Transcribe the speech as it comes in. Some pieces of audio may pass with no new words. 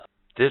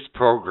This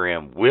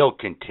program will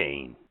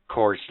contain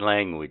coarse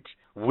language,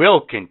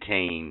 will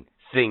contain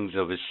things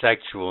of a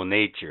sexual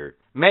nature,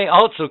 may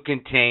also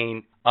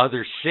contain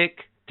other sick,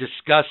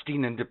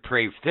 disgusting, and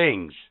depraved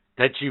things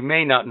that you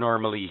may not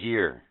normally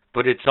hear.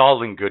 But it's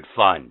all in good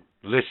fun.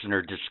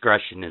 Listener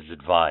discretion is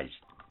advised.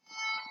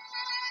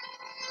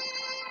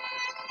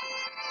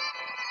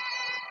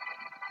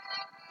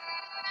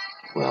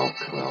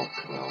 Welcome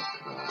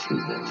to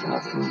the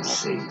Nothing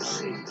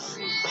Sacred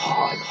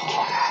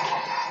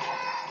Podcast.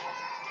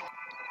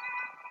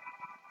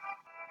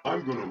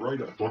 I'm gonna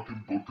write a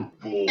fucking book of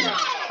balls.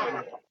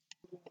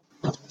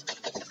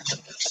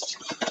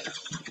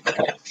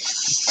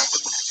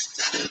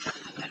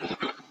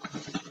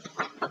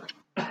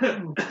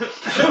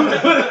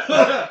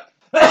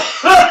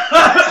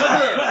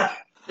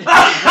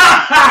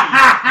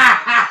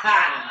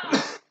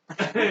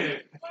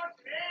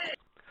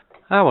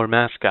 Our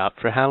mascot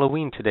for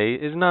Halloween today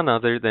is none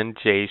other than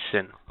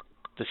Jason,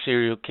 the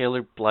serial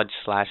killer,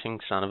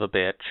 blood-slashing son of a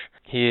bitch.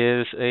 He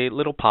is a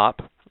little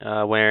pop,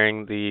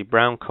 wearing the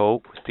brown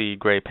coat with the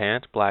gray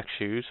pants, black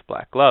shoes,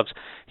 black gloves.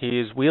 He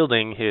is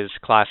wielding his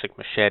classic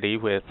machete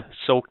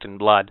soaked in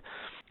blood.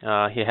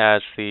 He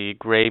has the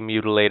gray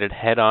mutilated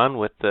head on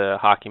with the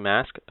hockey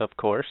mask, of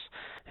course.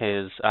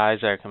 His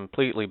eyes are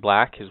completely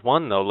black. His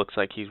one, though, looks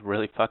like he's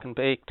really fucking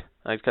baked.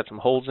 He's got some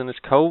holes in his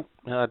coat,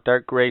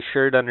 dark gray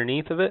shirt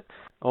underneath of it.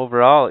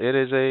 Overall, it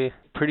is a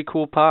pretty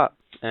cool pop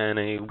and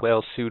a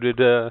well-suited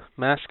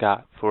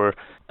mascot for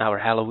our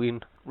Halloween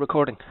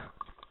recording.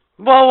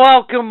 Well,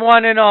 welcome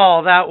one and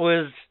all. That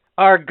was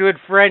our good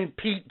friend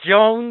Pete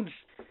Jones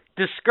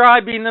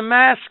describing the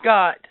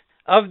mascot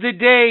of the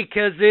day,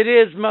 'cause it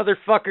is,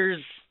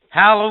 motherfuckers,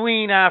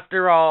 Halloween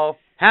after all.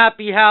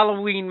 Happy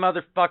Halloween,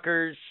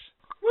 motherfuckers.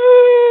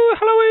 Woo!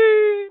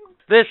 Halloween!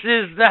 This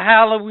is the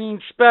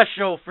Halloween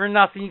special for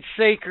Nothing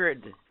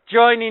Sacred.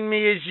 Joining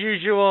me as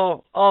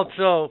usual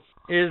also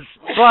is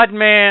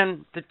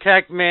Budman, the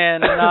Tech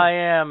Man, and I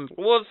am...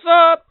 What's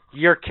up?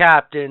 Your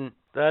captain.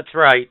 That's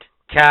right,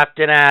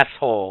 Captain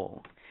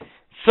Asshole.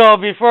 So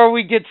before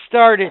we get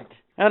started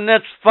on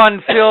this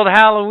fun-filled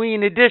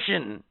Halloween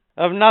edition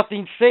of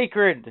Nothing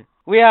Sacred,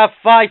 we have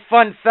 5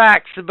 fun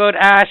facts about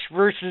Ash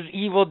vs.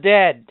 Evil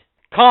Dead.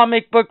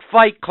 Comic Book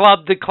Fight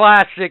Club, the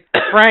classic,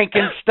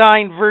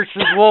 Frankenstein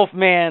versus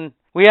Wolfman.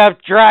 We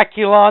have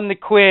Dracula on the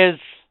quiz.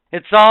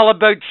 It's all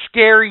about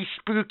scary,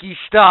 spooky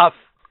stuff.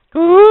 Ooh.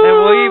 And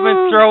we'll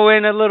even throw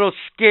in a little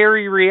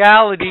scary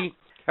reality,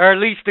 or at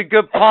least a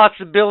good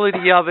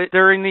possibility of it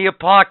during the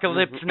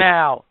apocalypse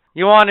now.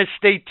 You want to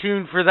stay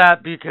tuned for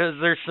that because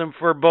there's some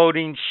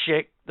foreboding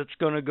shit that's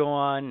going to go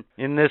on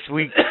in this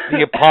week's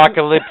The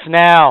Apocalypse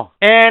Now.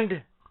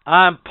 And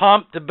I'm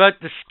pumped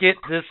about the skit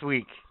this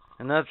week.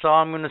 And that's all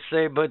I'm going to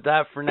say about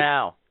that for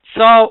now.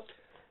 So,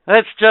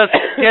 let's just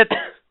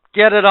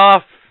get it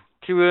off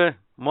to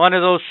one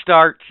of those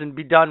starts and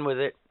be done with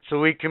it. So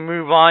we can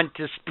move on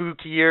to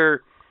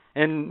spookier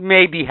and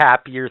maybe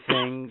happier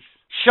things.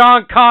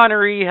 Sean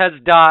Connery has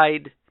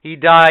died. He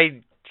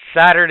died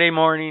Saturday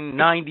morning,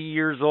 90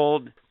 years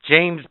old.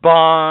 James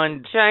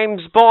Bond,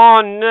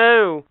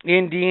 no.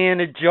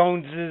 Indiana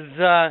Jones's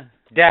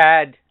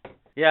dad.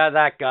 Yeah,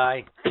 that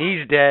guy.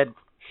 He's dead.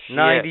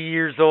 90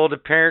 years old.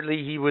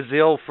 Apparently he was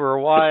ill for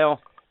a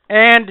while.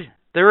 And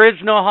there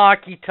is no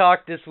hockey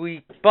talk this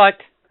week, but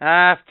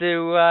I have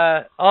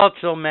to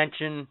also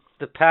mention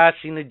the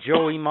passing of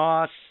Joey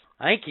Moss.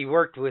 I think he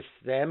worked with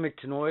the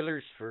Edmonton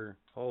Oilers for,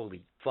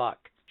 holy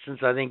fuck,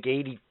 since I think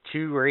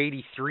 82 or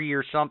 83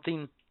 or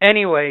something.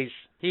 Anyways,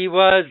 he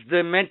was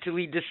the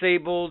mentally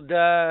disabled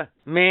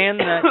man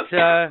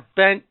that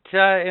spent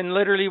and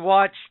literally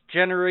watched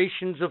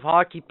generations of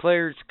hockey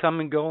players come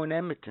and go in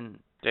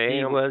Edmonton.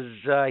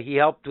 Damn. He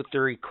helped with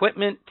their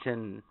equipment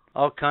and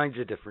all kinds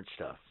of different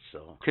stuff.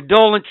 So,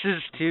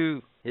 condolences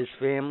to his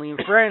family and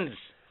friends.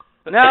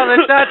 Now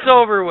that that's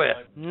over with.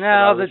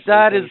 Now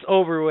that is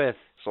over with.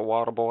 It's a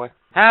water boy.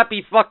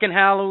 Happy fucking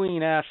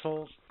Halloween,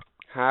 assholes.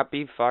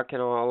 Happy fucking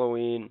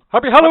Halloween.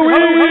 Happy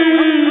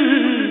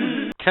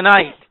Halloween!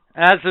 Tonight,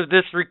 as of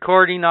this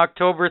recording,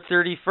 October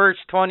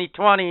 31st,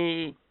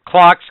 2020,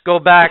 clocks go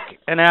back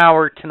an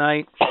hour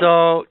tonight,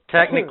 so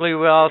technically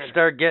we'll all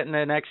start getting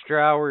an extra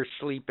hour of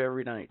sleep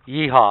every night.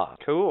 Yeehaw.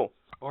 Cool.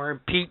 Or in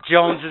Pete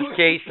Jones's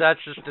case,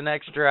 that's just an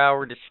extra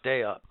hour to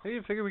stay up. How do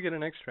you figure we get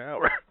an extra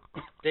hour?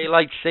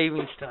 Daylight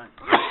savings time.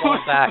 Fall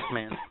back,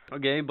 man.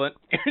 Okay, but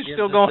you're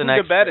still going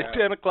to bed at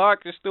 10 o'clock.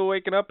 You're still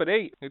waking up at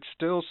 8. It's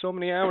still so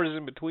many hours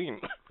in between.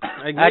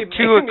 At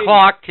 2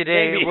 o'clock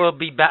today, it will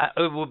be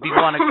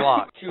 1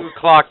 o'clock. 2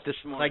 o'clock this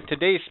morning. Like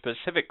today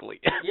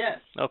specifically? Yes.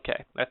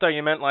 Okay. I thought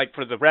you meant like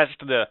for the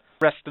rest of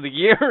the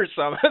year or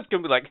something. It's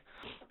going to be like...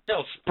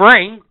 Till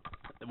spring.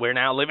 We're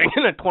now living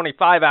in a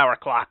 25-hour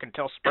clock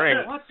until spring.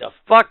 What the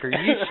fuck are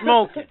you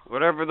smoking?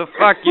 Whatever the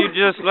fuck you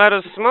just let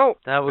us smoke.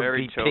 That would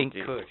Very be chunky.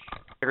 pink kush.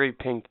 Very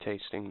pink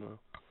tasting, though.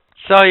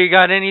 So you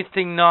got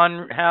anything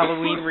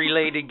non-Halloween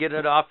related, get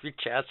it off your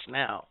chest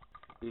now.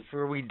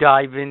 Before we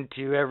dive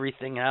into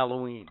everything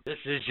Halloween. This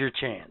is your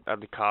chance. I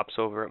had the cops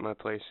over at my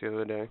place the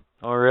other day.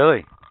 Oh,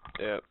 really?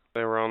 Yeah.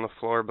 They were on the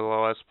floor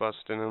below us,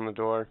 busting in the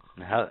door.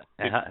 How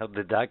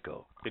did that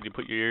go? Did you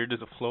put your ear to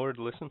the floor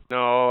to listen? No,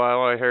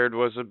 all I heard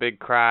was a big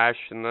crash,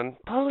 and then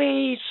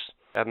police.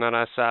 And then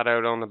I sat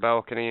out on the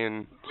balcony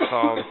and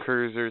saw the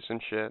cruisers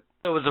and shit.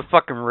 It was a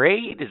fucking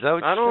raid? Is that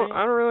what you're saying?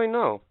 I don't really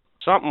know.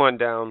 Something went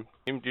down.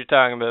 You're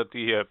talking about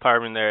the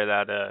apartment there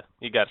that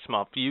you got a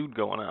small feud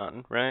going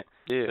on, right?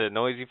 Yeah. The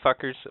noisy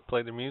fuckers that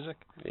play their music?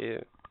 Yeah.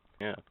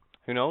 Yeah.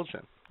 Who knows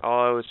then?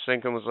 All I was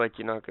thinking was, like,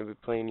 you're not going to be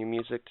playing your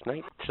music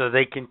tonight? So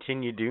they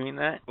continue doing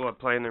that? What,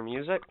 playing their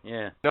music?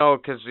 Yeah. No,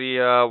 'cause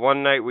the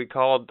one night we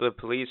called the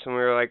police and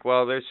we were like,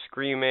 well, they're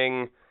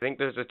screaming. I think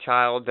there's a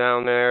child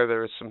down there.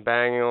 There was some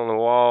banging on the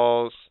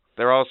walls.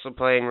 They're also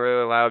playing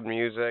really loud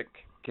music.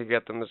 Could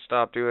get them to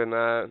stop doing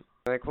that.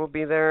 Like, we'll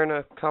be there in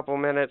a couple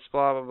minutes,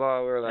 blah, blah,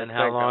 blah. We were like, And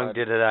how long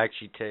did it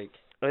actually take?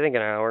 I think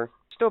an hour.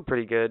 Still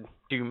pretty good.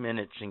 2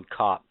 minutes in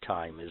cop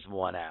time is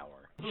 1 hour.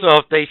 So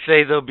if they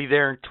say they'll be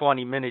there in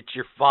 20 minutes,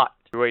 you're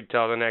fucked. You wait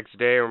till the next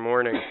day or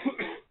morning.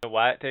 You know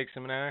why it takes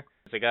them an hour?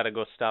 They got to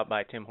go stop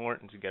by Tim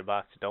Hortons and get a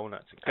box of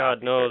donuts. And God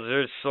coffee knows, first.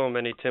 there's so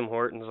many Tim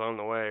Hortons on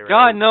the way, right?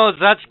 God knows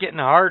that's getting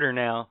harder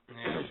now.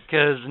 Yeah.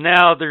 Because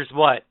now there's,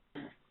 what,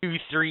 2,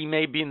 3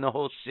 maybe in the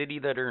whole city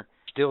that are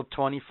still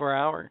 24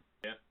 hour?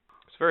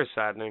 It's very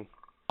saddening.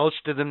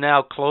 Most of them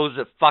now close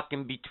at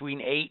fucking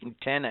between 8 and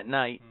 10 at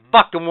night.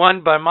 Fucking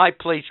one by my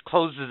place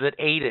closes at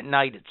 8 at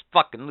night. It's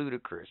fucking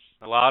ludicrous.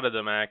 A lot of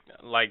them act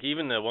like,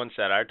 even the ones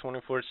that are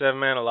 24/7,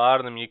 man. A lot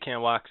of them you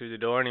can't walk through the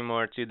door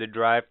anymore. It's either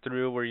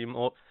drive-through where you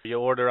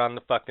order on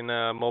the fucking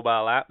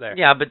mobile app there.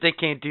 Yeah, but they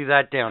can't do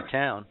that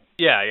downtown.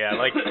 Yeah.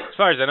 Like as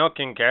far as I know,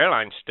 King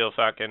Caroline's still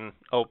fucking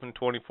open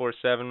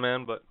 24/7,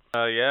 man. But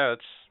yeah,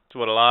 that's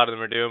what a lot of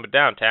them are doing. But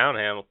downtown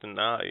Hamilton,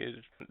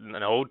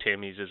 an old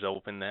Timmy's is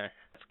open there.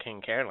 That's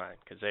King Caroline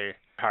because they're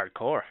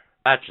hardcore.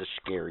 That's a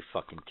scary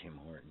fucking Tim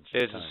Hortons.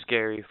 It's a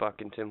scary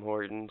fucking Tim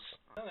Hortons.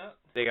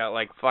 They got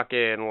like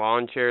fucking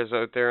lawn chairs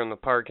out there in the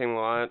parking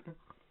lot.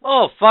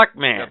 Oh, fuck, They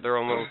man. got their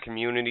own little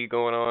community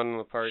going on in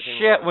the parking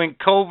Shit, lot. when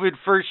COVID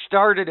first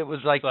started, it was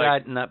like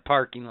Like- that in that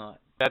parking lot.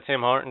 That's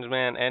Tim Hortons,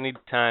 man. Any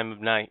time of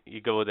night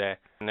you go there,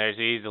 and there's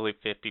easily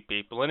 50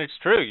 people, and it's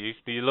true.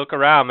 You look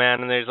around,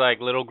 man, and there's like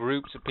little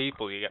groups of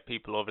people. You got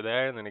people over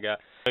there, and then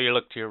you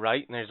look to your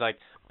right, and there's like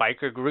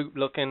biker group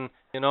looking,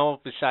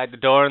 beside the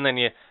door, and then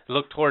you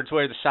look towards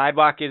where the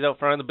sidewalk is out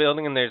front of the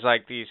building, and there's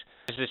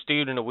this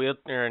dude in a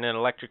wheelchair and an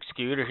electric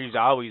scooter who's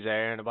always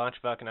there, and a bunch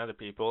of fucking other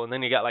people, and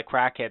then you got like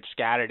crackheads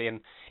scattered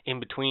in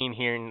between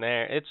here and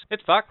there.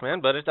 It's fucked,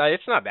 man, but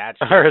it's not bad.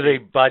 Are they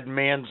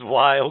Budman's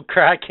wild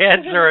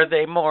crackheads, or are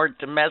they more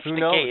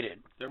domesticated?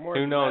 They're more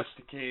Who knows?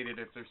 domesticated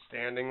if they're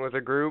standing with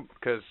a group,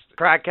 because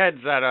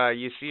crackheads that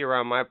you see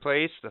around my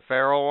place, the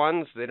feral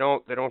ones, they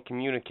don't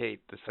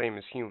communicate the same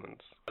as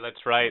humans.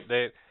 That's right.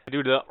 They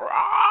do the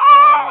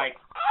like.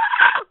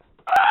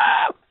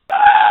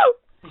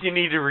 You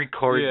need to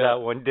record Yeah.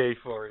 that one day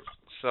for us.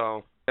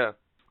 So yeah,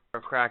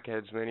 they're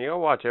crackheads, man. You gotta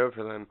watch out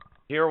for them.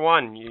 Hear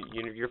one,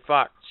 you're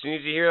fucked. As soon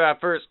as you hear that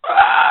first,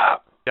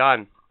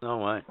 done. No,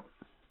 what?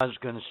 I was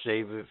going to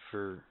save it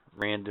for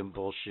random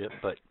bullshit,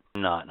 but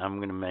I'm not. I'm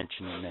going to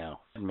mention it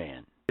now.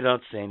 Man, you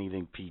don't say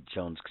anything, Pete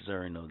Jones, because I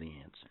already know the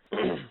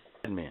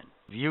answer. Man,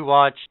 if you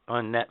watch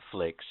on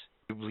Netflix,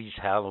 Jubilee's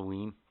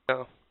Halloween,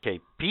 No. okay,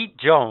 Pete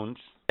Jones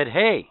said,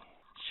 hey,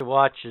 you should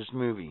watch this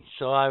movie.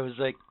 So I was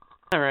like,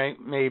 all right,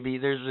 maybe.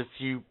 There's a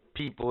few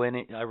people in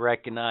it I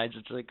recognize.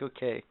 It's like,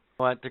 okay,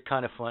 what? They're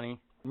kind of funny.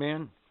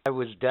 Man, I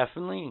was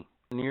definitely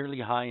nearly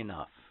high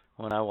enough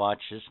when I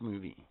watched this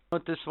movie. You know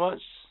what this was?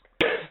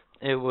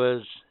 It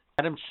was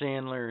Adam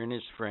Sandler and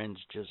his friends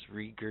just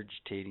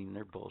regurgitating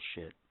their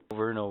bullshit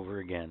over and over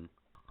again.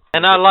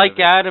 And I like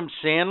Adam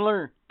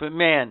Sandler, but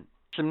man,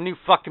 some new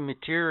fucking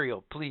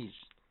material, please.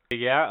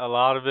 Yeah, a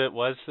lot of it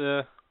was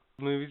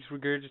movies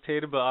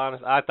regurgitated, but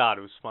honest, I thought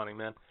it was funny,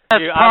 man.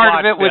 Best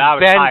part of it was I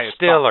was Ben high as fuck.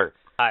 Stiller.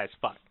 High as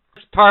fuck.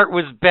 This part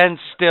was Ben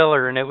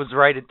Stiller, and it was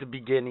right at the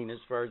beginning as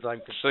far as I'm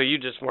concerned. So you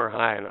just weren't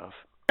high enough.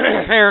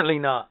 Apparently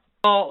not.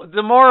 Well,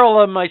 the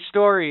moral of my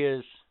story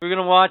is, we're going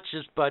to watch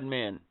this,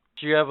 Budman.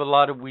 You have a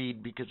lot of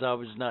weed because I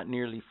was not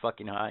nearly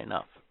fucking high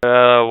enough.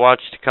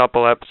 Watched a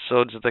couple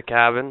episodes of The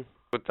Cabin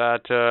with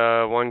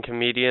that one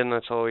comedian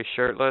that's always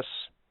shirtless.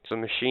 It's a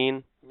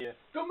machine. Yeah.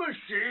 The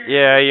machine!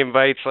 Yeah, he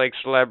invites like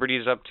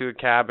celebrities up to a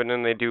cabin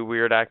and they do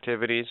weird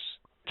activities,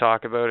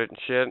 talk about it and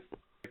shit.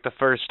 Like the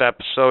first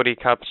episode, he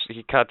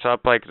cuts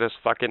up like this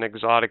fucking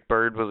exotic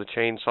bird with a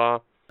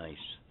chainsaw. Nice.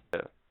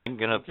 Yeah. I'm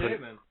gonna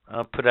man.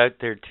 I'll put out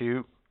there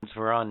too, since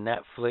we're on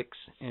Netflix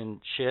and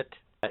shit.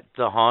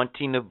 The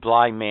Haunting of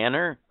Bly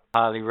Manor.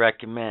 Highly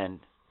recommend.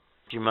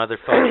 If you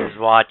motherfuckers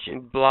watch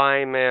it.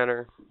 Bly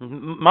Manor.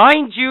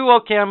 Mind you,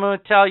 okay, I'm gonna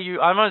tell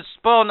you, I'm gonna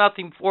spoil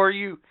nothing for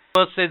you.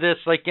 I'll say this,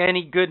 like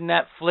any good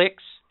Netflix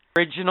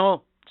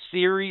original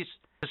series,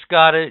 just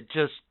gotta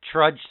just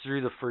trudge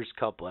through the first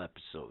couple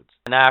episodes.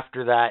 And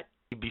after that,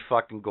 you'd be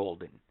fucking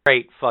golden.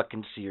 Great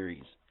fucking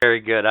series.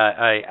 Very good.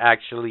 I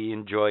actually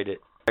enjoyed it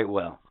quite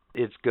well.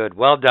 It's good.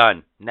 Well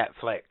done,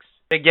 Netflix.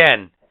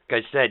 Again,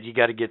 like I said, you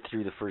gotta get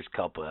through the first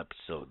couple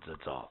episodes,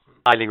 that's all.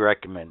 Highly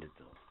recommend it,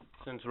 though.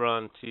 since we're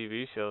on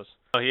TV shows.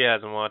 Oh, he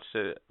hasn't watched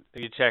it.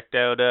 Have you checked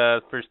out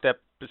first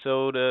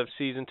episode of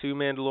season 2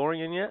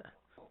 Mandalorian yet?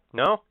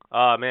 No?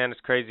 Oh man,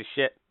 it's crazy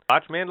shit.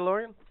 Watch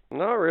Mandalorian?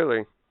 Not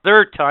really.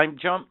 Third time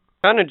jump.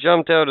 Kind of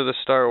jumped out of the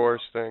Star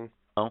Wars thing.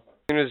 Oh. As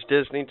soon as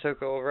Disney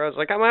took over, I was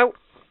like, I'm out.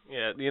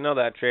 Yeah, you know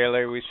that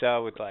trailer we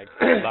saw with like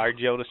large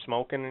Yoda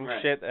smoking and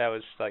Right. shit? That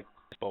was like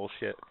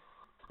bullshit.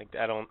 Like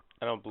I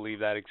don't believe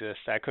that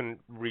exists. I couldn't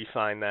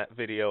re-find that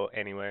video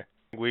anywhere.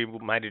 We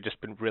might have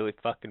just been really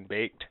fucking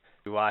baked.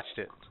 We watched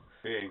it.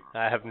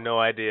 I have no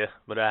idea,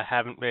 but I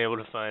haven't been able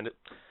to find it.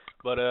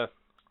 But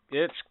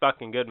it's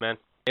fucking good, man.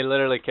 It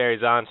literally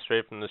carries on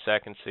straight from the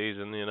second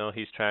season. You know,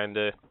 he's trying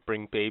to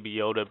bring Baby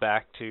Yoda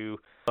back to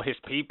his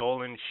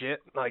people and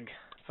shit. Like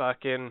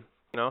fucking,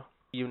 you know,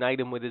 unite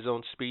him with his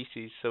own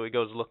species. So he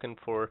goes looking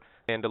for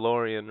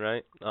Mandalorian,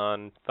 right,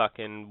 on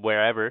fucking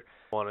wherever. I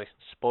don't want to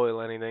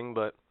spoil anything,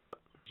 but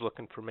he's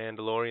looking for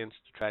Mandalorians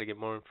to try to get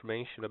more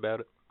information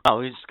about it. Oh,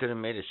 we just could have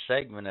made a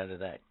segment out of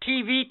that.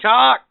 TV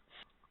talk!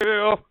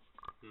 Yeah.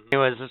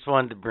 Anyways, just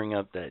wanted to bring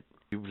up that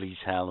Jubilee's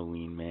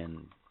Halloween,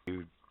 man.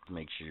 Dude,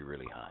 makes you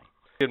really high.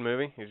 Good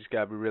movie. You just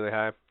gotta be really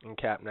high. And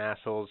Captain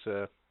Asshole's,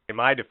 in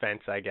my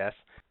defense, I guess,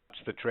 it's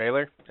the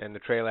trailer, and the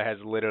trailer has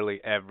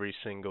literally every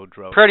single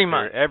joke. Pretty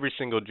much. Every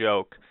single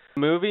joke.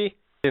 Movie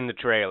in the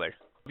trailer.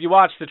 If you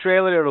watch the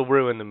trailer, it'll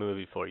ruin the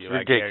movie for you. It's I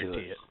ridiculous.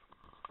 guarantee it.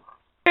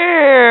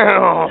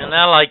 And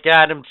I like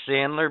Adam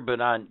Sandler,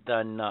 but I'm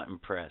not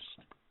impressed.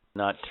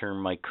 Not turn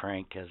my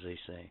crank, as they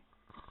say.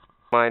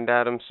 Mind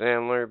Adam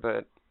Sandler, but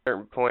at a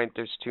certain point,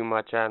 there's too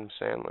much Adam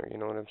Sandler. You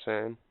know what I'm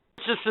saying?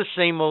 It's just the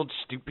same old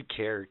stupid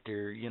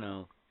character, you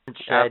know.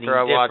 After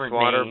I watched Names.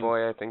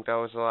 Waterboy, I think that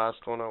was the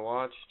last one I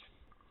watched.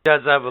 It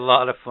does have a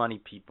lot of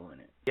funny people in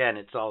it. Yeah, and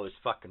it's all his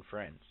fucking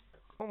friends.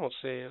 Almost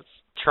say it's.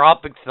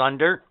 Tropic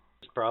Thunder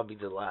is probably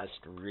the last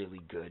really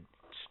good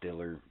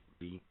Stiller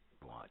we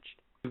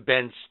watched.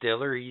 Ben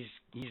Stiller, he's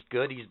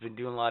good. He's been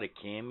doing a lot of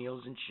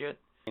cameos and shit.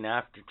 And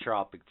after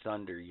Tropic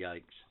Thunder,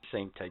 yikes,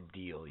 same type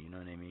deal, you know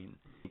what I mean?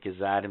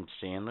 Because Adam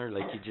Sandler,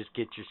 like, you just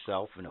get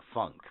yourself in a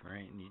funk,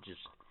 right? And you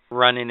just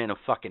running in a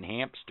fucking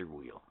hamster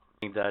wheel. I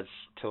think that's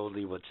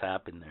totally what's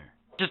happened there.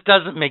 It just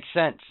doesn't make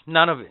sense.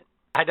 None of it.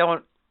 I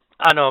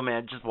know,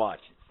 man. Just watch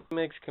it. It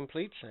makes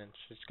complete sense.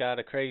 It's got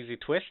a crazy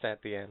twist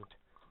at the end.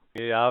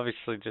 You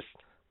obviously just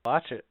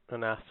watch it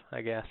enough,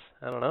 I guess.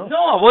 I don't know. No,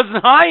 I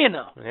wasn't high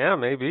enough. Yeah,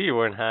 maybe you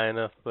weren't high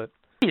enough, but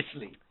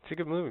Obviously. it's a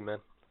good movie, man.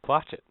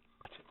 Watch it.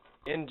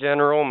 In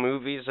general,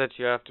 movies that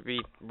you have to be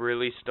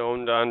really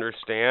stoned to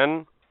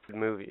understand, good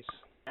movies.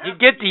 You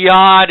get the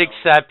odd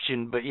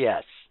exception, but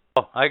yes.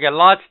 Oh, I got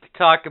lots to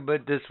talk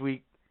about this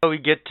week. We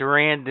get to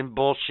random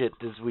bullshit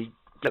this week.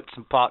 Get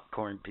some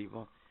popcorn,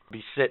 people.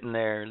 Be sitting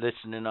there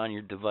listening on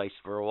your device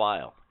for a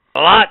while.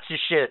 Lots of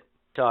shit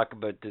to talk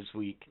about this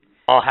week.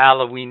 All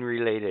Halloween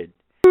related.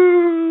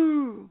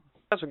 Woo!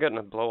 Guys are getting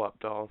a blow-up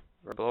doll.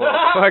 Or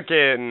blow-up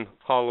fucking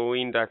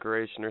Halloween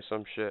decoration or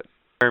some shit.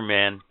 Sure,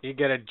 man. You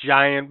get a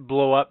giant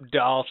blow-up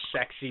doll,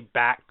 sexy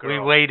Batgirl. We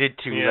waited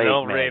too late,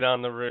 man. Right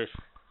on the roof.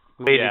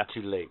 We waited Yeah.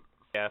 too late.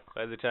 Yeah,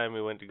 by the time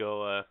we went to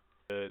go,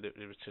 there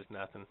was just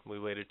nothing. We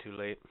waited too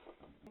late.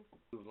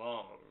 Too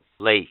long.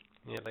 Late.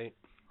 Yeah, late.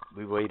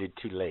 We waited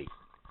too late.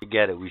 To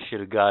get it, we should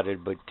have got it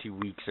about 2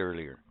 weeks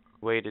earlier.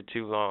 Waited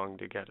too long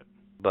to get it.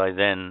 By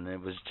then, it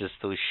was just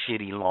those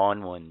shitty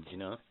lawn ones, you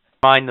know?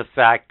 Mind the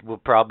fact we'll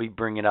probably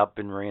bring it up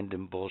in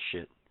random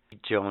bullshit.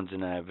 Jones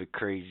and I have a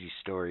crazy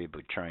story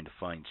about trying to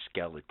find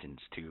skeletons,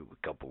 too,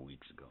 a couple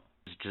weeks ago.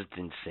 It's just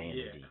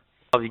insanity. Yeah.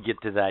 Probably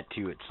get to that,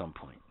 too, at some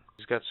point.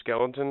 He's got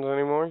skeletons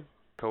anymore?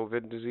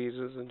 COVID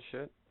diseases and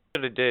shit?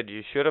 Should have did.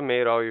 You should have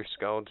made all your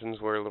skeletons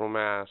wear little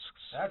masks.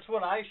 That's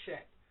what I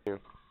said. Yeah.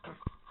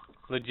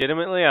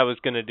 Legitimately, I was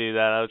going to do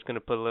that. I was going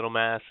to put a little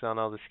mask on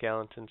all the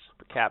skeletons.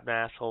 But Captain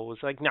Asshole was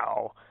like,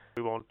 no,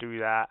 we won't do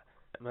that.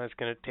 And I was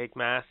going to take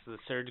masks, the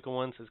surgical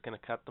ones, I was going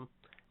to cut them.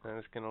 And I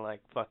was going to,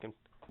 like, fucking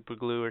super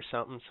glue or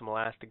something, some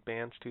elastic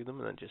bands to them,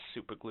 and then just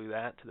super glue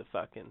that to the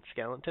fucking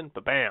skeleton.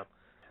 But bam!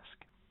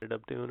 Ended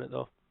up doing it,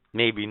 though.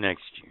 Maybe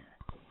next year.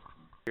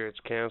 Here it's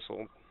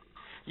canceled.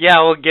 Yeah,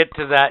 we'll get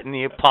to that in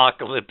the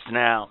apocalypse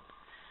now.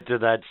 To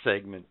that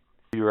segment.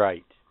 You're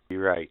right.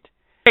 You're right.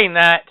 Saying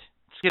that,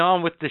 let's get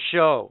on with the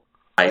show.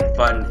 My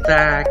fun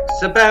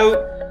facts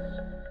about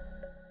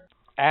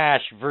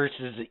Ash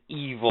versus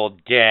Evil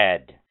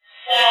Dead.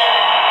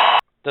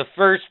 The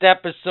first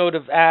episode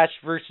of Ash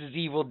vs.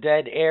 Evil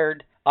Dead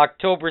aired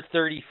October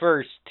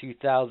 31st,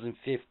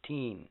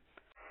 2015.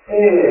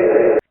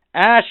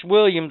 Ash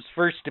Williams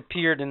first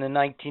appeared in the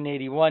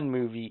 1981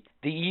 movie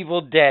The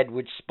Evil Dead,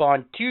 which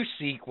spawned 2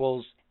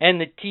 sequels,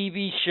 and the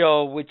TV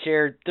show, which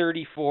aired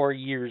 34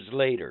 years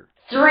later.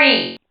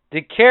 3.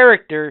 The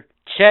character,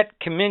 Chet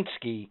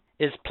Kaminsky,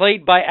 is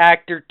played by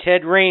actor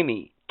Ted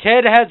Raimi.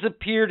 Ted has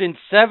appeared in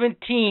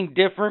 17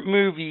 different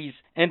movies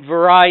and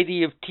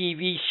variety of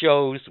TV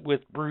shows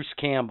with Bruce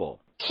Campbell.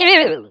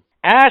 2.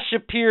 Ash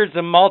appears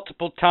in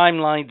multiple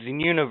timelines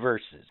and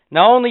universes.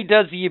 Not only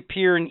does he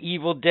appear in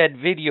Evil Dead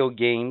video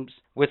games,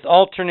 with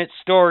alternate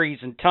stories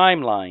and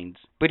timelines,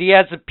 but he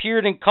has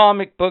appeared in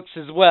comic books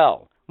as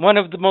well. One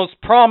of the most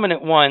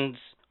prominent ones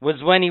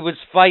was when he was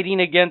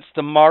fighting against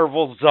the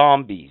Marvel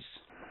zombies.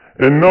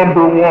 And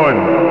number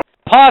 1.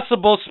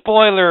 Possible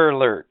spoiler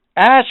alert.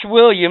 Ash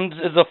Williams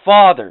is a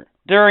father.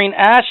 During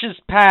Ash's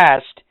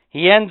past,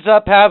 he ends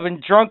up having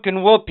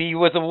drunken whoopee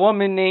with a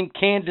woman named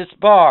Candace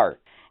Barr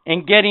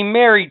and getting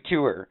married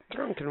to her.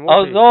 Drunken whoopee.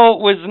 Although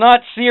it was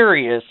not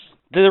serious,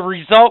 the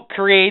result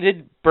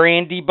created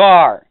Brandy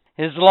Barr,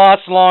 his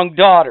lost long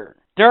daughter.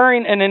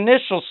 During an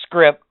initial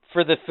script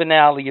for the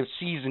finale of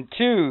Season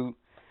 2,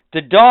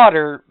 the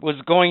daughter was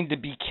going to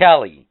be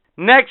Kelly.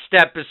 Next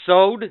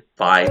episode,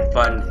 5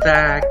 fun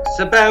facts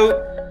about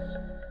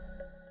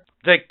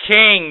the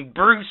King,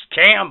 Bruce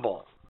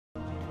Campbell.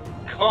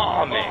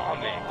 Comic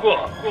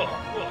Book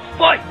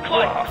Fight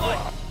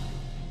Club.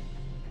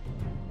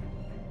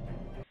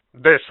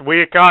 This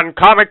week on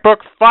Comic Book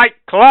Fight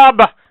Club,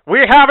 we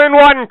have in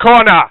one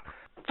corner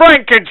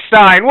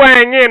Frankenstein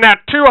weighing in at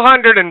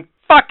 200 and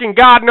fucking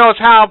God knows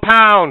how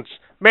pounds,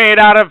 made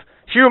out of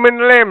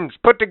human limbs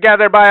put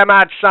together by a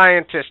mad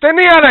scientist. In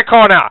the other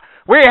corner,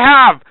 we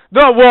have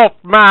the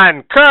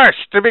Wolfman,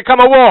 cursed to become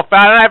a wolf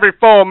at every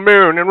full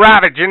moon and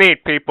ravage and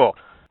eat people.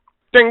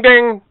 Ding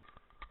ding.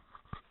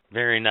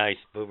 Very nice,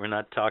 but we're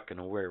not talking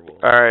a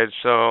werewolf. Alright,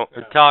 so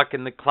We're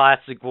talking the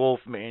classic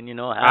Wolfman, you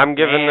know, half I'm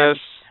giving man, this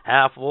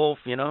half wolf,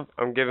 you know.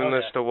 I'm giving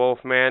this to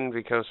Wolfman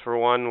because, for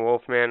one,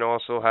 Wolfman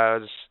also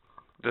has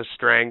the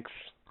strength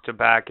to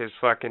back his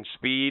fucking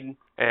speed,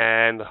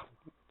 and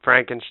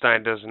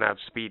Frankenstein doesn't have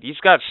speed. He's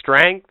got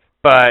strength,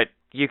 but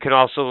you can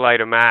also light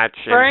a match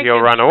and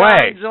he'll run away.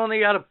 Frankenstein's only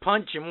got to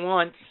punch him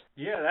once.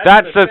 Yeah,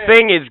 That's the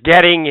thing is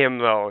getting him,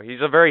 though. He's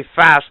a very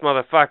fast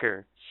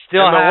motherfucker.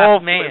 Still and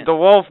half man. The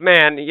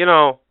Wolfman, you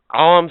know,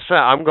 all I'm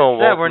saying, I'm going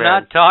Wolfman. We're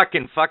not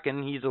talking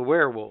fucking he's a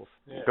werewolf.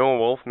 Yeah. Going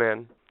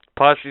Wolfman.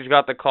 Plus, he's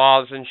got the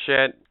claws and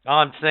shit. All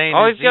I'm saying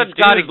All is he's got to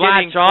got do is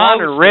latch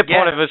on and rip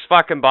one of his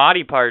fucking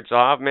body parts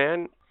off,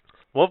 man.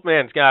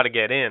 Wolfman's got to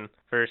get in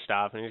first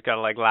off, and he's got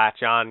to like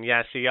latch on.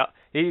 Yes,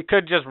 he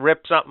could just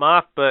rip something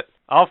off, but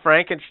all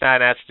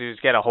Frankenstein has to do is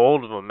get a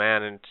hold of him,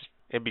 man, and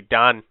it'd be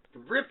done.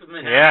 Rip him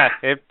in Yeah,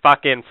 half. it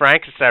fucking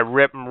Frankenstein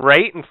rip him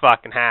right in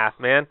fucking half,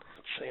 man.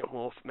 Say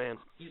Wolfman.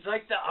 He's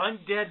like the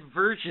undead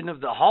version of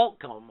the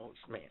Hulk almost,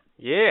 man.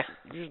 Yeah,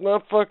 He's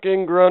not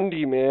fucking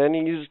Grundy, man.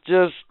 He's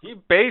just he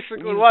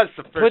basically was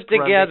the first put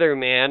Grundy. together,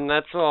 man.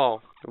 That's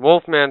all.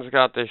 Wolfman's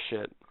got this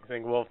shit. You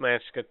think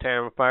Wolfman's gonna tear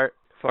him apart?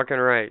 Fucking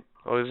right.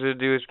 All he's gonna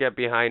do is get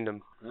behind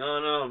him.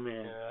 No,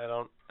 man. Yeah,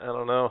 I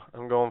don't know.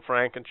 I'm going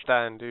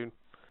Frankenstein, dude.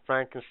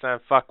 Frankenstein,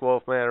 fuck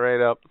Wolfman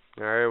right up.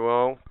 Alright,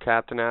 well,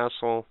 Captain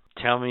Asshole.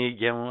 Tell me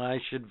again why I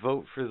should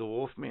vote for the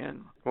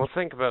Wolfman. Well,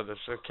 think about this,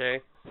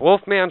 okay?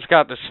 Wolfman's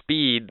got the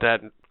speed that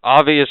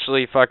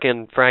obviously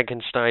fucking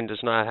Frankenstein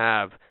does not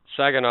have.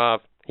 Second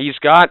off, he's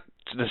got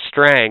the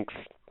strength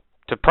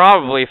to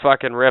probably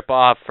fucking rip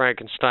off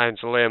Frankenstein's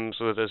limbs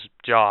with his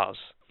jaws.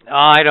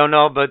 I don't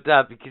know about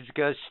that because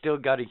he's still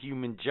got a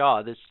human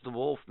jaw. This is the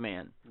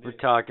Wolfman we're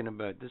talking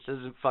about. This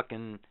isn't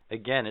fucking,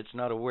 again, it's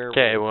not a werewolf.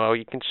 Okay, well,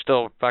 you can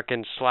still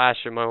fucking slash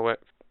him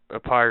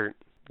apart.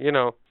 You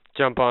know,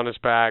 jump on his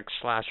back,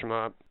 slash him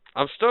up.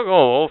 I'm still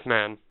going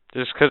Wolfman,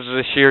 just because of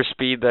the sheer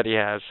speed that he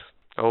has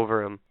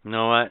over him. You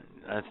know what?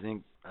 I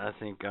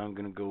think I'm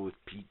gonna go with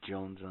Pete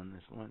Jones on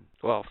this one.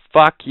 Well,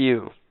 fuck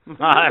you.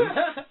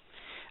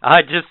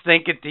 I just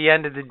think at the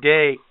end of the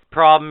day,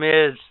 problem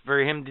is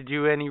for him to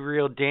do any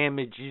real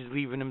damage, he's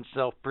leaving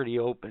himself pretty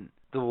open.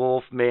 The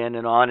Wolfman,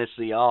 and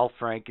honestly, all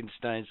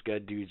Frankenstein's got to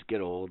do is get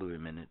a hold of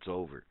him, and it's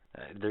over.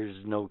 There's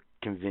no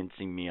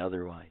convincing me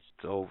otherwise.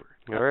 It's over.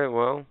 Alright,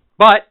 well,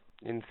 But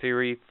in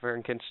theory,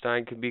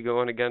 Frankenstein could be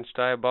going against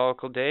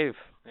Diabolical Dave.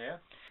 Yeah.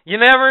 you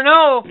never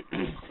know.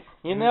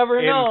 You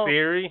never know. In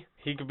theory,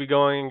 he could be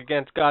going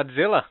against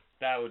Godzilla.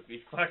 That would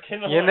be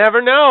fucking You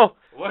never know.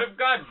 What if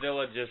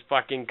Godzilla just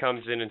fucking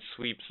comes in and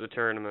sweeps the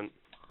tournament?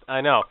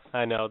 I know.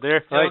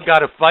 They're Still like got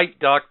to fight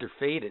Dr.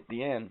 Fate at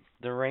the end,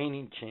 the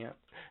reigning champ.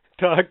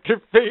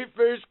 Dr. Fate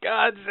versus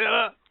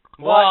Godzilla.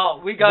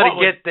 Well, we got to what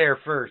would- get there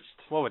first.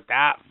 What would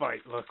that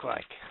fight look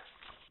like?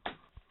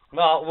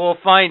 Well, we'll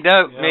find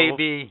out, Yeah,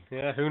 maybe.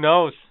 Yeah, who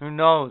knows? Who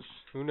knows?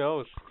 Who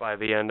knows? By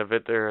the end of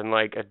it, they're in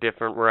like a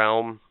different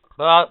realm.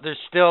 Well, there's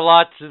still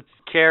lots of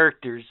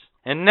characters.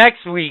 And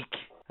next week,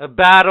 a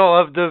battle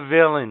of the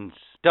villains.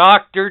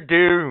 Doctor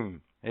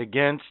Doom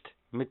against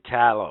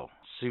Metallo,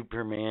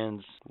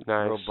 Superman's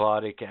Nice.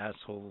 robotic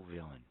asshole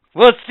villain.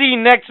 We'll see you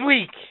next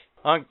week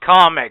on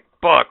Comic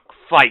Book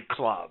Fight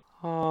Club.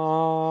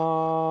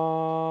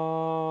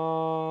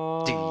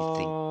 Do you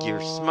think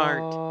you're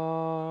smart?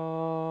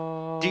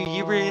 Do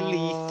you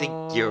really think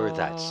you're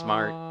that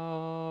smart?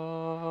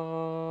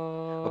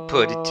 Well,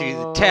 put it to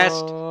the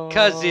test,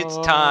 'cause it's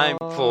time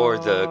for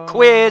the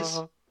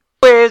quiz.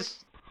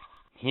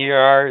 Here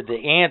are the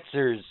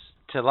answers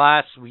to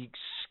last week's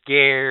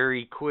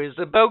scary quiz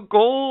about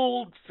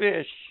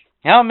goldfish.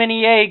 How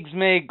many eggs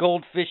may a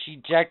goldfish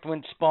eject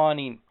when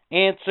spawning?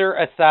 Answer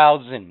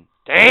 1,000.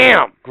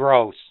 Damn!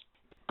 Gross.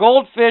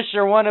 Goldfish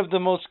are one of the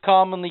most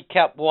commonly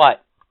kept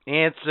what?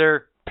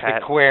 Answer,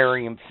 Pets.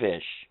 aquarium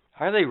fish.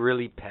 Are they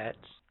really pets?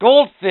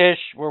 Goldfish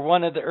were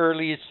one of the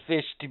earliest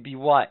fish to be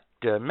what?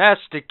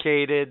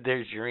 Domesticated.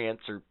 There's your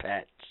answer,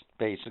 pets,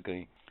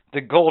 basically.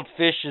 The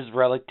goldfish is a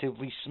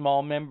relatively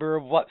small member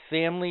of what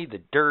family? The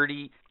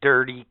dirty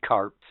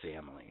carp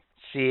family.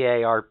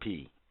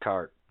 C-A-R-P,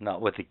 carp,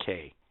 not with a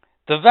K.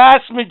 The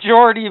vast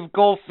majority of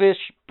goldfish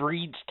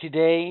breeds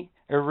today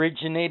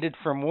originated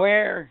from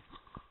where?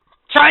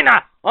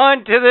 China!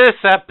 On to this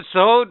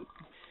episode.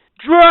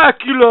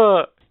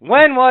 Dracula!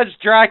 When was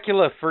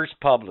Dracula first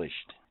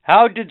published?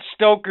 How did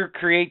Stoker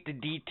create the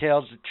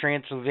details of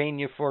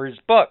Transylvania for his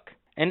book?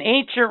 An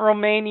ancient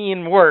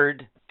Romanian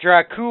word,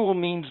 Dracul,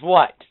 means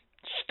what?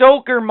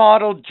 Stoker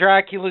modeled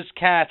Dracula's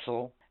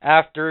castle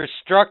after a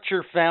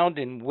structure found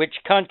in which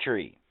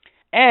country?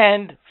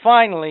 And,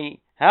 finally,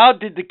 how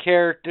did the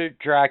character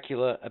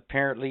Dracula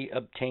apparently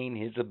obtain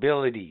his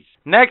abilities?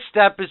 Next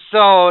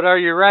episode, are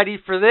you ready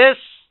for this?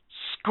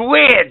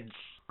 Squids!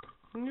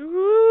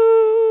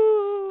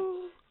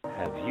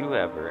 Have you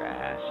ever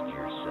asked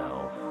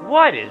yourself,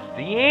 what is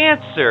the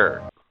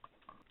answer?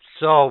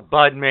 So,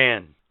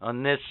 Budman,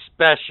 on this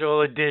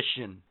special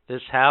edition,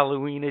 this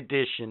Halloween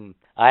edition,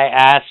 I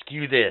ask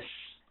you this.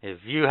 If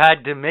you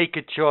had to make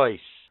a choice,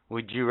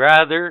 would you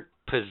rather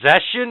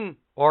possession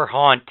or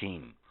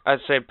haunting? I'd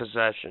say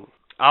possession.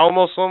 I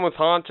almost went with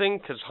haunting,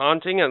 because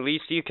haunting, at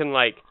least you can,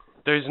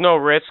 there's no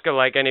risk of,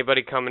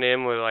 anybody coming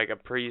in with, a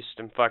priest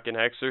and fucking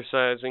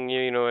exorcising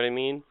you know what I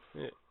mean?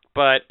 Yeah.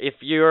 But if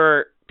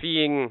you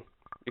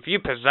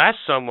possess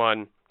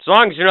someone, as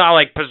long as you're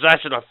not,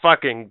 possessing a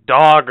fucking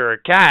dog or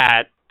a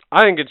cat,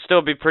 I think it'd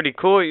still be pretty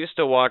cool. You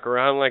still walk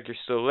around like you're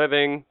still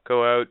living,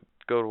 go out,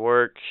 go to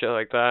work, shit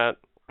like that.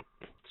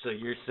 So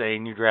you're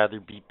saying you'd rather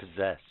be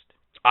possessed?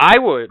 I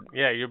would.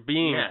 Yeah, you're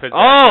being possessed, oh,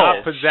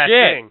 not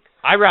possessing. Shit.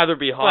 I'd rather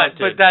be haunted.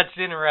 But that's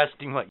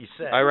interesting what you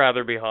said. I'd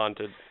rather be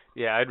haunted.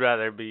 Yeah, I'd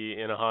rather be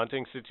in a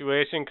haunting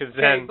situation, because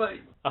then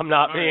I'm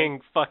not being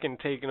fucking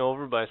taken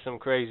over by some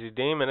crazy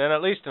demon. And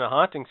at least in a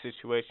haunting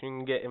situation, you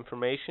can get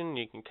information,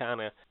 you can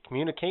kind of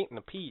communicate and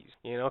appease,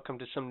 come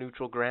to some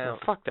neutral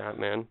ground. Yeah, fuck that,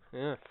 man.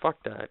 Yeah.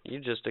 Fuck that. You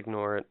just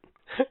ignore it.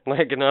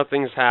 Like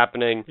nothing's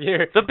happening.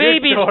 The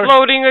baby's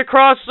floating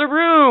across the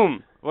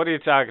room! What are you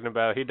talking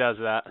about? He does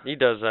that. He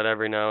does that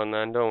every now and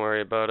then. Don't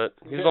worry about it.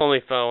 He's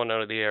only fallen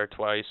out of the air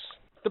twice.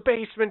 The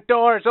basement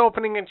door is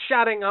opening and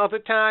shutting all the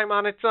time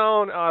on its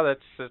own. Oh,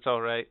 that's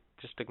all right.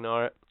 Just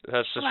ignore it.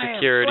 That's the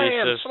security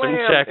system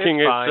slam. checking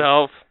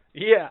itself.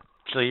 Yeah.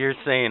 So you're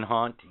saying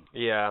haunting?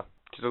 Yeah.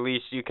 Because at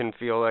least you can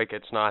feel like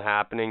it's not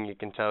happening. You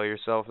can tell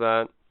yourself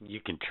that. You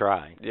can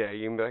try. Yeah,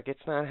 you can be like,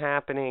 it's not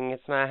happening.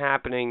 It's not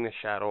happening. The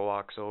shadow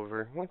walks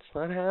over. It's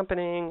not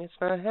happening. It's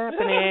not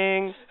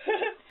happening.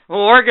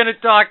 Well, we're going to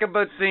talk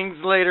about things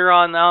later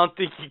on I don't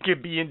think you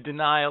could be in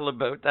denial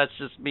about. That's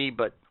just me,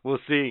 but we'll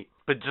see.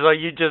 But so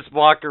you just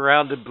walk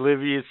around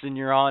oblivious in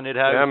your haunted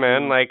house? Yeah,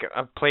 man. Like,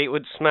 a plate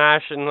would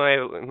smash in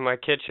my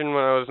kitchen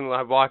when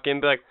I'd walk in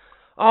and be like,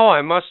 oh,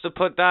 I must have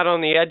put that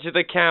on the edge of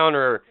the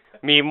counter.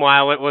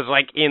 Meanwhile, it was,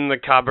 in the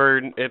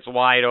cupboard. It's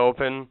wide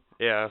open.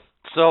 Yeah.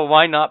 So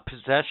why not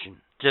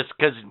possession? Just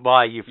because,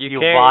 why, you feel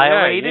can't,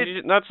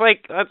 violated? Yeah, that's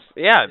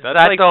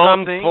like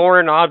some thing?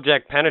 foreign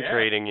object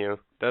penetrating you.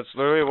 That's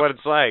literally what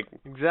it's like.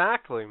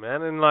 Exactly,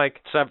 man. And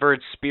except for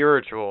it's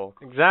spiritual.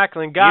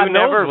 Exactly. And God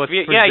knows what's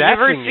possessing you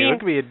ever seen, you. It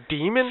could be a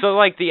demon. So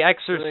the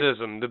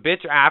exorcism, the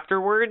bitch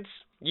afterwards,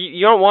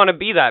 you don't want to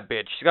be that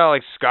bitch. She's got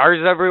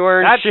scars everywhere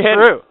and That's shit.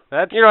 True.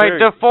 That's You're true.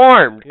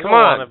 Deformed. You Come don't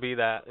on. want to be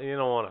that. You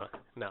don't want to.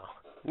 No.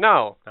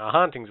 No.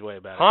 Haunting's way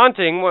better.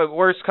 Haunting, what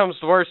worst comes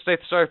to worst, they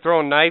start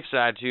throwing knives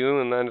at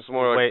you, and then it's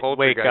more like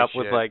poltergeist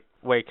shit.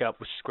 Wake up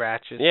with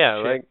scratches.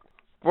 Yeah, shit.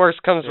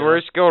 Worst comes to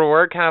worst, go to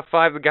work, have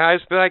 5 guys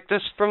be like,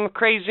 this from a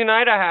crazy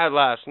night I had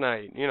last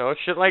night.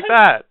 Shit like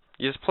that.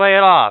 You just play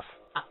it off.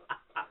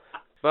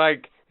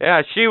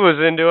 Yeah, she was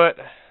into it.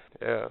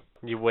 Yeah.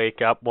 You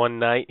wake up one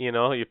night,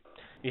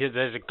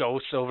 there's a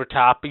ghost over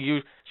top of you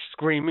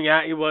screaming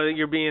at you while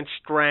you're being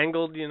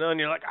strangled, and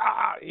you're like,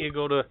 ah, you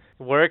go to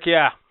work.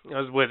 Yeah, I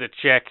was with a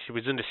chick. She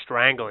was into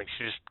strangling.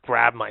 She just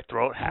grabbed my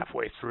throat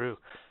halfway through.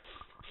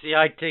 See,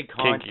 I take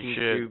haunting Kinky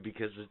too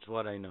because it's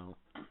what I know.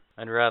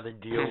 I'd rather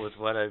deal with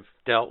what I've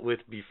dealt with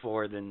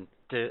before than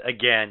to,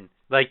 again,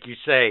 like you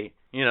say,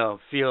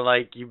 feel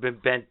like you've been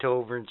bent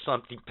over and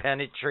something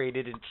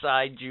penetrated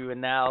inside you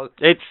and now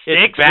it's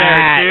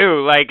bad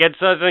too. It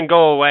doesn't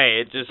go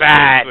away. It just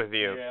stays with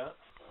you. Yeah.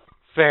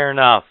 Fair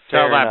enough.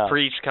 Till that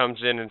priest comes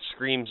in and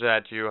screams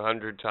at you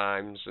 100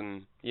 times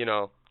and,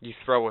 you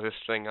throw this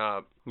thing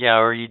up. Yeah,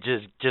 or you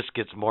just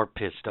gets more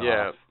pissed off.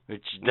 Yeah.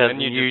 Which doesn't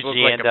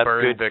usually end up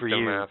good for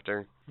you.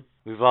 After.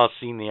 We've all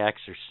seen The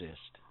Exorcist.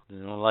 They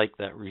don't like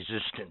that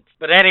resistance.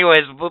 But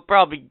anyways, we'll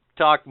probably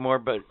talk more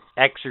about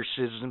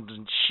exorcisms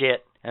and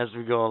shit as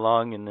we go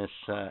along in this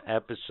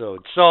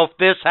episode. So if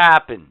this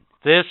happened,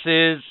 this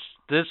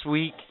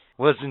week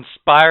was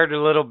inspired a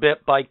little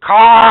bit by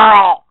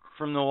Carl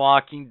from The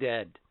Walking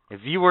Dead. If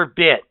you were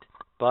bit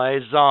by a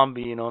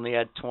zombie and only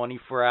had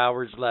 24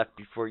 hours left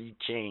before you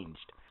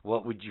changed,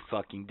 what would you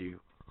fucking do?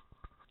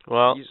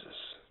 Well, Jesus.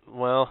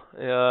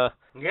 Yeah.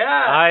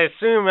 I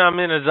assume I'm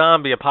in a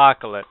zombie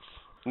apocalypse.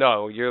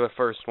 No, you're the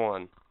first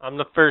one. I'm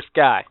the first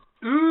guy.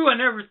 Ooh, I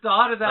never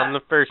thought of that. I'm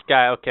the first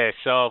guy. Okay,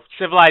 so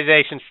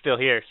civilization's still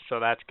here, so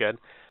that's good.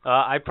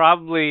 I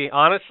probably,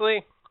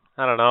 honestly,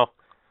 I don't know,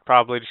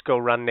 probably just go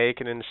run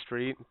naked in the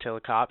street until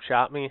a cop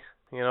shot me.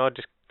 You know,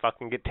 just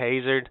fucking get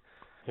tasered.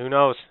 Who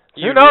knows?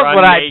 You Who knows run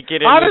what I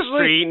naked in honestly? the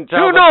street until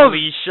Who the knows?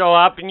 police show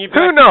up and you be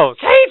Who like, knows?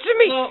 Taser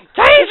me! So-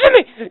 Taser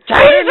me! Who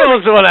Taser me!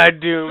 knows what I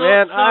do,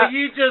 man? So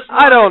you just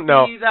I don't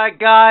know. be that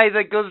guy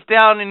that goes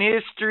down in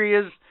history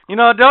as, you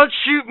know, don't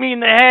shoot me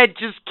in the head,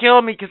 just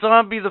kill me, because I'm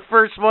going to be the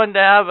first one to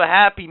have a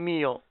Happy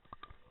Meal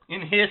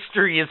in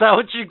history. Is that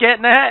what you're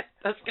getting at?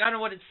 That's kind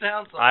of what it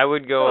sounds like. I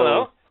would go.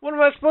 Hello. What am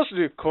I supposed to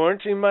do?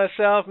 Quarantine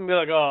myself and be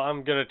like, oh,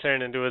 I'm gonna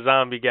turn into a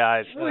zombie,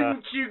 guys.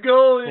 Wouldn't you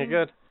go You and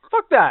good?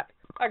 Fuck that.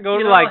 I go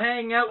you to know, like,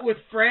 hang out with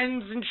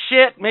friends and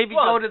shit? Maybe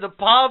What? go to the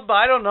pub?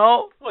 I don't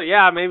know. well,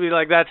 yeah, maybe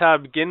like that's how I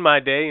begin my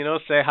day. You know,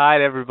 say hi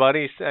to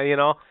everybody. Say, you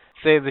know,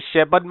 say the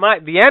shit. But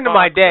the end of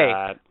my Fuck day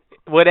that.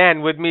 would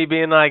end with me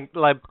being like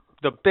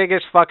the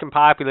biggest fucking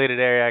populated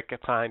area I could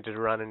find, just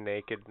running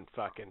naked and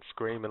fucking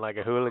screaming like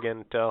a hooligan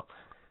until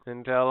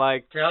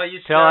I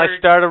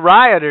start a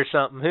riot or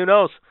something. Who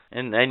knows?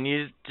 And then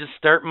you just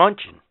start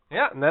munching.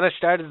 Yeah, and then I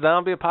started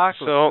zombie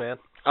apocalypse, So- man.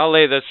 I'll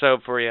lay this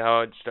out for you how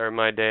I'd start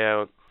my day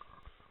out.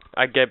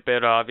 I'd get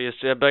bit,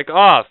 obviously. I'd be like,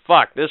 oh,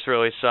 fuck, this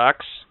really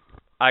sucks.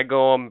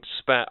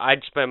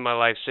 I'd spend my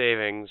life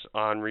savings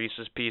on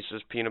Reese's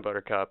Pieces peanut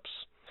butter cups.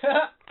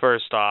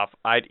 First off,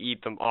 I'd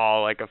eat them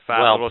all like a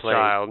fat Well little played.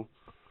 child.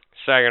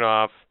 Second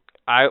off,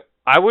 I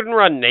wouldn't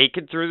run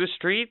naked through the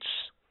streets,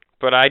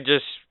 but I'd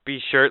just be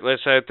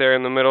shirtless out there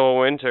in the middle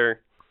of winter.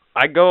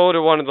 I'd go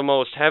to one of the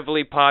most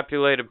heavily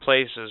populated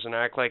places and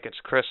act like it's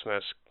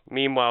Christmas.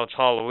 Meanwhile, it's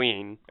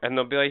Halloween. And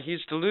they'll be like, he's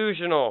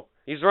delusional.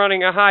 He's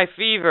running a high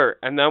fever.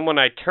 And then when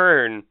I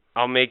turn,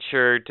 I'll make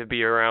sure to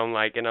be around,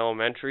 like, an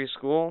elementary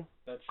school.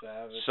 That's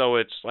savage. So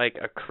it's like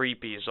a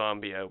creepy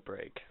zombie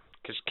outbreak.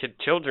 Because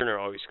children are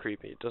always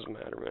creepy. It doesn't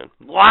matter, man.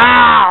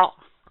 Wow!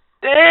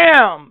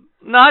 Damn!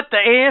 Not the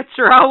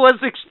answer I was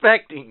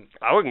expecting.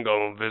 I wouldn't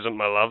go and visit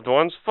my loved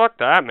ones. Fuck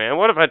that, man.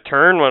 What if I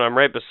turn when I'm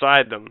right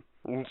beside them?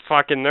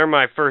 Fucking, they're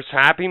my first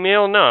Happy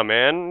Meal? No,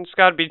 man. It's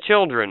gotta be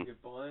children.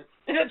 Good point.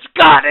 It's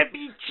gotta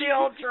be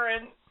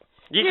children.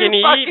 You You can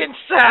eat fucking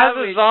as a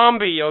savage.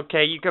 zombie,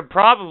 okay? You could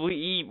probably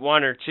eat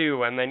one or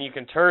two, and then you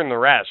can turn the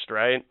rest,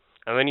 right?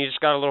 And then you just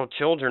got a little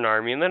children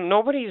army, and then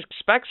nobody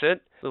expects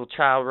it. Little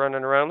child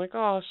running around like,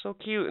 oh, so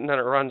cute. And then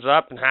it runs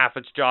up, and half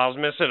its jaw's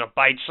missing, it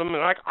bites them, and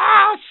like,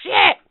 oh,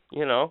 shit!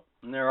 You know?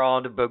 And they're all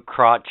at about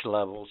crotch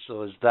level,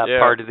 so is that Yeah.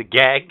 part of the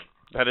gag?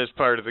 That is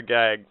part of the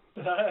gag.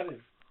 That is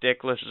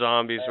Dickless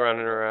zombies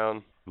running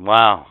around.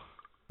 Wow.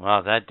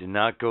 Wow, that did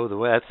not go the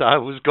way I thought it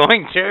was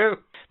going to.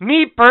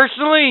 Me,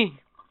 personally,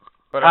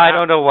 But I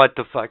don't know what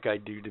the fuck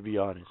I'd do, to be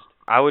honest.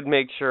 I would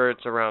make sure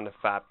it's around a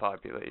fat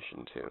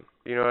population, too.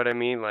 You know what I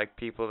mean? Like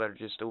people that are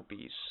just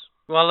obese.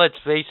 Well, let's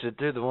face it,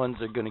 they're the ones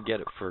that are going to get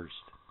it first.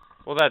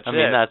 Well, that's I it.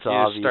 mean, that's you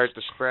obvious. start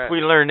the spread. If we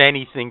learn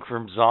anything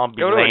from Zombie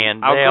Go to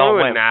Land, I'll they go all to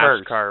a went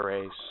first. NASCAR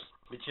race.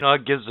 But you know,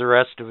 it gives the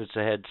rest of us a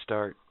head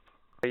start.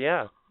 But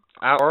yeah.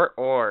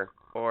 Or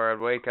I'd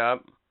wake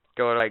up,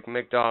 go to like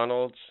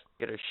McDonald's,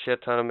 get a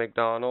shit ton of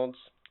McDonald's,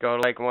 go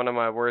to like one of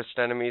my worst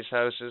enemies'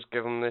 houses,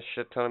 give them this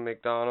shit ton of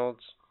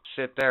McDonald's,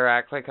 sit there,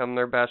 act like I'm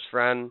their best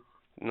friend,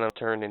 and then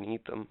turn and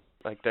eat them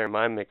like they're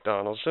my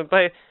McDonald's.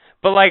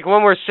 But like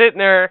when we're sitting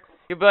there,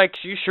 you'd be like,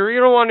 you sure you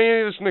don't want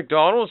any of this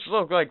McDonald's?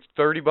 Look, like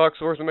 $30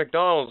 worth of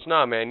McDonald's.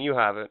 Nah, man, you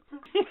have it.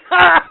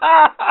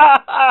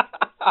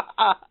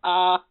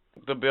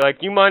 They'll be like,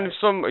 you mind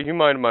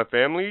if my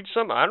family eats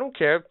some? I don't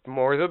care.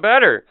 More the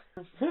better.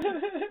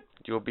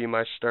 You'll be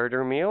my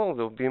starter meal.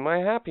 They'll be my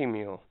happy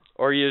meal.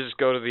 Or you just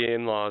go to the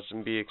in-laws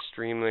and be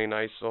extremely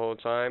nice the whole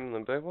time. And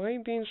they'll be like, why are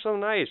you being so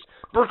nice?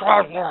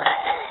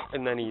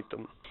 And then eat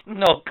them.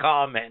 No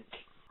comment.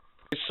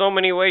 There's so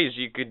many ways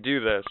you could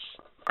do this.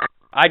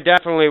 I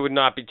definitely would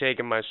not be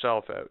taking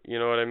myself out. You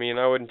know what I mean?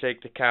 I wouldn't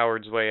take the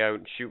coward's way out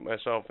and shoot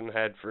myself in the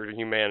head for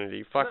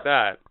humanity. Fuck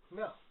that.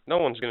 No. No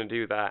one's gonna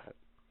do that.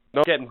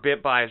 No getting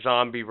bit by a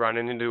zombie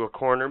running into a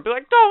corner and be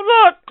like, don't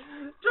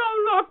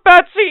look,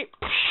 Betsy!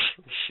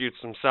 Shoots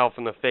himself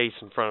in the face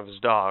in front of his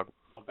dog.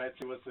 I bet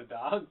you was the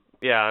dog.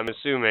 Yeah, I'm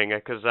assuming,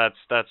 because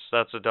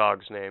that's a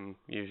dog's name,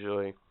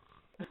 usually.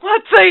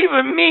 What's that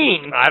even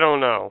mean? I don't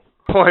know.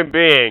 Point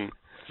being,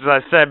 I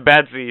said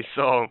Betsy,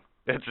 so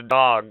it's a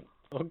dog.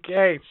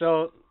 Okay,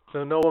 so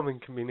no woman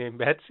can be named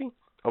Betsy?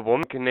 A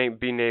woman can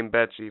be named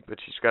Betsy, but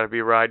she's got to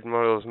be riding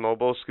one of those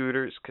mobile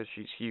scooters, because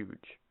she's huge.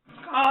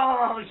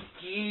 Oh,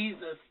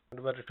 Jesus. What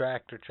about a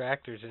tractor?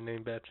 Tractors are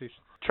named Betsy's.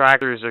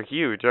 Tractors are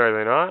huge, are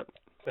they not?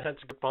 That's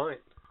a good point.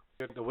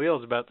 The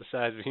wheel's about the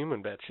size of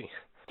human Betsy.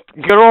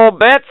 Good old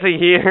Betsy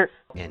here.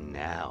 And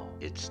now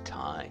it's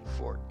time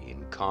for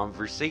In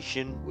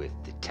Conversation with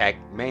the Tech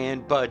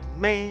Man Bud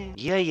Man.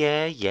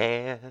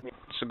 Yeah.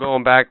 So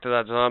going back to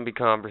that zombie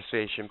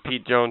conversation,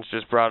 Pete Jones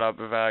just brought up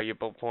a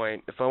valuable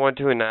point. If I went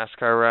to a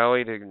NASCAR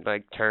rally to,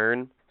 like,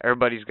 turn,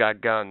 everybody's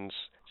got guns.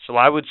 So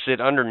I would sit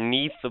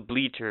underneath the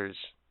bleachers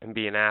and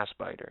be an ass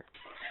biter.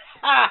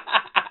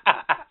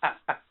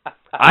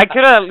 I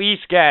could at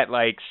least get,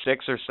 like,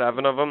 6 or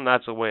 7 of them.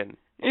 That's a win.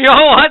 You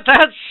know what?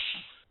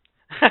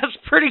 That's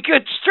pretty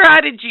good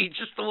strategy,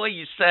 just the way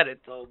you said it,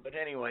 though. But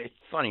anyway,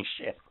 funny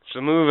shit. So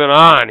moving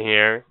on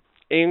here.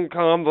 In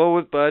combo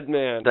with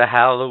Budman. The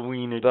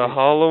Halloween edition. The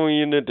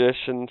Halloween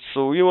edition.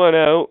 So we went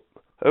out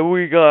and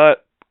we got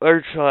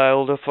our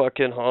child a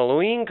fucking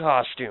Halloween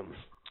costume.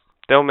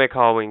 They don't make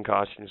Halloween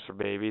costumes for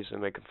babies, they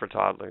make them for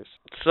toddlers.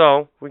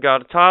 So we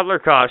got a toddler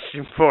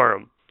costume for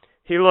him.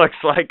 He looks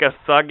like a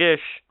thuggish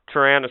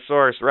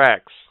Tyrannosaurus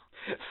Rex.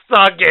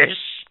 Thuggish.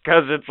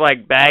 Because it's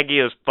like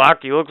baggy as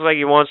fuck. He looks like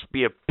he wants to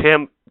be a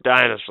pimp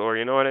dinosaur,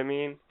 you know what I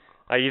mean?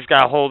 Like he's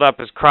got to hold up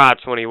his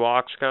crotch when he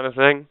walks kind of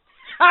thing.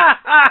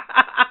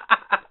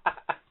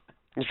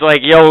 It's like,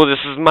 yo, this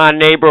is my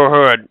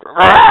neighborhood.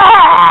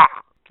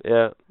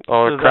 Yeah,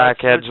 all the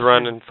crackheads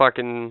run and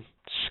fucking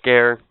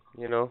scare,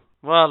 you know?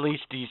 Well, at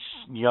least he's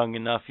young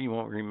enough he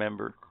won't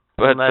remember.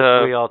 But,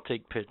 unless we all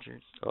take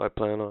pictures. Oh, I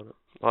plan on it.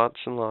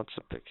 Lots and lots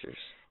of pictures.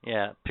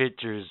 Yeah,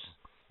 pictures,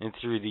 and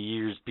through the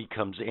years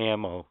becomes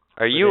ammo.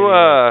 Are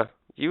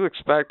you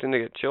expecting to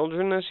get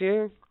children this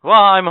year?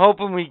 Well, I'm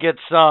hoping we get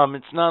some.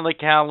 It's not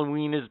like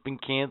Halloween has been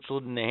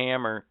canceled in the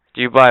hammer. Do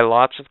you buy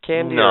lots of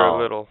candy or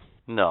a little?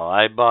 No,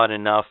 I bought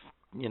enough,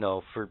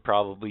 for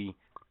probably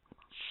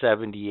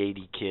 70,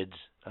 80 kids.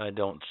 I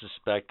don't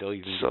suspect I'll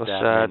even get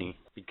that many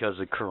because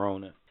of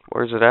Corona.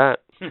 Where's it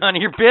at? None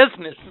of your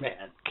business,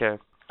 man. Okay.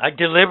 I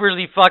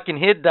deliberately fucking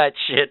hid that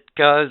shit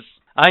because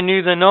I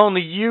knew that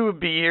only you would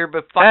be here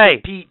but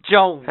fucking Pete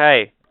Jones.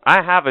 Hey,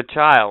 I have a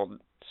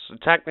child, so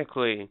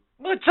technically...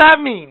 What's that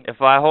mean?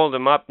 If I hold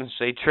him up and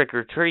say trick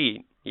or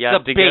treat, you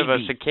have to give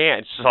us a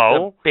candy.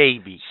 So? The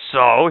baby.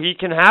 So, he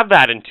can have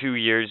that in 2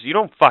 years. You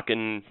don't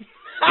fucking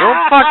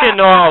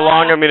know how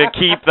long I'm gonna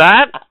keep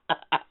that.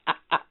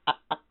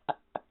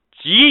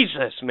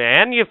 Jesus,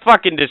 man, you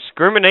fucking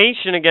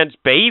discrimination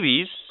against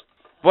babies.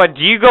 What,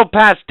 do you go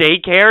past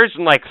daycares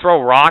and, like,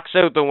 throw rocks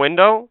out the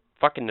window?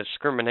 Fucking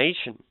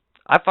discrimination.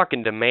 I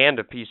fucking demand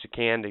a piece of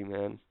candy,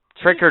 man.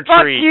 Trick or treat.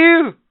 Fuck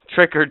you!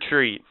 Trick or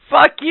treat.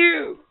 Fuck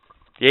you!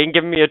 You ain't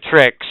giving me a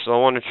trick, so I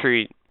want a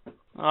treat.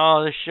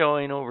 Oh, this show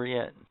ain't over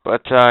yet.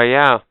 But,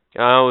 yeah.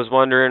 I was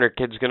wondering, are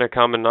kids gonna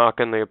come and knock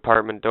on the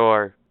apartment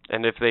door?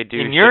 And if they do,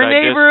 in your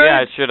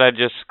neighborhood? Should I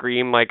just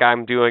scream like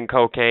I'm doing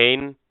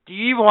cocaine? Do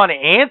you want to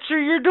answer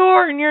your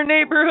door in your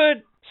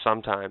neighborhood?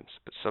 Sometimes,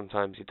 but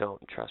sometimes you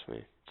don't, trust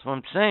me. That's what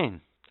I'm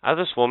saying. I had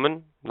this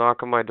woman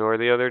knock on my door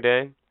the other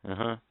day.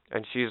 Uh-huh.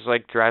 And she's,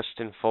 like, dressed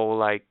in full,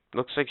 like,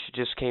 looks like she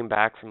just came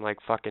back from,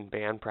 like, fucking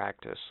band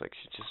practice. Like,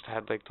 she just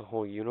had, like, the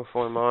whole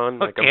uniform on,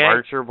 like a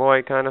marcher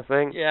boy kind of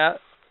thing. Yeah.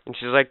 And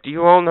she's like, do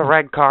you own the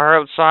red car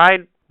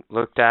outside?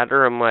 Looked at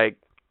her, I'm like,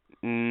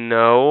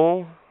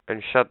 no.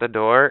 And shut the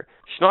door.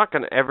 She's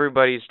knocking on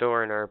everybody's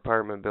door in our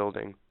apartment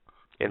building.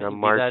 In a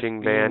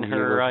marching band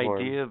uniform. Her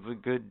idea of a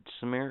good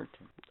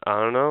Samaritan. I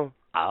don't know.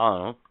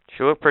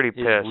 She looked pretty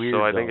pissed, weird,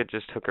 so I think it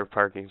just took her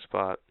parking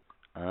spot.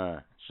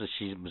 So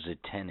she was a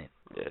tenant.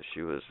 Yeah,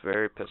 she was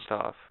very pissed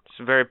off.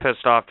 She's a very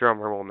pissed off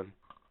drummer woman.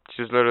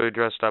 She was literally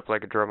dressed up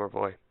like a drummer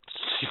boy.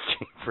 She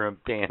came from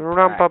band.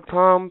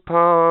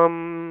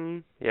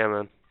 Rumpa-pum-pum. Yeah,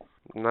 man.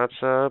 And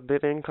that's a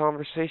bit in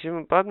conversation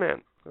with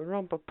Budman.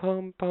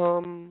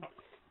 Rumpa-pum-pum.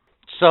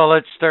 So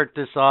let's start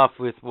this off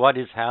with what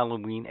is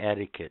Halloween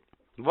etiquette?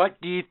 What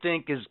do you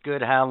think is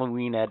good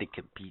Halloween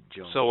etiquette, Pete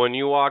Jones? So when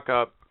you walk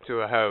up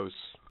to a house...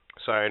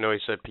 Sorry, I know he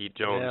said Pete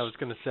Jones. Yeah, I was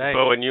going to say.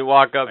 But when you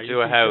walk up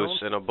to a Pete house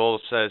Jones? and a bull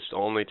says to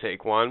only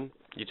take one,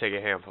 you take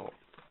a handful.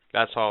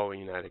 That's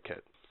Halloween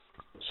etiquette.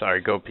 Sorry,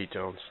 go Pete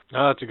Jones.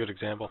 Oh, that's a good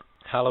example.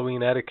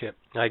 Halloween etiquette.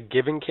 Like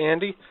giving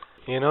candy,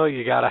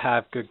 you got to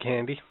have good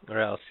candy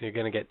or else you're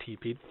going to get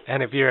TP'd.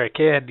 And if you're a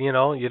kid,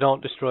 you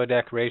don't destroy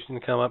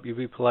decorations, come up, you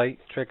be polite,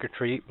 trick or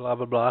treat, blah,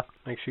 blah, blah.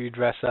 Make sure you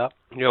dress up.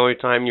 The only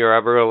time you're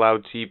ever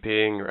allowed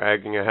TPing or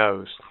egging a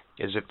house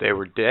is if they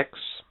were dicks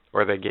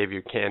or they gave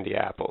you candy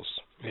apples.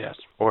 Yes.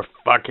 Or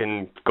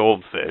fucking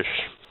goldfish.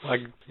 Like,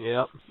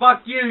 yeah.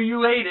 Fuck you,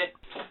 you ate it.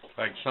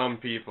 Like some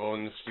people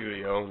in the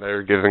studio,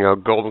 they're giving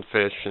out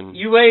goldfish and...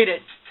 You ate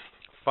it.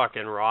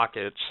 Fucking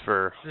rockets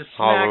for the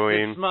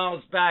Halloween. The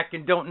smiles back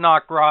and don't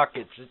knock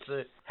rockets. It's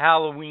a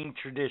Halloween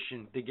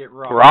tradition to get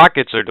rockets.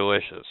 Rockets are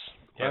delicious.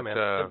 Yeah, man.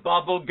 The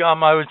bubble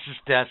gum, I was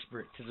just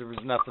desperate because there was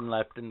nothing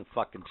left in the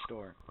fucking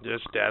store.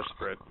 Just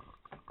desperate.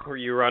 Were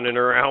you running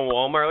around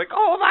Walmart like,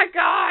 oh my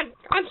god,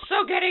 I'm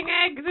so getting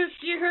egg this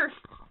year?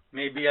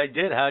 Maybe I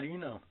did. How do you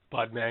know?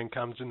 Budman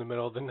comes in the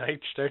middle of the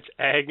night, starts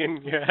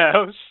egging your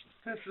house.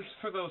 This is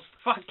for those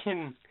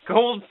fucking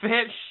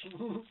goldfish.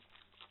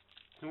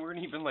 They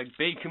weren't even like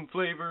bacon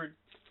flavored.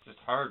 Just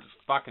hard as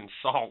fucking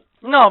salt.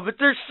 No, but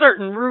there's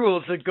certain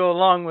rules that go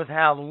along with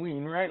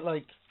Halloween, right?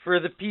 Like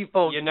for the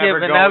people you never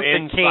giving go out the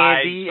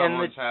inside candy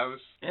someone's house.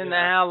 And the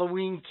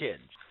Halloween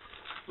kids.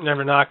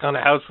 Never knock on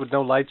a house with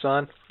no lights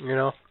on,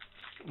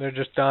 they're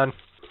just done.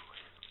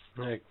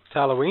 Like, it's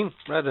Halloween.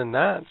 Rather than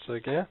that, it's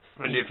like, yeah.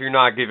 And if you're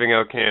not giving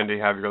out candy,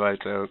 have your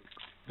lights out.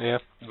 Yeah.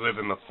 Live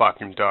in the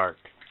fucking dark.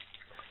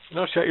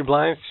 Shut your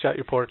blinds, shut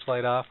your porch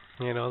light off.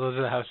 You know, those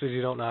are the houses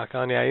you don't knock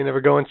on. Yeah, you never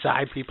go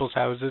inside people's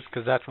houses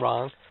because that's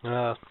wrong.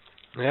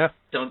 Yeah.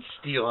 Don't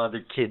steal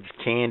other kids'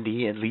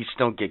 candy. At least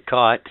don't get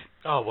caught.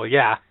 Oh, well,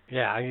 yeah.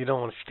 Yeah, you don't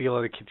want to steal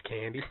other kids'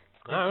 candy.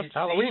 Oh, it's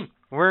Halloween.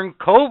 We're in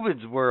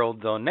COVID's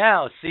world, though,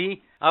 now.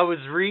 See, I was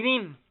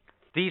reading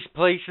these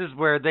places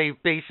where they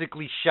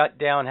basically shut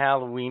down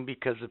Halloween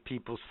because of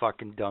people's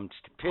fucking dumb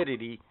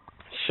stupidity.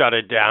 Shut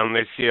it down.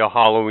 They see a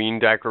Halloween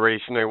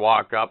decoration, they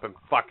walk up and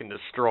fucking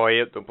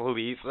destroy it. The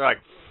police are like,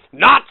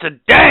 not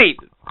today!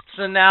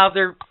 So now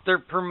they're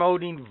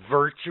promoting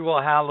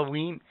virtual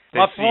Halloween. They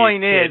My see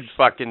point kids is,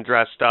 fucking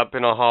dressed up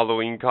in a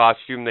Halloween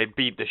costume, they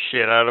beat the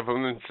shit out of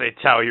them and say,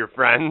 tell your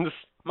friends.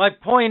 my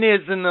point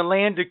is, in the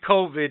land of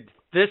COVID,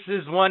 this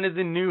is one of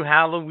the new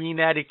Halloween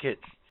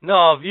etiquettes.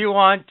 No, if you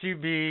want to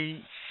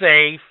be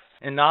safe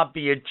and not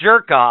be a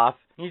jerk off,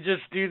 you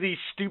just do these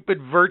stupid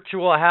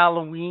virtual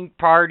Halloween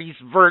parties,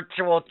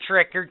 virtual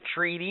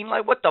trick-or-treating.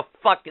 Like, what the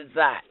fuck is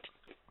that?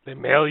 They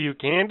mail you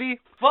candy?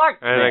 Fuck,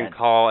 And man. then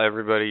call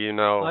everybody you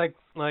know.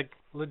 Like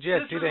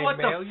legit, This do is they what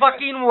mail the you?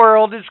 fucking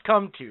world has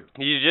come to.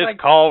 You just like,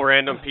 call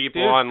random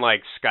people dude. on,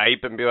 like,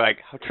 Skype and be like,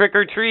 trick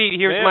or treat,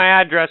 here's Yeah.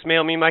 my address,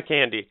 mail me my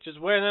candy. Just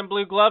wear them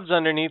blue gloves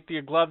underneath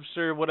your gloves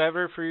or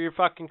whatever for your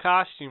fucking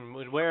costume.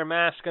 Wear a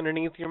mask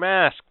underneath your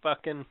mask.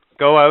 Fucking,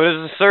 Go out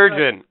as a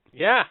surgeon.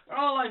 yeah.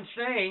 All I'm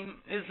saying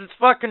is it's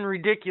fucking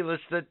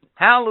ridiculous that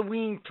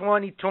Halloween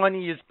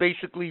 2020 is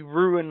basically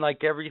ruined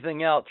like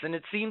everything else. And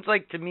it seems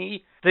like to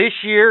me, this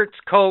year it's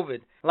COVID.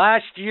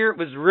 Last year it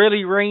was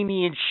really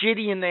rainy and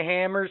shitty in the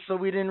Hammer, so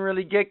we didn't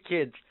really get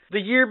kids. The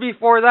year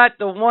before that,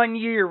 the 1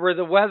 year where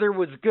the weather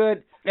was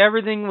good,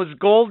 everything was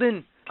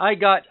golden, I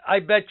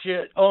bet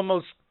you,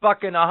 almost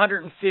fucking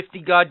 150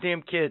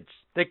 goddamn kids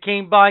that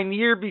came by. And the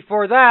year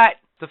before that,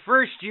 the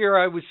first year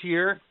I was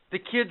here, the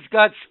kids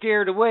got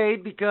scared away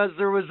because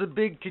there was a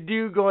big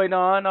to-do going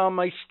on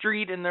my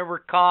street, and there were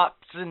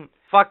cops and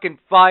fucking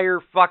fire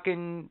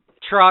fucking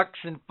trucks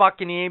and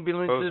fucking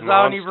ambulances. Those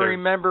I don't even monsters.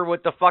 remember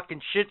what the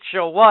fucking shit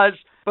show was.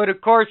 But of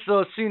course,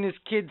 though, as soon as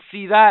kids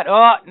see that,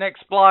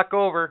 next block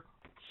over.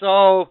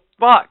 So,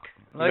 fuck.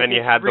 And Like, then you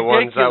it's had the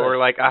ones that ridiculous. were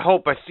like, I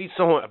hope I see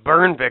someone, a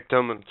burn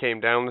victim, and came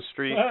down the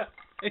street.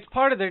 It's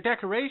part of their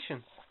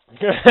decoration.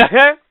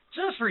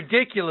 Just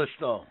ridiculous,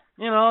 though.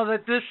 You know,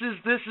 that this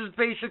is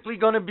basically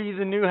going to be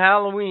the new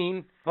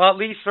Halloween. Well, at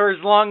least for as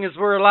long as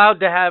we're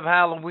allowed to have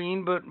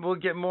Halloween, but we'll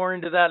get more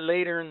into that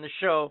later in the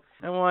show.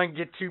 I don't want to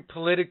get too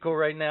political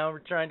right now. We're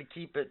trying to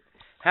keep it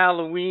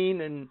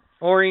Halloween and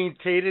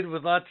orientated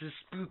with lots of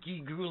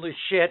spooky, ghoulish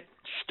shit,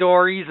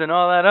 stories and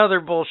all that other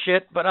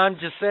bullshit. But I'm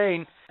just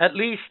saying, at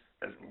least,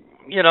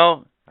 you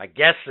know, I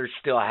guess they're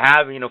still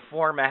having a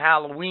form of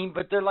Halloween,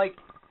 but they're like,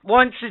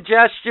 one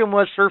suggestion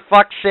was, for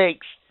fuck's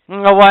sakes, you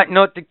know what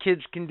the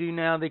kids can do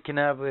now? They can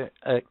have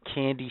a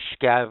candy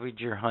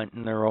scavenger hunt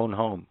in their own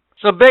home.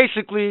 So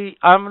basically,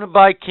 I'm going to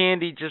buy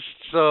candy just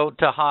to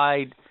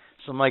hide,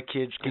 so my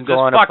kids can Is go this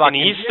on a fucking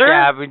fucking Easter?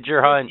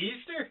 scavenger hunt.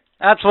 Easter?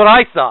 That's what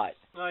I thought.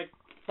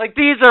 Like,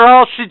 these are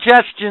all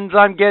suggestions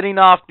I'm getting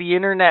off the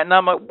internet, and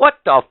I'm like, what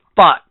the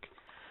fuck?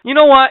 You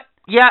know what?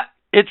 Yeah,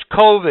 it's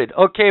COVID.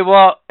 Okay,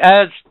 well,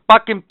 as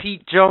fucking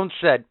Pete Jones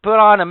said, put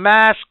on a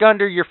mask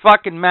under your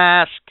fucking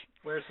mask.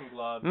 wear some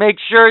gloves. Make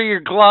sure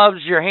your gloves,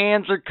 your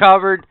hands are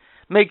covered.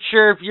 Make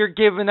sure if you're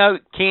giving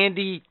out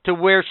candy to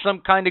wear some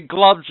kind of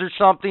gloves or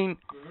something.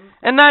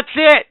 And that's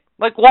it.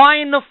 Like,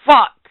 why in the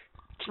fuck?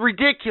 It's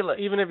ridiculous.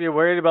 Even if you're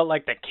worried about,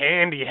 like, the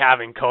candy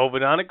having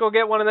COVID on it, go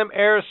get one of them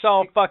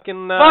aerosol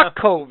fucking, Fuck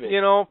COVID.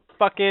 you know,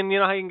 fucking, you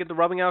know how you can get the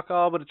rubbing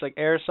alcohol, but it's like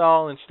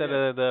aerosol instead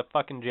of the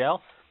fucking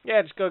gel?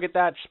 Yeah, just go get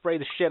that, spray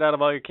the shit out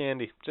of all your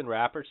candy. It's in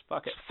wrappers.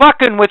 Fuck it.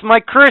 Fucking with my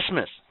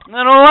Christmas.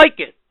 I don't like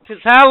it. Because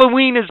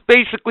Halloween is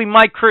basically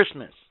my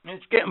Christmas. And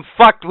it's getting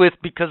fucked with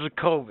because of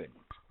COVID.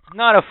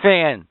 Not a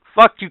fan.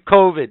 Fuck you,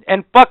 COVID.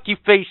 And fuck you,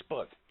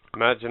 Facebook.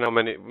 Imagine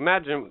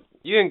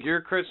you think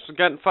your Christmas is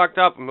getting fucked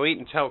up and wait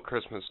until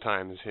Christmas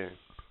time is here.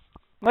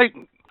 Like,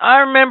 I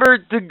remember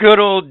the good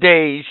old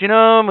days, you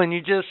know, when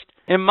you just,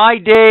 in my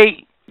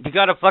day, you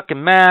got a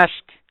fucking mask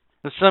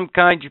of some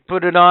kind, you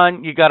put it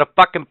on, you got a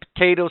fucking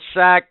potato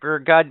sack or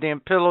a goddamn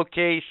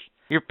pillowcase.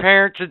 Your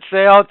parents would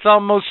say, oh, it's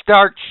almost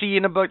dark, see you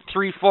in about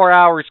 3-4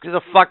 hours, get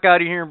the fuck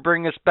out of here and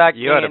bring us back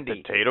You had a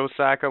candy. potato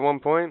sack at one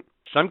point?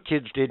 Some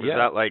kids did, Was yeah.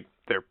 that like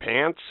their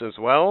pants as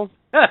well?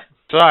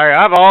 Sorry,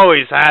 I've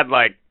always had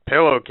like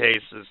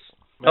pillowcases.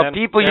 Man,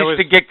 People there used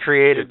was- to get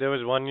creative. There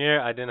was one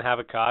year I didn't have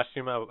a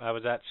costume. I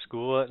was at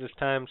school at this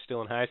time,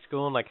 still in high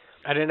school, and like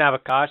I didn't have a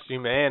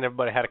costume, man.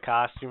 Everybody had a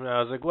costume, and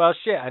I was like, well,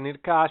 shit, I need a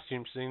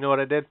costume. So you know what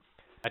I did?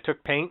 I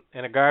took paint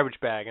and a garbage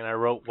bag, and I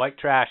wrote white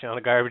trash on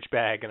a garbage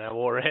bag, and I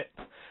wore it.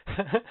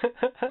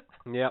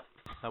 Yep,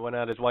 I went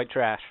out as white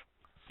trash.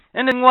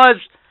 And it was,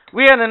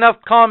 we had enough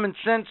common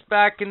sense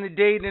back in the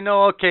day to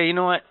know, okay, you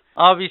know what?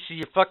 Obviously,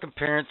 your fucking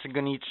parents are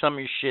going to eat some of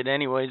your shit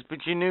anyways, but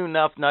you knew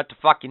enough not to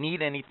fucking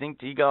eat anything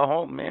till you got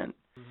home, man.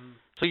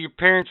 so your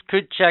parents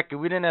could check it.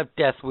 We didn't have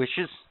death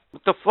wishes.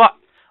 What the fuck?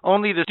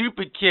 Only the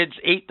stupid kids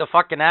ate the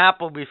fucking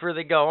apple before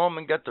they got home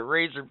and got the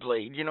razor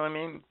blade. You know what I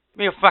mean? Give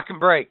me a fucking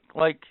break.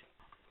 Like,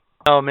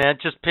 oh man,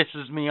 it just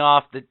pisses me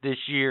off that this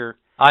year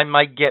I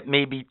might get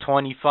maybe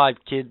 25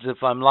 kids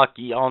if I'm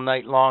lucky all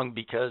night long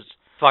because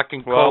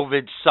fucking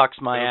COVID sucks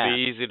my ass. It'll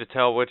be easy to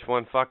tell which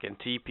one fucking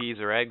TPs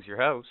or eggs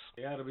your house.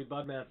 Yeah, it'll be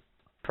Budman.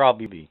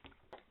 Probably be.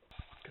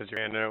 Because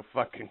you're handing out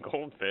fucking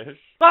goldfish.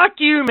 Fuck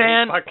you,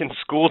 man. Fucking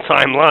school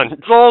time lunch.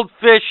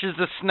 Goldfish is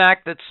a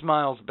snack that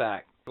smiles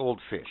back.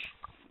 Goldfish,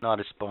 not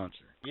a sponsor.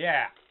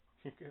 Yeah.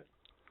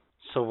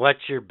 So what's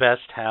your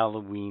best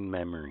Halloween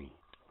memory?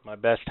 My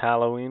best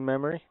Halloween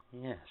memory?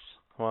 Yes.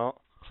 Well,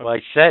 that's what I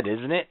said,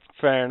 isn't it?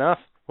 Fair enough.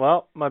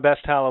 Well, my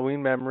best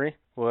Halloween memory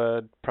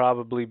would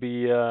probably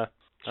be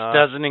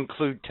doesn't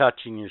include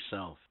touching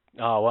yourself.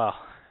 Oh, well,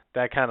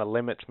 that kind of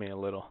limits me a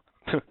little.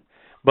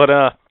 But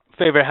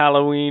favorite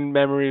Halloween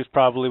memory was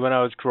probably when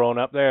I was growing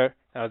up there.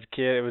 I was a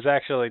kid. It was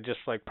actually just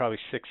like probably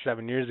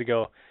 6-7 years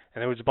ago.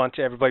 And there was a bunch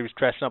of, everybody was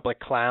dressing up like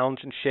clowns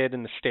and shit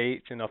in the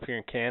States and up here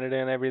in Canada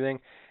and everything.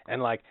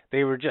 And like,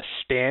 they were just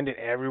standing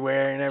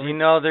everywhere and everything. You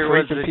know, there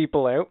was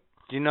people out.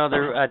 Do you know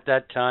there at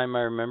that time,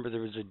 I remember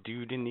there was a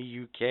dude in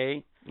the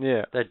UK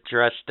that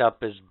dressed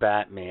up as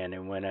Batman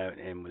and went out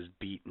and was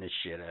beating the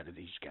shit out of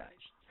these guys.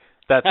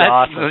 That's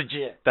awesome.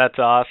 Legit. That's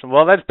awesome.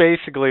 Well, that's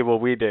basically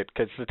what we did,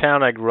 because the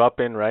town I grew up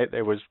in, right,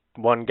 there was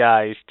one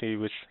guy, he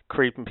was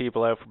creeping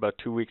people out for about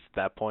 2 weeks at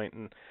that point,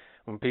 and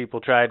when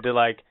people tried to,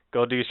 like,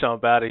 go do something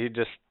about it, he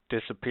just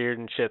disappeared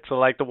and shit. So,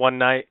 like, the one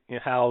night,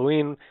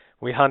 Halloween,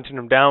 we hunted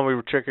him down, we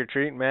were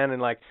trick-or-treating, man,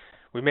 and, like,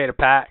 we made a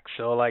pact.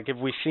 So, like, if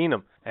we seen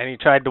him, and he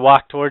tried to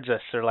walk towards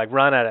us or, like,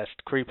 run at us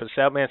to creep us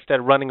out, man, instead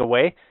of running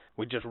away,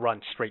 we'd just run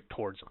straight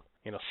towards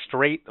him.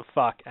 Straight the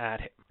fuck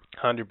at him.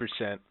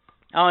 100%.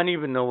 I don't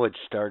even know what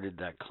started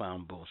that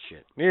clown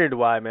bullshit. Neither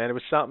do I, man. It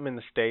was something in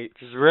the States.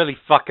 It was really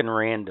fucking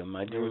random.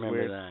 I do remember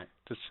weird.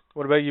 that.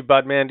 What about you,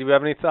 Budman? Do you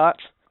have any thoughts?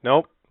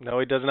 Nope. No,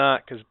 he does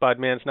not, because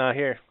Budman's not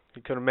here.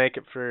 He couldn't make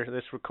it for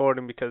this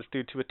recording because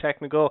due to a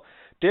technical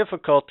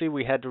difficulty,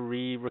 we had to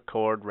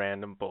re-record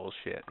random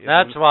bullshit.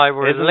 That's why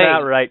we're Isn't late.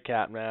 that right,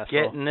 Captain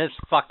Asshole? Getting this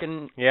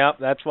fucking Yep,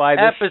 that's why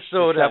this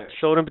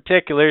episode in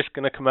particular is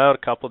going to come out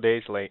a couple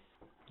days late.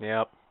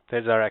 Yep,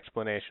 there's our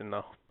explanation,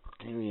 though.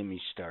 Don't get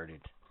me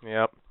started.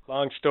 Yep.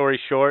 Long story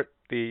short,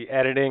 the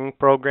editing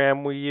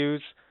program we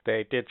use,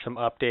 they did some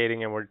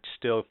updating and we're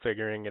still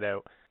figuring it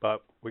out.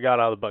 But we got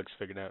all the bugs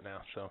figured out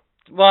now, so.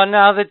 Well,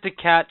 now that the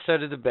cat's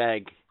out of the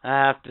bag, I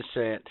have to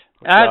say it.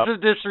 As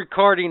of this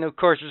recording, of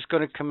course, it's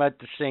going to come out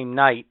the same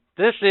night.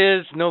 This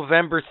is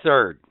November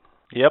 3rd.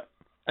 Yep.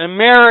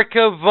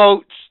 America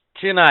votes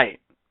tonight.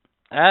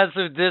 As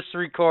of this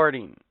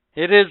recording,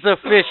 it is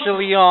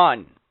officially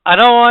on. I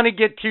don't want to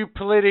get too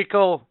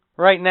political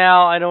right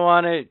now. I don't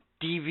want to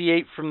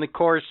deviate from the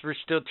course. We're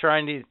still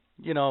trying to,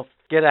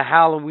 get a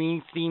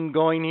Halloween theme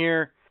going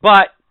here.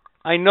 But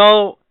I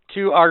know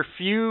to our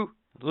few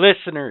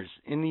listeners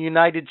in the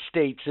United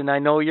States, and I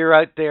know you're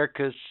out there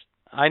because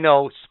I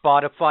know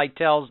Spotify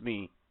tells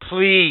me,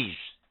 please,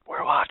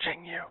 we're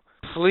watching you.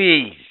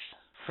 Please,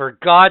 for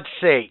God's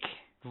sake,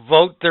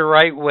 vote the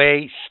right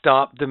way,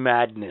 stop the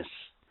madness.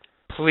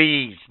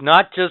 Please,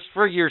 not just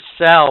for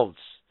yourselves,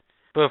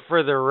 but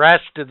for the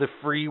rest of the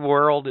free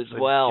world as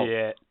well.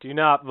 Legit. Do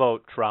not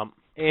vote Trump.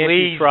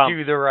 Please Anti-Trump.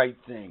 do the right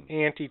thing.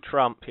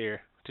 Anti-Trump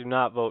here. Do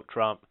not vote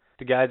Trump.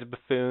 The guy's a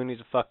buffoon. He's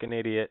a fucking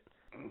idiot.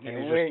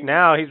 And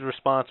now he's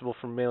responsible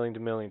for millions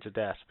and millions of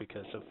deaths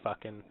because of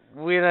fucking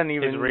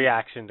his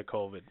reaction to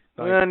COVID.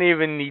 We don't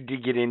even need to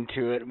get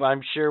into it.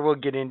 I'm sure we'll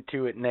get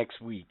into it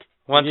next week.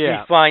 Once we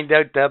find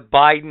out that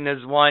Biden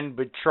has won,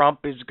 but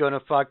Trump is going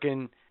to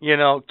fucking,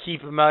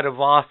 keep him out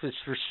of office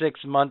for 6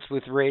 months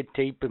with red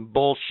tape and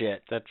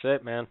bullshit. That's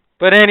it, man.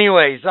 But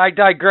anyways, I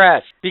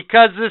digress.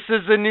 Because this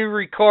is a new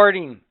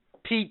recording,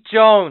 Pete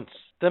Jones,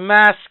 the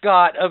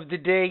mascot of the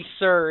day,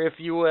 sir, if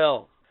you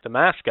will. The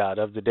mascot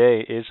of the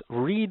day is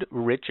Reed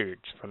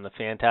Richards from the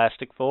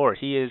Fantastic Four.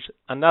 He is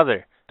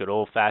another good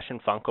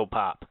old-fashioned Funko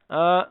Pop.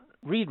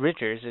 Reed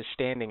Richards is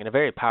standing in a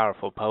very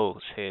powerful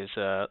pose. His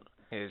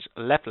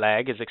left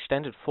leg is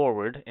extended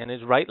forward, and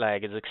his right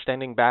leg is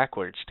extending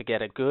backwards to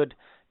get a good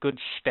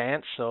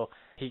stance so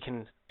he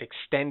can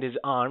extend his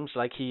arms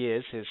like he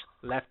is. His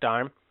left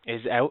arm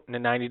is out in a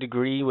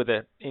 90-degree with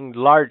an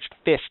enlarged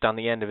fist on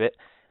the end of it.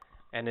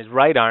 And his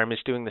right arm is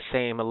doing the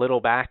same, a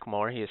little back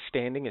more. He is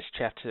standing, his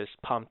chest is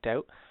pumped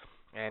out,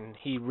 and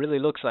he really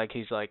looks like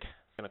he's like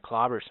gonna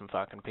clobber some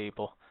fucking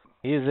people.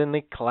 He is in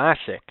the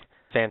classic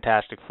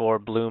Fantastic Four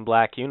blue and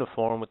black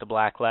uniform with the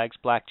black legs,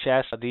 black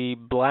chest, the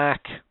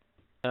black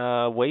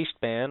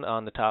waistband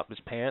on the top of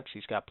his pants.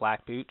 He's got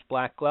black boots,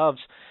 black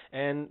gloves,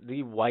 and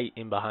the white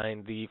in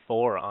behind the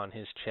 4 on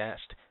his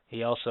chest.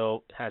 He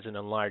also has an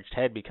enlarged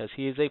head because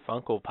he is a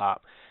Funko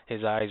Pop.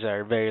 His eyes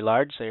are very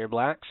large, they are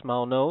black,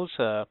 small nose,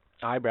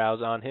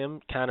 eyebrows on him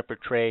kind of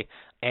portray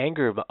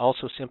anger but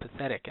also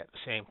sympathetic at the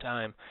same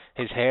time.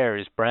 His hair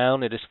is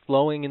brown, it is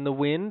flowing in the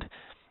wind,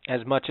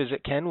 as much as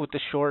it can with the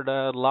short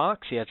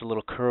locks. He has a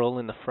little curl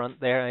in the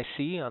front there, I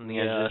see, on the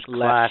left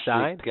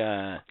classic,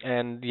 side.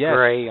 And yes,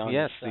 gray on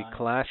the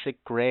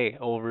classic gray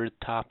over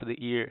the top of the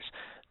ears.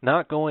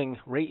 Not going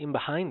right in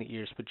behind the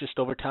ears, but just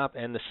over top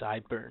and the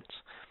sideburns.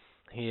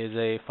 He is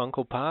a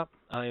Funko Pop.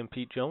 I am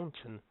Pete Jones,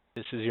 and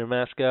this is your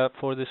mascot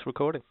for this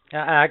recording.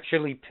 I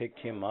actually picked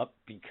him up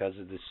because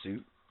of the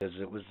suit, because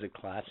it was the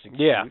classic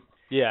suit.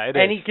 Yeah, it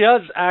and is. he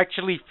does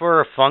actually,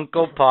 for a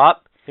Funko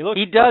Pop,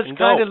 he does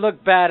kind of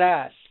look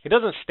badass. He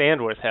doesn't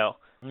stand worth hell.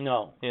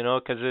 No. You know,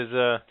 because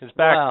his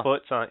back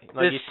foot's on.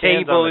 Like this he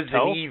stands table on the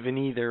toe. isn't even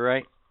either,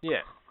 right?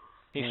 Yeah.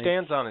 He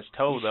stands on his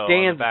toe, though. He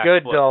stands on the back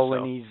good, foot, though, so.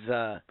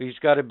 when he's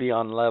got to be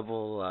on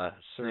level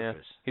surface.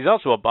 Yeah. He's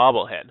also a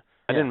bobblehead.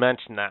 I didn't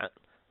mention that.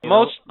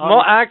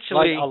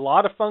 Actually, like a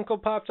lot of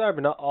Funko Pops are,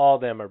 but not all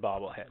of them are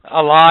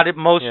bobbleheads.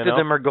 Most of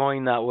them are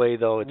going that way,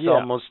 though. It's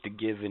almost a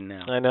given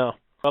now. I know.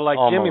 But like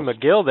Jimmy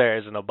McGill there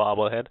isn't a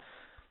bobblehead,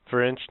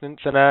 for instance,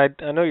 and I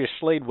know you're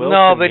Slade Wilson.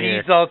 No, but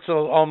here. he's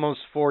also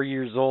almost 4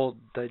 years old,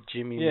 that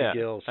Jimmy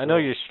McGill. So. I know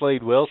you're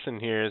Slade Wilson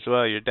here as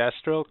well. You're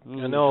Deathstroke.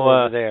 I know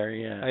over there,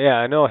 yeah. Yeah,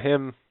 I know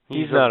him.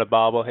 He's not a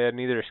bobblehead.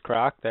 Neither is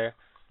Croc there.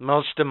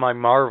 Most of my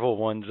Marvel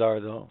ones are,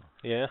 though.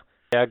 Yeah.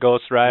 Yeah,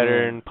 Ghost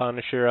Rider and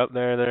Punisher up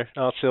there.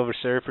 They're Silver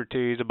Surfer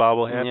too. He's a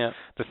bobblehead. Yeah.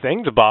 The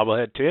Thing's a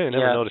bobblehead too. I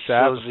never noticed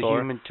that before. before.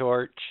 The Human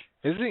Torch.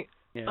 Is he?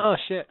 Yeah. Oh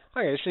shit.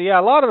 Okay, so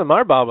a lot of them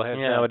are bobbleheads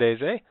nowadays,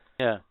 eh?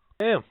 Yeah.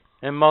 Damn.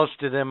 And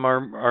most of them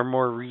are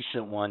more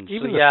recent ones.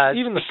 Even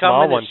the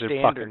small ones are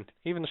fucking.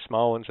 Even the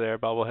small ones there are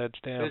bobbleheads.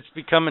 Damn. It's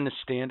becoming a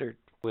standard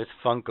with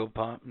Funko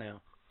Pop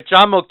now, which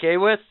I'm okay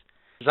with.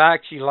 I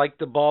actually like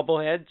the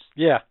bobbleheads.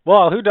 Yeah.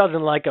 Well, who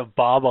doesn't like a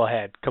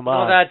bobblehead? Come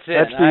on. Well, that's it.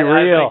 Let's be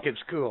real. I think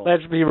it's cool.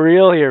 Let's be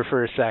real here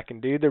for a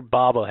second, dude. They're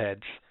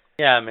bobbleheads.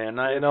 Yeah, man.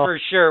 For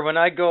sure. When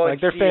I go and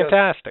they're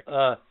fantastic.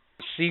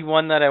 See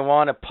one that I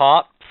want to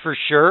pop, for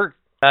sure,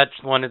 that's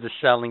one of the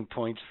selling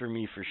points for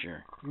me, for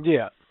sure.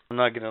 Yeah. I'm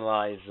not going to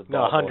lie. It's a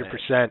no,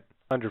 bobblehead.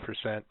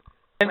 100%.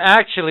 And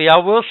actually, I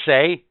will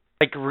say,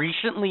 like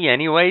recently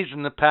anyways,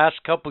 in the past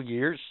couple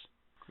years,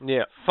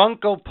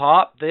 Funko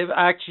Pop, they've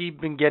actually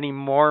been getting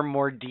more and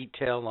more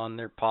detail on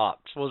their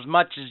pops. Well, as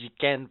much as you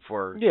can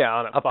for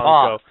on a Funko.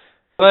 Pop.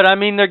 But, I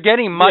mean, they're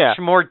getting much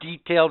more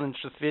detailed and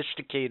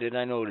sophisticated,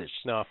 I noticed.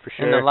 No, for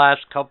sure. In the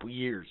last couple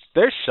years.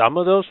 There's some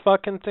of those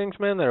fucking things,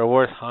 man, that are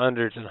worth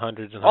hundreds and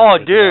hundreds and of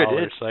hundreds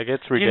dollars. It's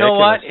ridiculous. You know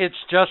what? It's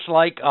just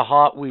like a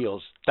Hot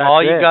Wheels.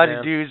 All you got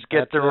to do is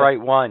get the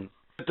right one.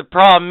 But the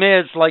problem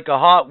is, like a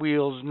Hot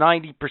Wheels,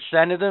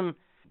 90% of them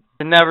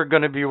are never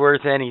going to be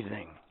worth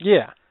anything.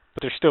 Yeah.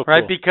 But they're still cool.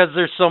 Right, because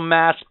they're so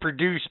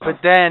mass-produced.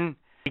 But then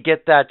you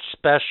get that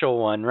special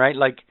one, right?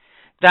 Like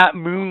that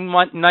Moon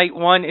Knight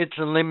one, it's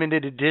a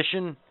limited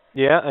edition.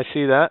 Yeah, I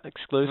see that.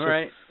 Exclusive.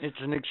 Right. It's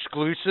an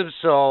exclusive,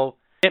 so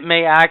it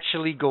may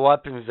actually go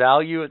up in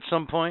value at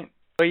some point.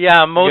 But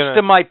yeah, most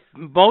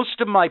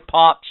of my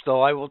pops,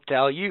 though, I will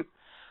tell you,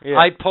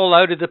 I pull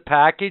out of the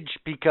package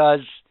because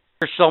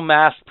they're so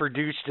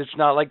mass-produced. It's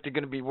not like they're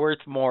going to be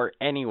worth more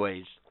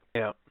anyways.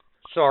 Yeah.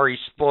 Sorry,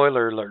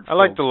 spoiler alert. I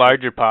like the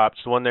larger pops,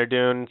 the one they're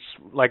doing,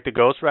 like the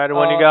Ghost Rider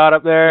one you got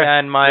up there. Yeah,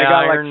 and my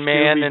Iron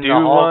Man and the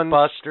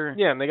Hulkbuster.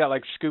 Yeah, and they got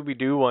like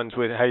Scooby-Doo ones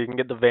with how you can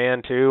get the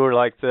van too, or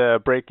like the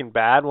Breaking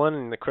Bad one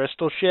and the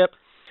Crystal Ship.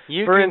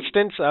 For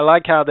instance, I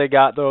like how they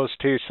got those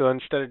too. So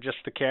instead of just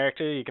the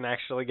character, you can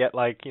actually get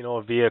like,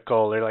 a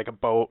vehicle or like a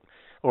boat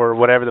or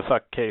whatever the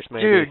fuck case may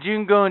be. Dude, you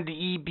can go into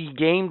EB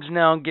Games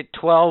now and get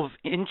 12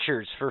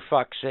 inchers for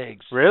fuck's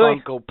sakes.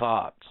 Really? Funko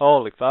Pops.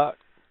 Holy fuck.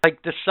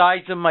 Like the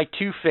size of my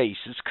Two-Face.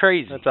 It's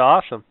crazy. That's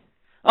awesome.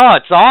 Oh,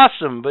 it's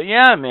awesome. But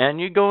yeah, man,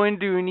 you go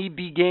into an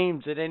EB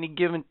Games at any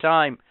given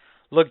time,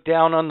 look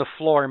down on the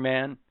floor,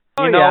 man.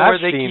 You know where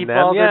they keep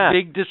all their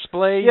big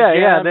displays?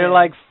 Yeah, they're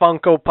like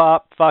Funko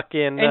Pop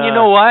fucking... And you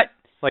know what?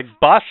 Like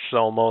busts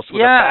almost,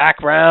 with a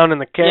background and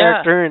the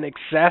character and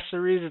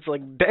accessories. It's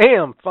like,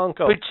 damn,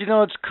 Funko. But you know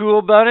what's cool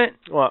about it?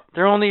 What?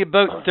 They're only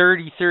about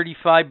 $30,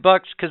 $35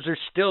 because they're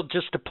still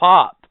just a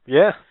pop.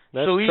 Yeah.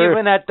 That's true.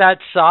 Even at that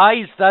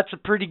size, that's a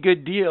pretty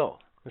good deal.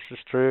 This is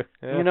true.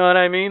 Yeah. You know what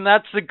I mean?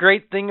 That's the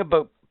great thing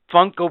about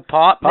Funko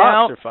Pop Pops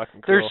now. Are fucking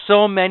cool. There's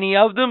so many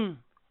of them.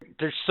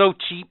 They're so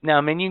cheap now.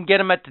 I mean, you can get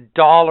them at the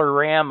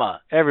Dollarama.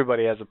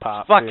 Everybody has a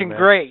pop. It's fucking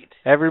great.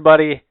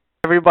 Everybody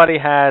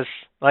has,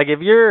 like, if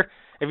you're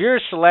a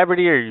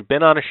celebrity or you've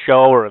been on a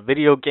show or a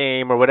video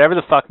game or whatever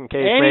the fucking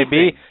case may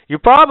be, you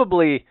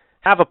probably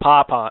have a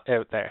pop out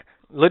there.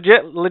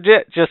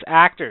 Legit, just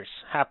actors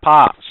have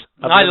pops.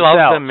 I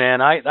love them,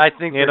 man. I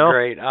think they're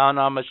great. I'm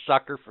a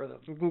sucker for them.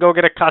 You can go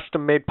get a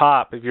custom-made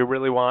pop if you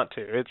really want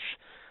to. It's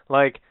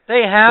like...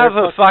 They have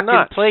a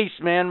fucking place,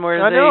 man,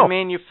 where they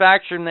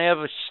manufacture them. They have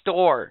a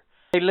store.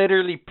 They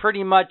literally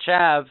pretty much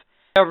have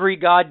every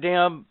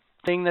goddamn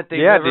thing that they've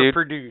ever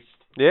produced.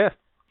 Yeah.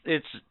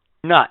 It's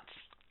nuts.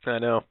 I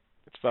know.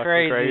 It's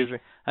fucking crazy.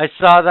 I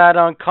saw that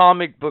on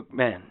Comic Book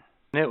Men.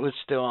 And it was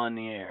still on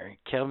the air.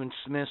 Kevin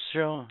Smith's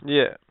show.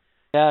 Yeah.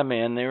 Yeah,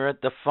 man, they were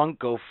at the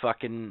Funko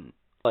fucking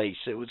place.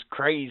 It was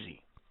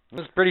crazy. It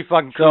was pretty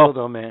fucking cool,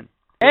 though, man.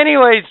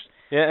 Anyways,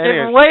 Yeah,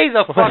 Getting anyways. way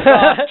the fuck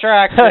off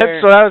track there.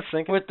 That's what I was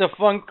thinking. With the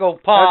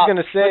Funko Pop. I was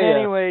gonna say, But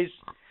anyways,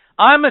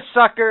 I'm a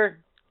sucker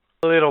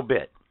a little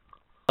bit.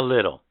 A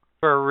little.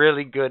 For a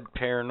really good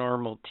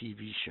paranormal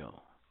TV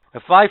show.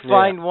 If I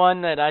find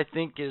one that I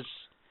think is,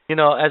 you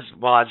know, as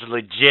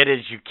legit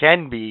as you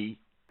can be,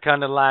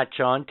 kind of latch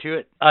onto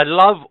it. I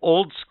love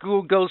old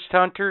school ghost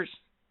hunters.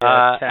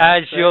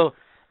 As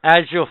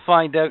you'll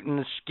find out in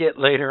the skit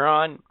later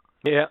on.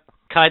 Yeah.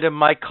 Kind of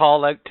my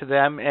call out to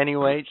them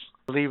anyways.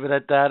 Leave it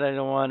at that. I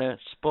don't want to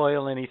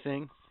spoil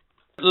anything.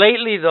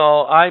 Lately,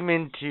 though, I'm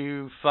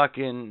into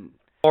fucking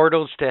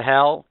Portals to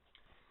Hell.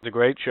 It's a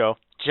great show.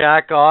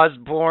 Jack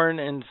Osborne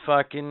and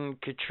fucking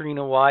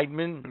Katrina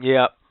Weidman.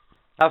 Yeah.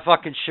 That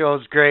fucking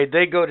show's great.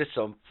 They go to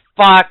some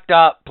fucked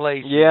up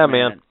places. Yeah,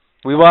 man.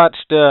 We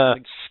watched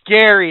like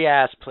scary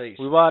ass places.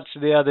 We watched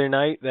the other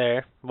night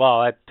there.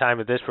 Well, at the time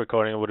of this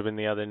recording, it would have been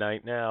the other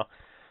night now.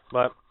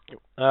 But it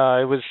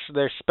was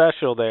their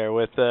special there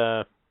with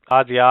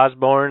Ozzy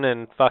Osbourne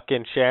and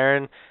fucking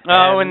Sharon.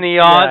 And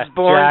the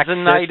Osbournes, the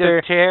Night sister.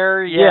 of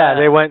Terror. Yeah,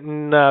 they went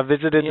and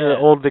visited the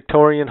old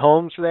Victorian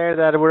homes there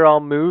that were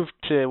all moved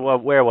to,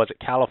 where was it,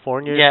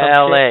 California? Yeah,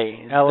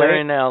 L.A. LA.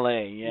 They're in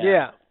L.A.,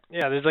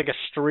 Yeah, there's like a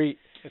street.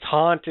 It's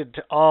haunted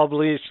to all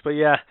beliefs, but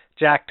yeah,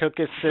 Jack took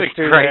his sister It's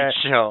a great there.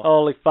 show.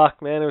 Holy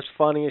fuck, man, it was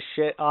funny as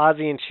shit.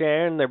 Ozzy and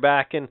Sharon, they're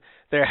back in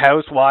their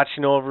house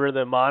watching over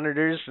the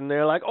monitors, and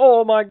they're like,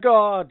 oh my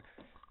god,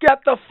 get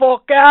the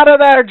fuck out of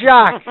there,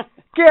 Jack!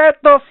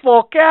 Get the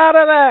fuck out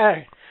of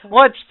there!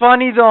 What's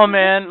funny though,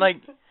 man,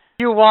 like,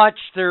 you watch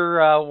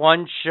their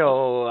one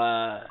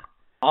show,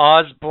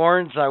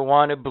 Osbourne's I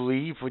Want to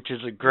Believe, which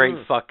is a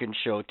great fucking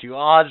show too.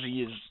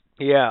 Ozzy is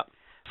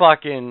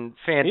fucking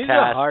fantastic. He's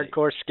a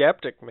hardcore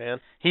skeptic,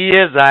 man. He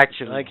is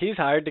actually. Like, he's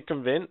hard to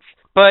convince.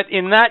 But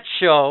in that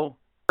show,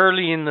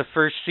 early in the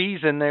first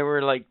season, they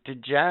were like to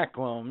Jack,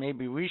 well,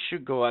 maybe we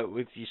should go out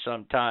with you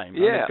sometime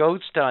on a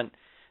ghost hunt.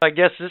 I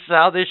guess this is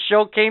how this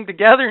show came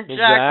together. And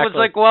Jack was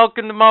like,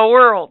 welcome to my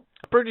world.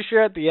 I'm pretty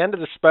sure at the end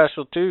of the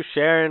special, too,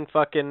 Sharon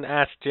fucking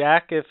asked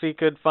Jack if he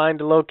could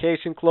find a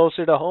location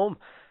closer to home.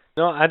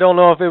 No, I don't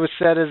know if it was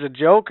said as a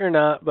joke or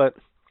not, but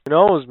who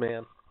knows,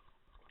 man?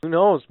 Who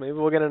knows? Maybe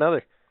we'll get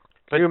another.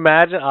 Can you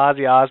imagine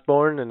Ozzy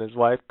Osbourne and his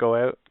wife go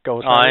out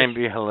ghost hunting? That'd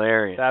be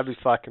hilarious. That'd be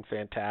fucking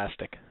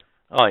fantastic.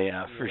 Oh,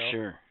 yeah, for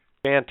sure.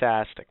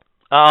 Fantastic.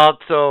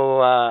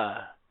 Also,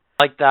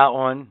 like that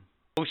one.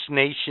 Ghost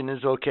Nation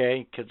is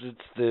okay, because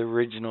it's the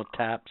original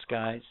Taps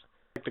guys.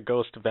 Like the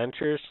Ghost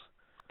Adventures.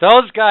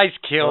 Those guys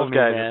kill me,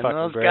 guys man. are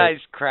Those great. guys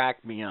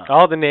crack me up.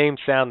 All the names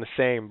sound the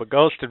same, but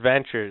Ghost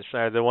Adventures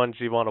are the ones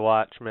you want to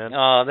watch, man.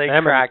 Oh, they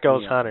crack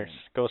Ghost me Hunters.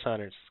 up. Ghost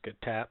Hunters is good.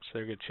 Taps,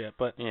 they're good shit.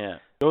 But yeah,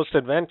 Ghost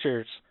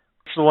Adventures,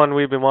 it's the one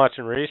we've been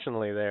watching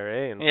recently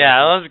there, eh?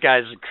 Yeah, those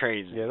guys are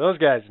crazy. Yeah, those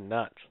guys are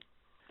nuts.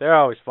 They're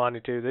always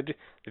funny, too.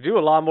 They do a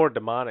lot more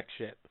demonic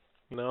shit,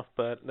 you know?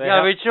 But they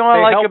but you know what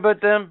I like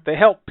about them? They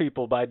help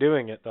people by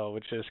doing it, though,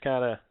 which is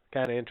kind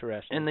of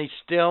interesting. And they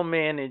still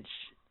manage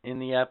in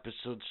the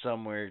episode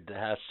somewhere to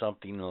have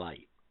something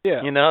light.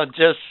 Yeah. You know,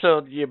 just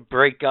so you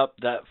break up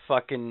that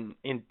fucking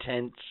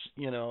intense,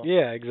 you know.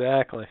 Yeah,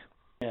 exactly.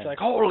 Yeah. It's like,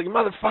 holy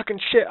motherfucking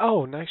shit.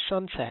 Oh, nice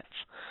sunsets.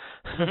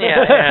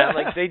 yeah,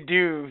 like they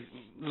do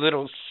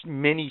little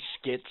mini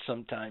skits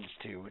sometimes,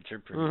 too, which are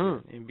pretty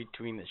good in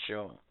between the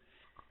show.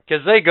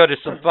 Because they go to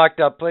some fucked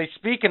up places.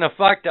 Speaking of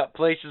fucked up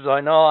places,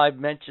 I know I've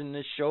mentioned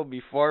this show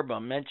before, but I'll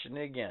mention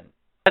it again.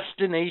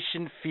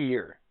 Destination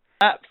Fear.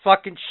 That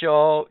fucking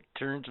show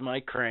turns my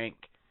crank.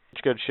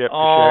 It's good shit for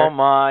sure. Oh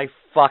my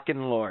fucking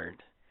lord.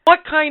 What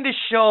kind of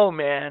show,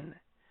 man?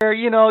 Where,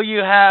 you know, you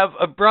have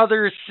a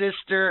brother or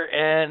sister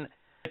and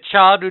a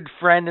childhood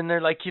friend, and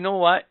they're like, you know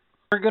what?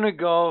 We're going to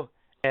go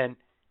and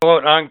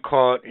quote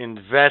unquote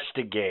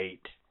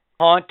investigate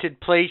haunted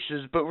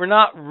places, but we're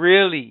not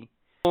really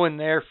going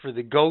there for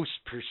the ghosts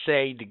per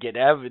se to get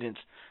evidence.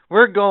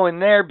 We're going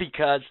there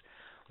because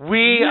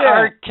we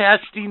are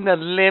testing the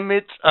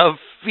limits of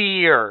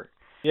fear.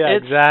 Yeah,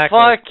 it's exactly.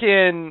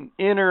 Fucking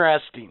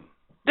interesting.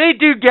 They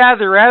do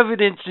gather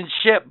evidence and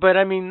shit, but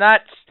I mean,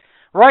 that's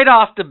right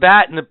off the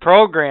bat in the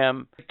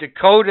program.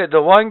 Dakota,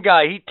 the one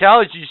guy, he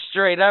tells you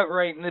straight out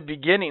right in the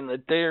beginning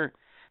that they're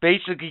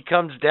basically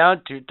comes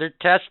down to it. They're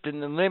testing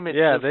the limits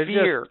of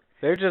fear.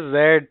 They're just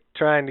there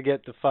trying to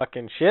get the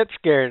fucking shit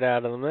scared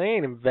out of them. They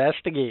ain't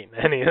investigating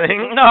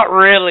anything. Not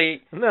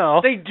really. No.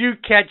 They do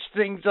catch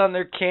things on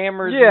their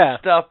cameras and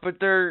stuff, but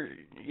they're,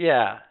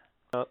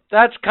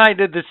 that's kind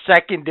of the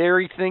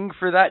secondary thing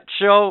for that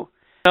show.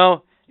 You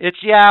know, it's,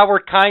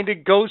 we're kind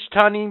of ghost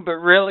hunting, but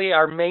really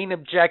our main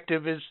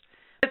objective is,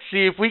 let's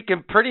see if we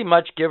can pretty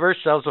much give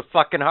ourselves a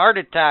fucking heart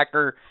attack,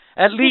 or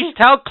at least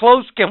how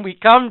close can we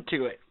come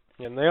to it.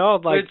 And they all,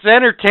 like, it's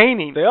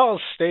entertaining. They all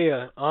stay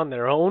on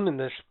their own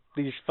in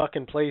these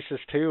fucking places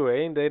too,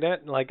 eh? They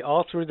don't, like,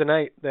 all through the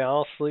night, they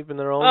all sleep in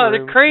their own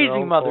rooms, they're crazy their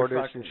own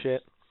motherfuckers and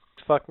shit.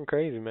 It's fucking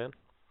crazy, man.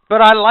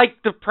 But I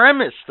like the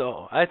premise,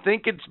 though. I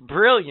think it's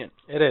brilliant.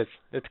 It is.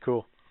 It's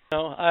cool.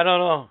 No, I don't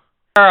know.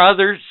 There are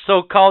other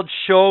so-called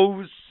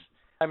shows.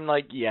 I'm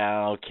like,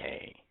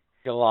 okay.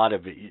 A lot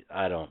of it,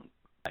 I don't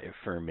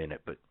for a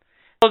minute, but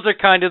those are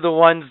kind of the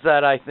ones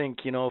that I think,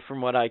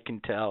 from what I can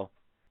tell,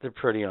 they're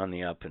pretty on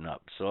the up and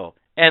up. So,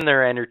 and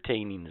they're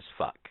entertaining as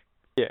fuck.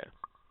 Yeah.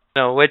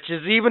 Which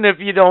is, even if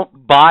you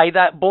don't buy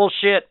that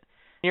bullshit,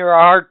 you're a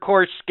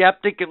hardcore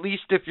skeptic, at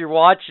least if you're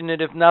watching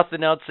it, if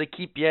nothing else, they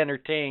keep you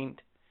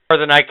entertained. More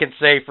than I can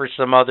say for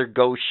some other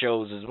ghost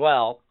shows as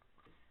well.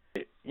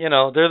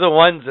 They're the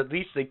ones, at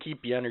least they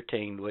keep you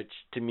entertained, which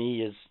to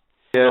me is,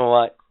 you know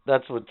what,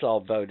 that's what it's all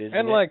about, isn't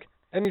it?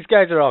 And these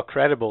guys are all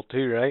credible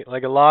too, right?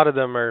 Like, a lot of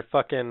them are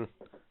fucking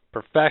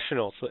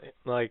professionals.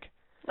 Like,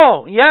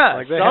 oh, yeah.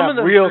 Like, they some have of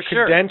them real for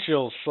sure.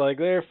 credentials. Like,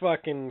 they're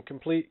fucking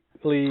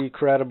completely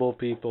credible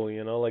people,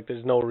 Like,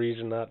 there's no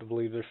reason not to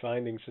believe their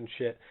findings and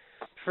shit.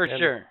 For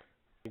sure.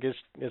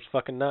 It's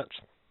fucking nuts.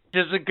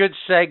 Which is a good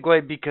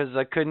segue, because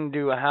I couldn't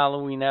do a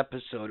Halloween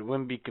episode. It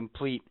wouldn't be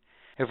complete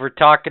if we're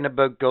talking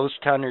about ghost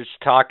hunters,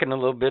 talking a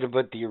little bit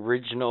about the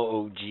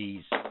original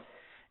OGs,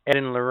 Ed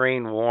and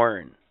Lorraine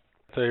Warren.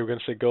 I thought you were going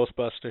to say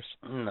Ghostbusters.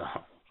 No.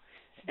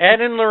 Ed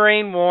and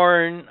Lorraine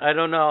Warren, I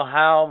don't know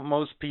how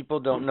most people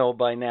don't know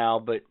by now,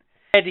 but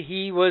Ed,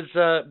 he was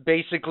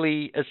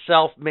basically a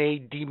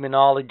self-made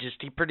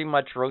demonologist. He pretty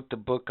much wrote the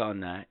book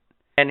on that.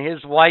 And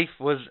his wife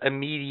was a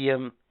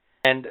medium,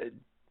 and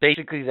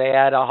basically they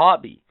had a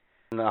hobby.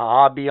 And the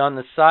hobby on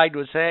the side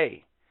was,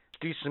 hey, let's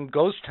do some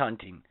ghost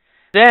hunting.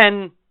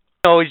 Then,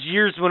 as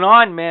years went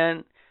on,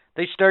 man,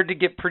 they started to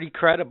get pretty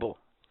credible.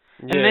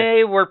 Yeah. And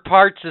they were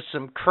parts of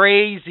some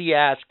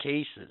crazy-ass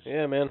cases.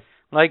 Yeah, man.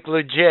 Like,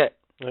 legit.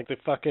 Like the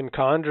fucking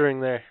Conjuring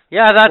there.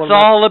 Yeah, that's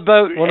all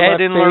about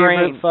Ed and Lorraine. One of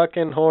my favorite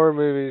fucking horror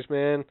movies,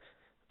 man.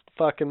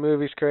 Fucking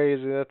movie's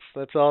crazy.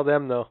 That's all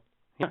them, though.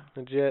 Yeah.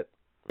 Legit.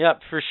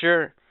 Yep, for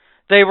sure.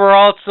 They were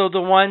also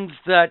the ones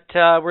that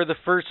were the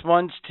first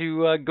ones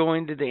to go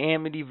into the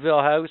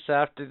Amityville house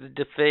after the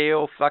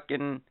DeFeo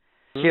fucking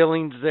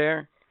killings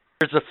there.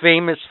 There's a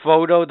famous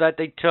photo that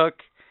they took,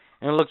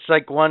 and it looks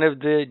like one of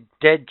the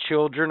dead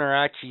children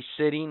are actually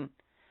sitting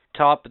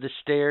top of the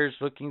stairs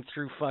looking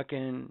through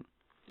fucking...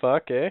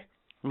 Fuck, eh?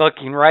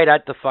 Looking right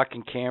at the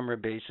fucking camera,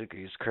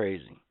 basically. It's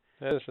crazy.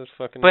 That's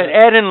fucking... But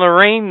Ed and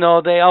Lorraine,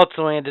 though, they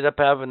also ended up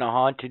having a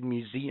haunted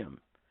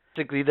museum.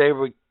 Basically, they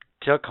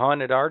took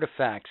haunted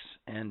artifacts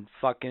and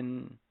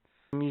fucking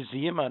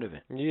museum out of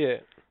it. Yeah.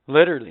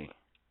 Literally.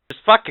 It's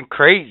fucking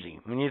crazy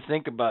when you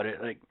think about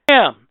it. Like,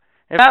 damn,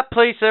 if that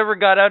place ever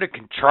got out of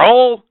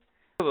control,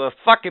 what a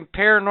fucking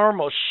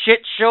paranormal shit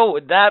show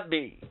would that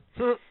be?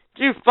 Do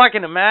you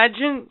fucking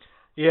imagine?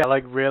 Yeah,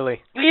 like,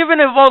 really. Even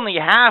if only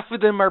half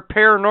of them are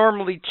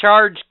paranormally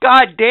charged,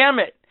 god damn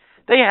it.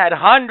 They had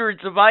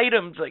hundreds of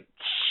items, like,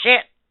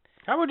 shit.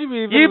 How would you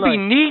even, You'd be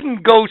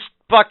needing ghost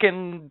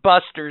fucking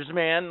busters,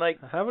 man. Like,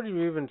 how would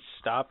you even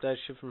stop that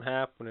shit from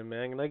happening,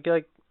 man? Like,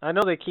 I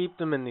know they keep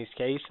them in these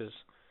cases.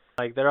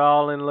 Like, they're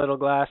all in little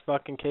glass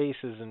fucking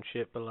cases and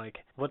shit, but, like,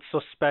 what's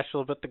so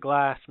special about the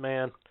glass,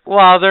 man?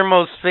 Well, their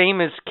most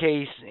famous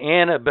case,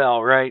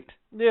 Annabelle, right?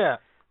 Yeah.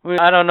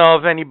 I don't know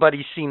if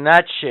anybody's seen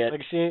that shit.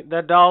 Like, see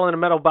that doll in a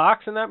metal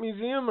box in that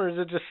museum, or is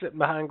it just sitting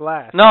behind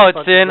glass? No,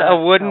 it's in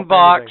a wooden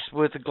box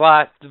with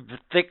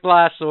thick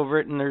glass over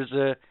it, and there's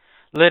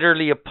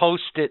literally a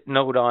post-it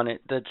note on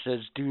it that says,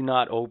 "Do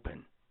not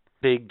open."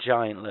 Big,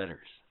 giant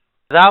letters.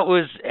 That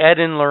was Ed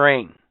and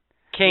Lorraine.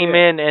 Came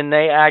in, and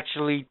they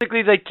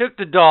took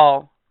the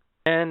doll,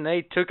 and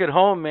they took it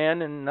home,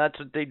 man, and that's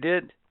what they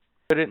did.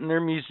 Put it in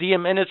their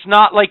museum, and it's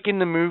not like in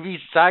the movies.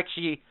 It's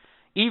actually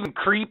even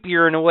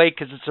creepier in a way,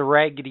 because it's a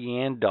Raggedy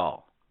Ann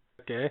doll.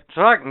 Okay. It's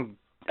fucking,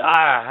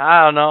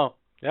 I don't know.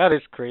 That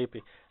is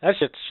creepy. That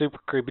shit's super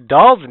creepy.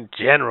 Dolls in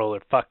general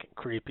are fucking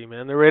creepy,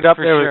 man. They're right up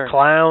there with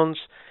clowns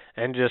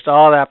and just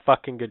all that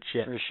fucking good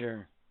shit. For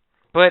sure.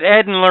 But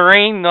Ed and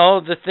Lorraine,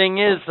 though, the thing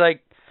is,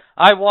 like,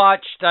 I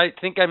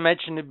think I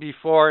mentioned it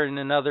before in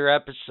another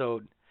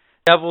episode,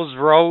 Devil's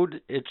Road.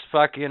 It's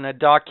fucking a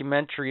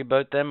documentary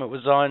about them. It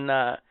was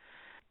on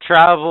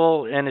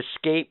Travel and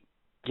Escape,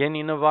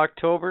 beginning of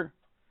October.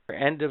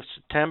 End of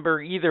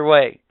September, either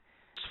way.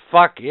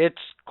 It's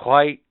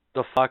quite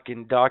the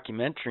fucking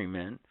documentary,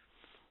 man.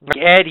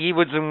 Ed, he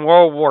was in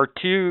World War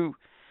II.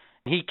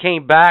 He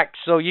came back,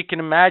 so you can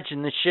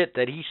imagine the shit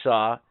that he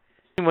saw.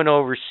 He went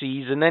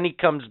overseas, and then he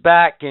comes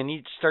back, and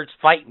he starts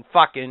fighting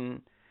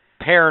fucking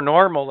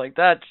paranormal. Like,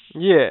 that's...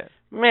 Yeah.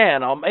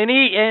 Man,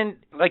 and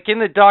like in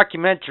the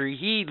documentary,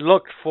 he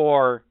looked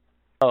for,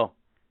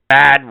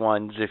 bad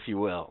ones, if you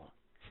will.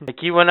 Like,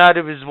 he went out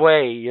of his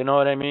way, you know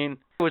what I mean?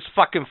 It was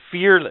fucking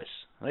fearless,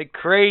 like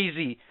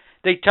crazy.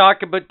 They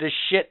talk about the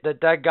shit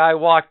that guy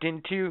walked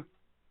into.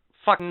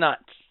 Fucking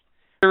nuts.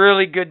 It's a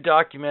really good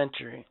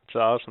documentary. It's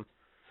awesome.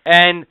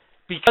 And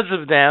because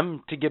of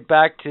them, to get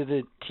back to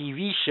the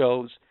TV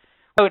shows,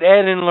 about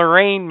Ed and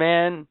Lorraine,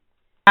 man,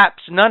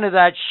 perhaps none of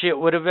that shit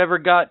would have ever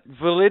got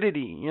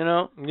validity, you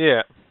know?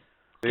 Yeah.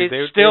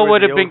 It still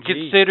would have been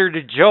considered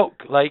a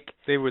joke. Like,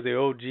 they were the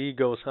OG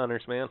ghost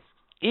hunters, man.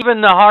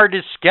 Even the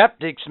hardest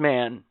skeptics,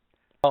 man,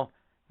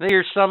 they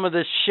hear some of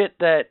the shit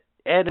that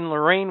Ed and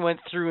Lorraine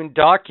went through and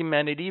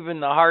documented. Even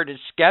the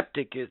hardest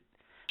skeptic is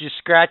just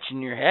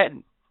scratching your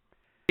head.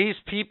 These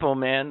people,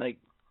 man, like,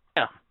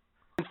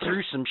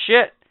 through some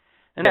shit.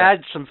 And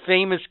had some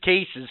famous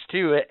cases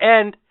too.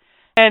 And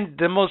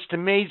the most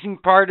amazing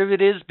part of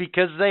it is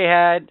because they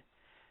had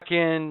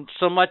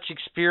so much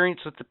experience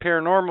with the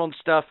paranormal and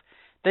stuff,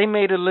 they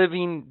made a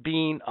living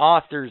being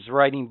authors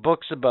writing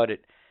books about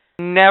it.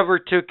 Never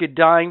took a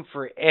dime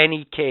for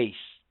any case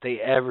they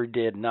ever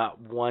did,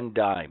 not one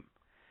dime.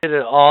 Did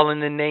it all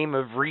in the name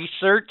of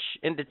research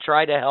and to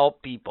try to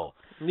help people.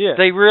 Yeah.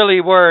 They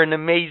really were an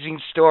amazing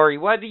story.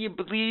 Whether you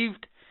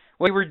believed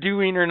what they were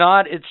doing or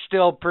not, it's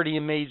still a pretty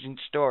amazing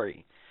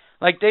story.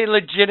 Like, they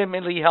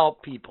legitimately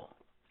help people.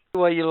 The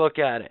way you look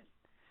at it.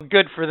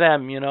 Good for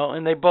them, you know,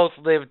 and they both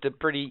lived a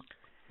pretty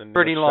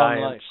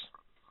long life.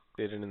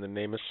 Did it in the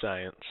name of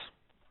science.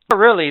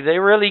 Really, they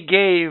really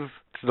gave...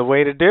 It's the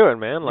way to do it,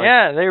 man. Like,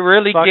 yeah, they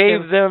really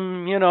gave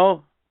them, you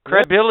know,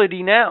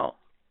 credibility now.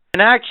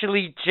 And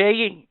actually,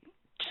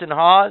 Jason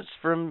Hawes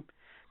from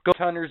Ghost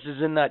Hunters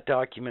is in that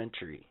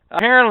documentary.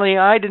 Apparently,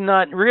 I did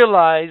not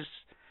realize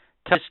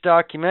this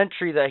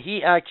documentary that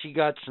he actually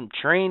got some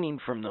training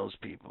from those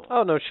people.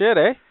 Oh, no shit,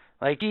 eh?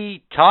 Like,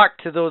 he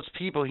talked to those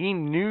people. He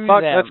knew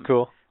Fuck, them. that's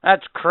cool.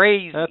 That's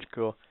crazy. That's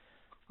cool.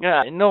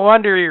 Yeah, no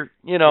wonder,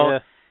 you know,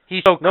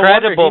 he's so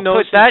credible.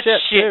 Put that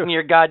shit in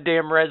your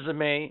goddamn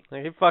resume.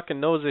 Like, he fucking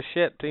knows his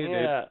shit, too,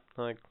 yeah. dude.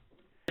 Like,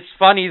 it's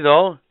funny,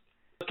 though.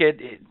 Look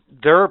at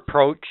their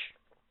approach.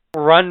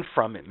 Run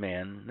from it,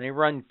 man. They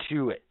run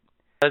to it.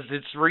 Because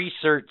it's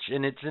research,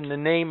 and it's in the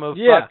name of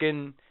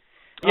fucking...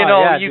 You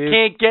know, you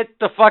can't get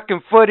the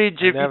fucking footage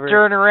if you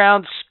turn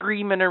around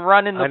screaming and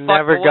running the fuck away. I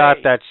never got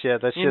that shit.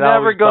 That shit You're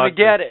never going to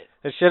get it.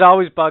 That shit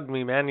always bugged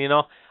me, man, you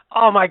know.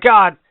 Oh, my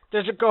God,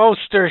 there's a ghost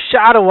or a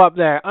shadow up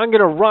there. I'm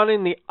going to run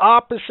in the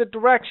opposite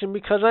direction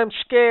because I'm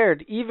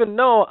scared, even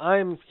though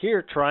I'm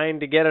here trying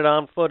to get it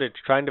on footage,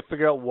 trying to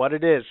figure out what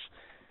it is.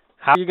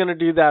 How are you going to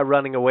do that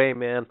running away,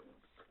 man?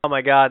 Oh,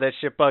 my God, that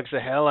shit bugs the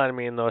hell out of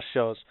me in those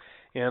shows.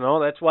 You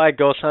know, that's why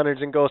Ghost Hunters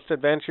and Ghost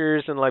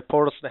Adventures and, like,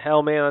 Portals to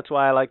Hell, man, that's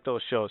why I like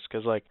those shows.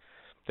 Because, like,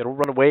 they don't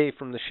run away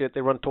from the shit. They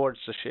run towards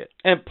the shit.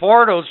 And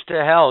Portals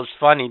to Hell is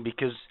funny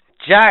because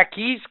Jack,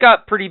 he's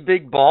got pretty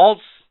big balls.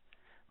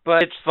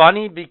 But it's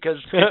funny because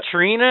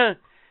Katrina,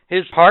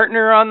 his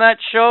partner on that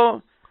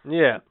show,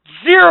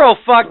 zero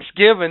fucks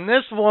given.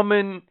 This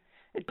woman,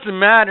 it doesn't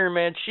matter,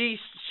 man. She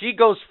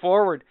goes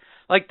forward.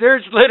 Like,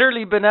 there's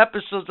literally been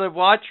episodes I've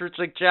watched where it's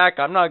like, Jack,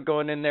 I'm not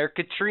going in there.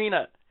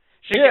 Katrina.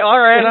 All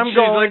right, I'm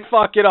going. Like,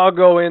 fuck it, I'll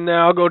go in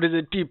there. I'll go to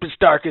the deepest,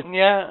 darkest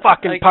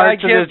fucking like,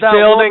 parts of this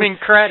building.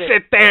 Credit.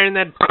 Sit there in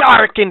the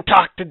dark and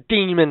talk to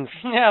demons.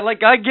 Yeah,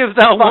 like, I give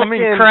that woman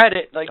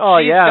credit. Like,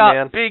 she's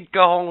got big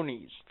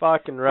cojones.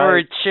 Fucking right. For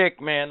a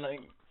chick, man. Like,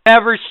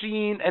 never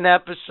seen an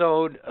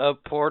episode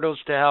of Portals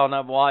to Hell, and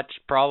I've watched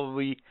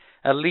probably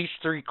at least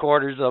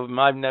 3/4 of them.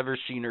 I've never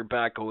seen her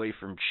back away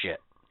from shit.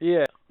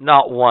 Yeah.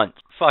 Not once.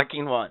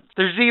 Fucking once.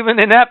 There's even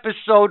an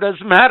episode, as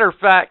a matter of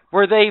fact,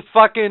 where they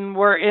fucking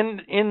were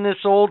in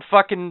this old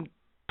fucking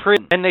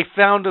prison, and they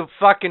found a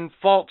fucking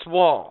false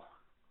wall.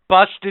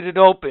 Busted it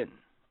open.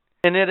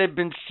 And it had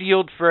been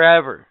sealed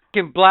forever.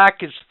 Fucking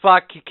black as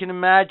fuck. You can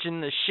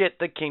imagine the shit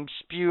that came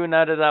spewing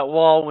out of that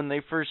wall when they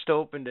first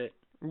opened it.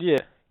 Yeah.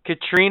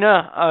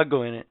 Katrina, I'll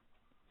go in it.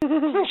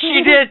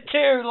 She did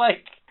too.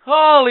 Like,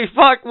 holy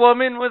fuck,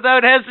 woman.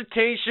 Without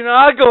hesitation,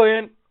 I'll go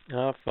in.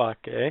 Oh, fuck,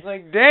 eh?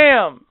 Like,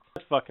 damn.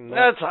 That's fucking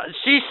nuts.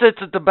 She sits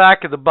at the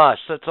back of the bus.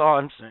 That's all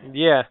I'm saying.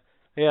 Yeah.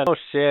 Yeah, no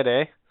shit,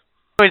 eh?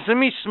 Anyways, let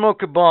me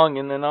smoke a bong,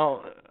 and then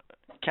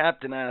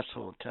Captain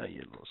Asshole will tell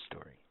you a little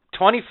story.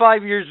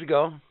 25 years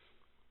ago,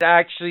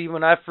 actually,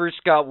 when I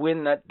first got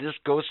wind that this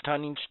ghost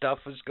hunting stuff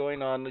was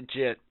going on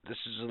legit, this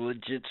is a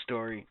legit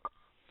story.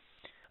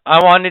 I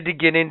wanted to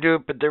get into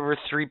it, but there were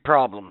 3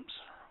 problems.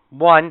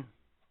 1,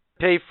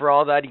 pay for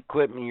all that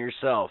equipment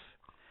yourself.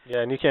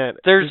 Yeah, and you can't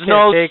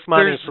take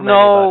money from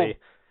anybody.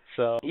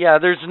 So yeah,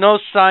 there's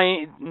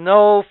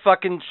no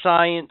fucking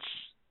science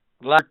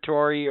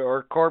laboratory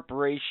or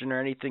corporation or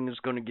anything that's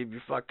going to give you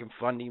fucking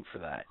funding for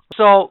that.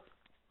 So,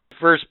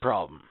 first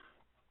problem.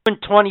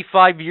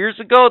 25 years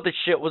ago, the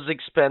shit was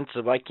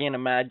expensive. I can't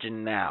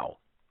imagine now.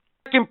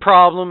 Second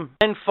problem,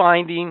 and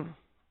finding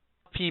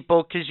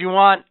people, because you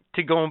want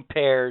to go in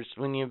pairs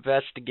when you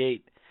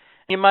investigate.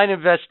 You might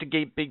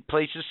investigate big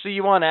places, so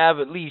you want to have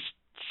at least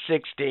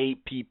 6 to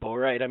 8 people,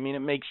 right? I mean, it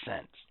makes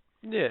sense.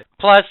 Yeah.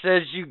 Plus,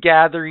 as you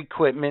gather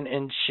equipment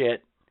and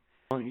shit,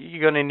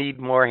 you're going to need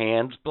more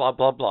hands, blah,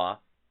 blah, blah.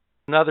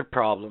 Another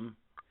problem.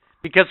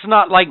 Because it's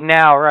not like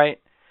now, right?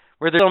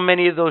 Where there's so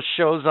many of those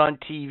shows on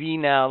TV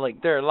now.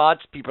 Like, there are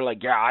lots of people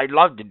like, yeah, I'd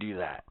love to do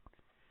that.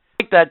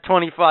 Like that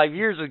 25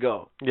 years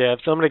ago. Yeah, if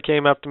somebody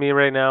came up to me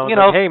right now and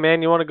said, hey,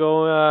 man, you want to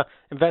go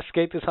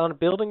investigate this haunted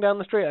building down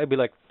the street? I'd be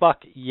like,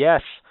 fuck,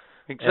 yes.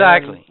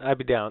 Exactly. And I'd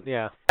be down,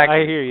 yeah.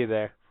 Exactly. I hear you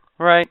there.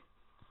 Right.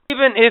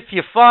 Even if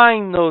you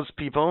find those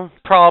people,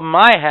 the problem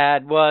I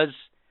had was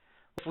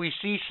if we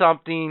see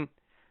something,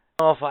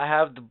 if I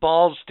have the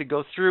balls to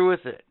go through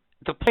with it.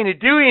 The point of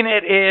doing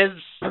it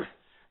is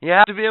you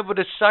have to be able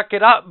to suck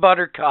it up,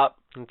 Buttercup.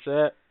 That's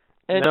it.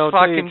 And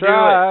fucking do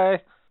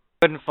it.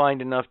 Couldn't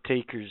find enough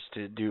takers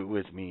to do it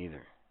with me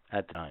either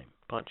at the time.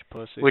 Bunch of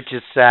pussies. Which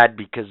is sad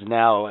because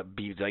now it'd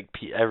be like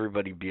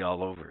everybody be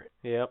all over it.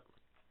 Yep.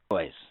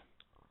 Anyways,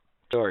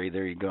 sorry,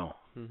 there you go.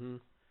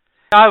 Mhm.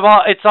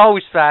 It's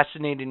always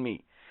fascinated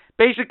me.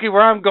 Basically,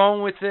 where I'm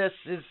going with this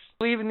is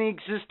believe in the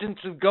existence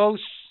of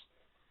ghosts.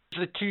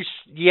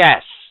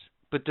 Yes,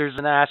 but there's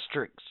an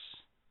asterisk.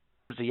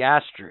 There's the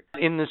asterisk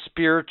in the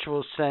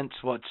spiritual sense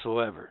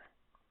whatsoever.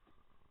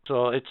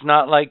 So it's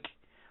not like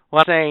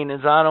what I'm saying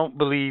is I don't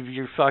believe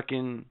you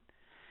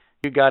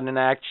got an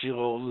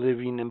actual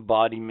living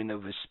embodiment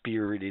of a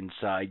spirit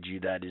inside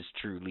you that is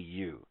truly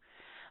you.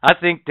 I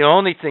think the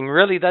only thing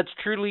really that's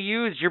truly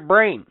you is your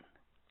brain.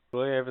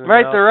 Well,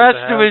 right, the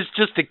rest of it is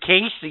just a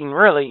casing,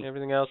 really.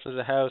 Everything else is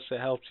a house that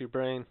helps your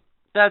brain.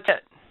 That's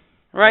it.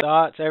 Right.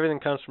 Thoughts, everything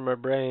comes from our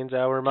brains.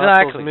 Our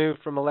muscles move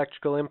from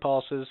electrical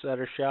impulses that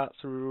are shot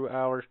through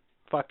our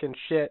fucking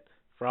shit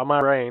from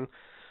our brain.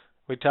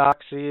 We talk,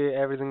 see,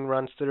 everything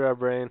runs through our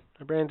brain.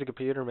 Our brain's a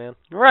computer, man.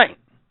 Right.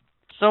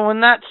 So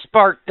when that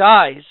spark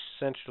dies...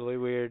 Essentially,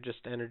 we're just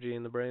energy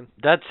in the brain.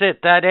 That's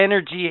it. That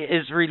energy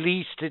is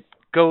released. It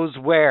goes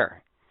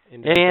where? It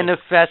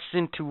manifests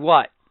into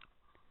what?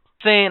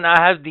 Saying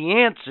I have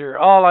the answer.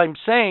 All I'm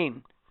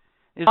saying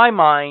is my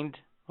mind,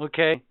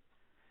 okay?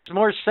 It's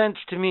more sense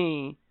to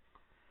me.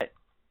 It's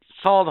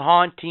called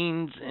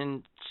hauntings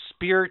and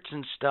spirits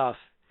and stuff.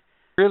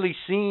 Really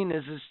seen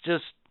as it's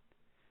just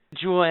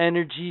residual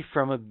energy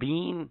from a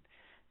being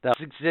that's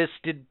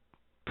existed,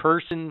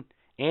 person,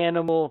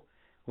 animal,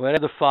 whatever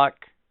the fuck,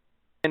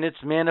 and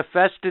it's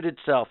manifested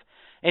itself.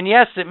 And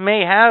yes, it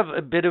may have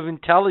a bit of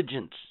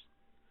intelligence.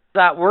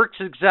 That works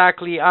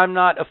exactly. I'm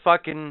not a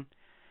fucking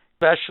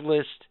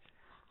specialist.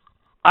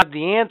 I have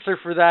the answer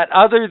for that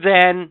other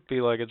than...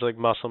 Be like it's like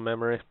muscle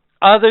memory.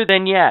 Other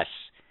than, yes,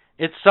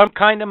 it's some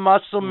kind of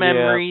muscle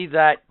memory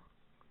that,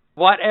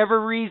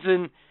 whatever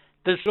reason,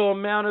 this little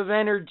amount of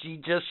energy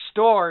just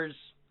stores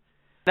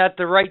at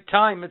the right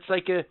time. It's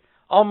like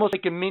almost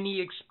like a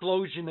mini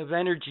explosion of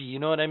energy, you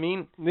know what I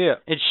mean? Yeah.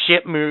 And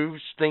shit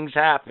moves, things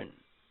happen.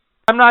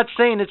 I'm not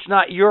saying it's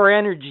not your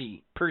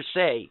energy, per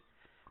se.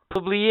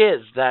 Probably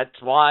is.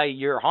 That's why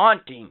you're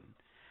haunting.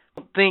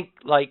 I don't think,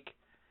 like,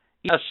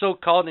 a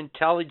so-called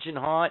intelligent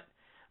haunt,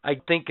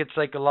 I think it's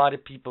like a lot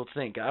of people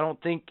think. I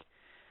don't think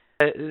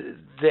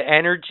the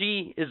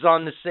energy is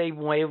on the same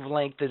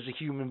wavelength as a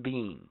human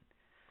being.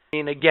 I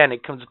mean, again,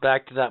 it comes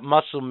back to that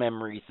muscle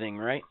memory thing,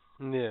 right?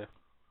 Yeah.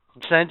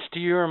 Sense to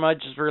you, or am I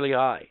just really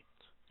high?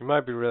 You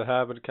might be really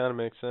high, but it kind of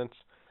makes sense.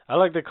 I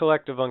like the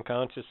collective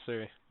unconscious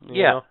theory.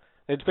 You know?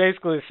 It's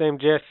basically the same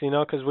gist,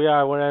 because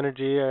we're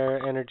energy.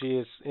 Our energy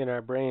is in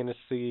our brain.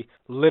 It's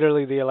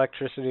literally the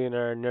electricity in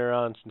our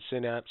neurons and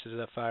synapses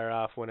that fire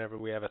off whenever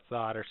we have a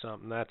thought or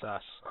something. That's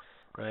us,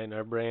 right? In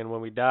our brain,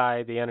 when we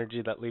die, the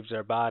energy that leaves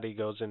our body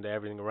goes into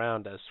everything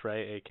around us,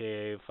 right?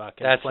 AKA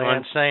fucking That's plants what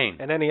I'm saying.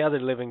 and any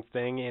other living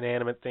thing,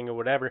 inanimate thing or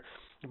whatever.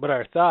 But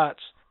our thoughts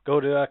go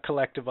to a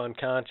collective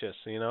unconscious,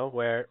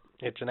 where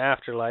it's an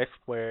afterlife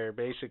where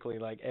basically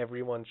like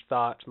everyone's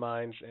thoughts,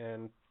 minds,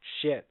 and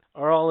shit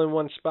are all in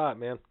one spot,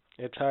 man.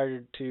 It's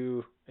hard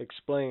to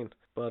explain,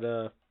 but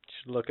you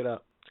should look it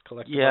up. It's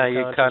collective unconscious.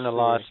 You kind of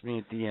lost me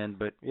at the end,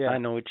 but I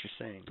know what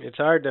you're saying. It's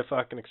hard to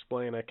fucking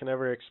explain. I can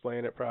never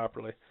explain it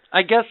properly.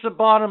 I guess the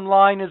bottom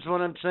line is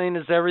what I'm saying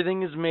is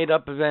everything is made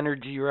up of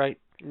energy, right?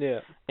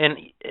 Yeah.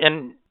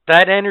 And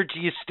that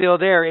energy is still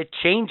there. It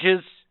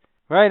changes,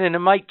 right? And it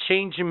might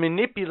change and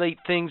manipulate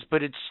things,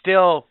 but it's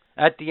still,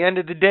 at the end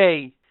of the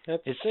day,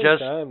 at the it's same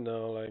just, time,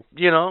 though, like,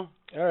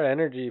 our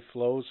energy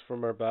flows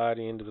from our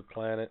body into the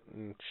planet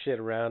and shit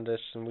around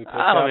us, and we pick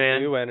up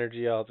new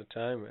energy all the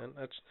time, man.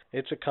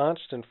 It's a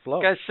constant flow.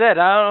 Like I said,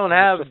 I don't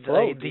have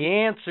the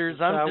answers.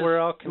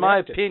 It's my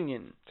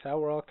opinion. It's how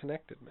we're all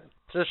connected, man.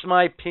 It's just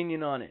my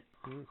opinion on it.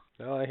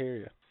 No, I hear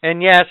you.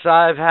 And yes,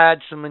 I've had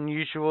some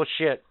unusual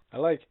shit. I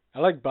like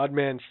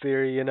Budman's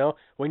theory,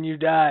 when you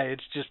die,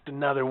 it's just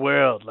another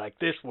world, like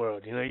this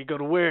world. You go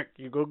to work,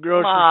 you go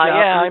grocery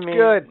shopping, it's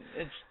good.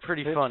 It's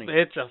pretty funny.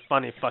 It's a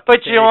funny fucking But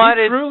thing. You know what?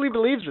 He truly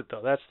believes it,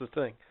 though. That's the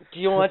thing. Do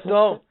you know what,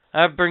 though?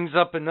 That brings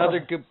up another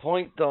good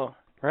point, though,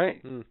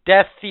 right?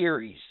 Death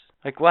theories.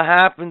 Like, what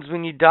happens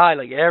when you die?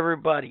 Like,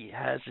 everybody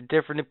has a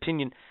different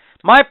opinion.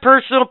 My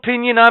personal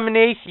opinion, I'm an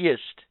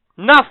atheist.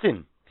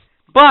 Nothing.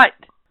 But,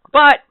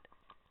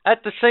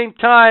 at the same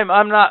time,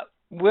 I'm not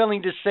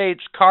willing to say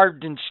it's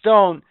carved in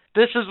stone.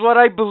 This is what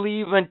I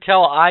believe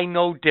until I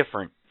know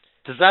different.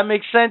 Does that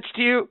make sense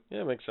to you?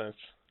 Yeah, it makes sense.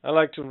 I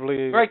like to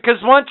believe... Right,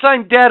 because once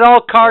I'm dead,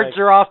 all cards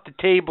are off the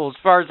table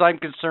as far as I'm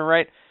concerned,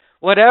 right?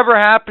 Whatever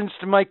happens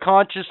to my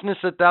consciousness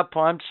at that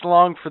point, I'm just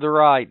along for the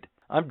ride.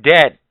 I'm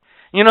dead.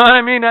 You know what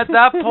I mean? At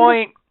that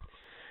point,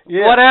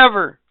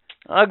 whatever.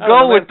 I'll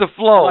go with the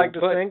flow. I like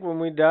to think when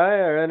we die,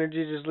 our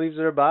energy just leaves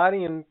our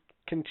body and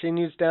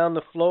continues down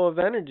the flow of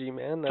energy,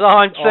 man. That's all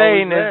I'm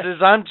saying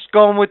is I'm just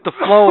going with the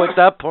flow at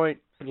that point.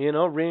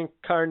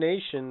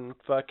 Reincarnation,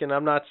 fucking,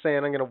 I'm not saying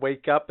I'm going to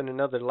wake up in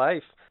another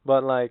life,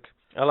 but, like,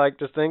 I like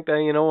to think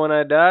that, when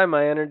I die,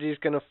 my energy's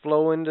going to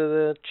flow into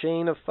the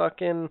chain of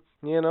fucking,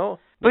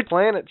 the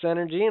planet's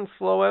energy and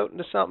flow out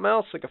into something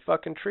else, like a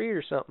fucking tree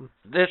or something.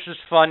 This is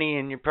funny,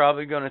 and you're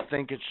probably going to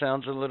think it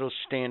sounds a little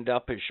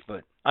stand-upish,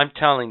 but I'm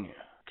telling you,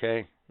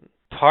 okay?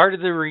 Part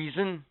of the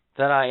reason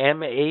that I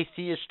am an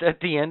atheist at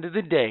the end of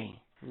the day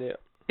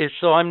is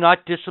so I'm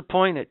not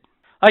disappointed.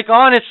 Like,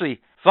 honestly,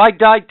 if I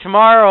died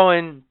tomorrow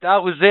and that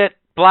was it,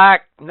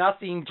 black,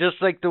 nothing,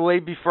 just like the way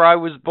before I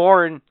was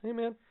born, hey,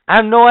 man. I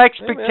have no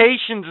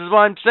expectations, is what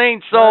I'm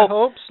saying.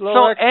 So,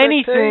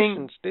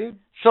 anything, dude.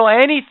 So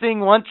anything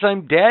once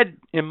I'm dead,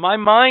 in my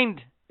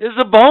mind, is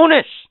a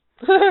bonus.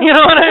 You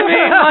know what I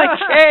mean? Like,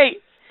 hey,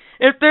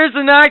 if there's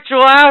an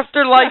actual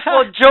afterlife,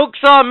 well, joke's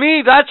on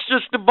me. That's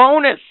just a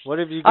bonus. What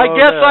if you? I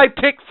guess I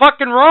picked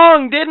fucking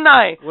wrong, didn't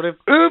I? What if?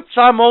 Oops,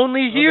 I'm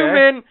only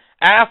human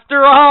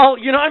after all.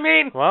 You know what I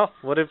mean? Well,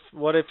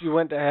 what if you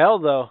went to hell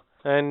though?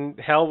 And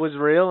hell was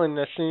real, and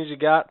as soon as you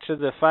got to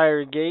the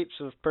fiery gates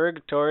of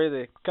purgatory,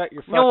 they cut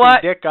your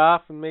fucking dick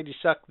off and made you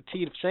suck the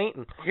teat of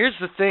Satan. Here's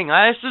the thing.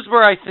 This is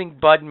where I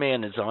think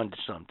Budman is onto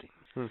something.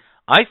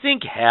 I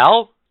think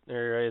hell...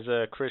 There is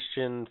a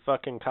Christian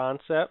fucking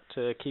concept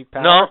to keep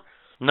power.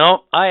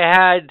 No.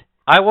 I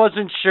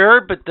wasn't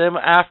sure, but then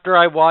after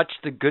I watched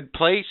The Good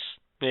Place...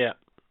 Yeah.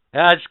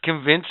 That's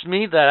convinced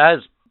me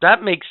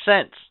that makes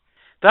sense.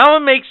 That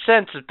would make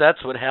sense if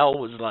that's what hell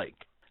was like.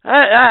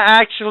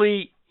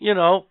 Actually... You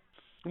know,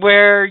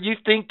 where you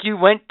think you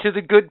went to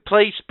the good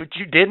place, but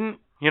you didn't,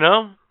 you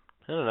know?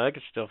 I don't know, I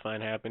could still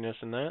find happiness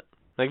in that.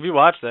 Like, if you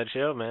watch that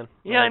show, man.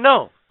 Yeah, I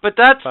know. But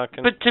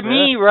to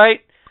me, right,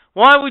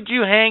 why would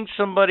you hang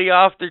somebody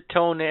off their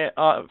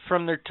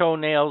from their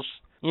toenails,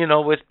 you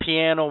know, with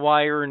piano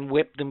wire and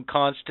whip them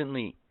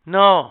constantly?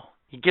 No.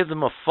 You give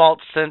them a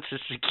false sense of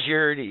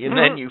security, and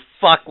then you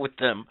fuck with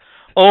them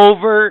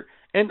over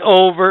and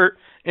over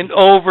and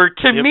over.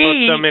 You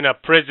put them in a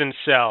prison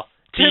cell.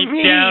 Deep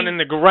down in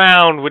the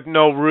ground with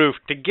no roof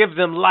to give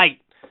them light,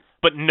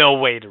 but no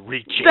way to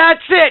reach it.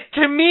 That's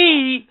it. To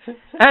me,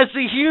 as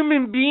a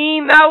human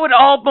being, that would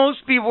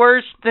almost be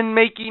worse than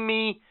making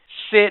me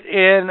sit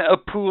in a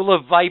pool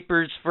of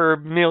vipers for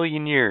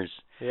 1,000,000 years.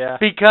 Yeah.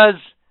 Because,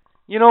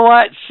 you know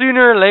what?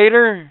 Sooner or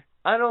later,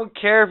 I don't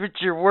care if it's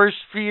your worst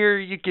fear,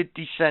 you get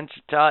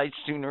desensitized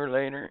sooner or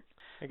later.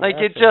 Like,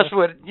 it just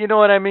would, you know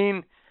what I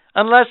mean?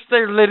 Unless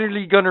they're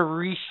literally going to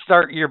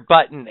restart your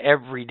button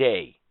every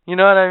day. You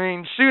know what I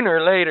mean? Sooner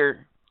or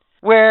later.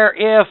 Where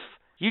if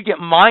you get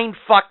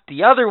mind-fucked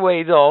the other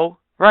way, though,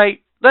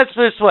 right? Let's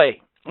this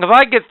way. If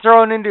I get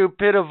thrown into a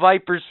pit of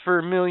vipers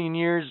for 1,000,000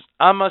 years,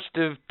 I must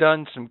have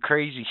done some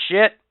crazy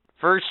shit,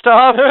 first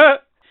off.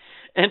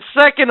 And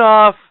second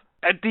off,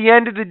 at the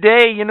end of the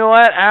day, you know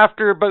what?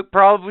 After about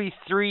probably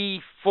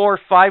 300,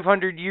 400,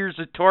 500 years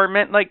of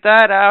torment like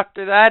that,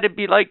 after that, it'd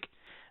be like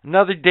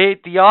another day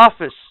at the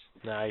office.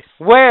 Nice.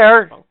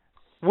 Where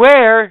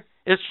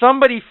if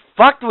somebody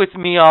fucked with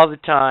me all the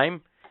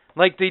time,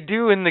 like they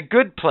do in The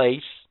Good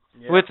Place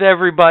with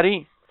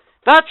everybody,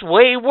 that's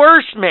way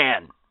worse,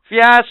 man. If you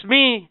ask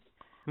me,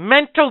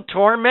 mental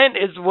torment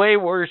is way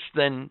worse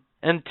than,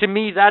 and to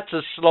me that's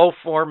a slow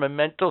form of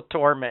mental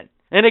torment.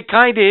 And it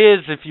kind of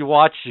is if you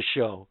watch the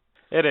show.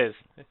 It is.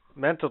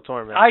 Mental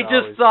torment. I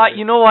just thought,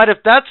 you know what, if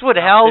that's what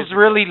hell's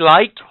really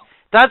like,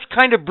 that's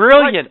kind of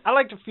brilliant. I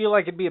like to feel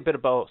like it'd be a bit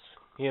of both.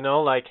 You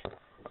know, like...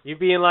 You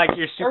being like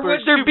your super, or would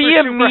there super, be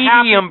a super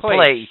medium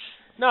happy place?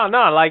 No,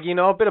 like, you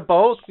know, a bit of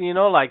both, you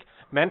know, like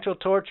mental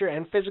torture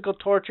and physical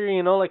torture,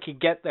 you know, like you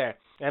get there.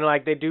 And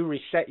like they do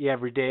reset you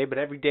every day, but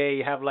every day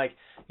you have like,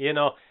 you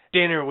know,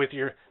 dinner with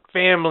your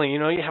family, you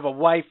know, you have a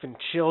wife and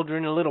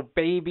children, a little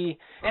baby,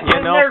 and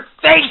then their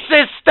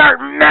faces start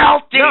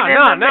melting.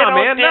 No,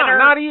 man,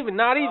 not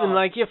even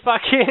like you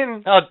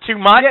fucking. Oh, too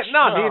much.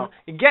 Dude,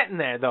 you're getting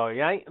there though,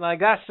 right? Like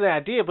that's the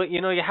idea. But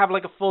you know, you have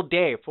like a full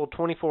day, full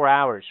 24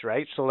 hours,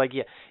 right? So like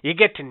you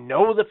get to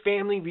know the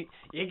family,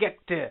 you get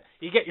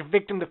your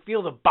victim to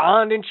feel the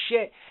bond and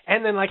shit,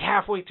 and then like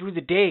halfway through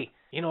the day,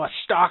 you know, a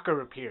stalker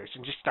appears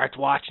and just starts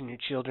watching your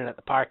children at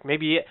the park.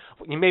 Maybe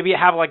you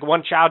have like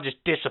one child just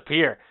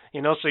disappear,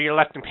 you know, so you're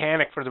left in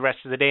panic for the rest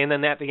of the day. And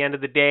then at the end of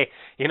the day,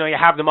 you know, you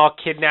have them all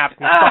kidnapped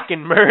and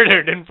fucking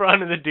murdered in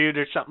front of the dude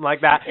or something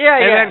like that.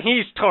 And then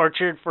he's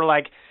tortured for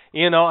like,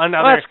 you know,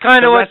 another. Well, that's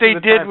kind of what they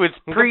did with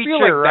Preacher,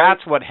 like right?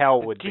 That's what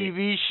hell would be.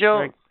 TV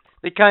show. Like,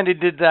 they kind of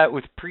did that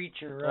with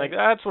Preacher, right? Like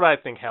that's what I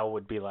think hell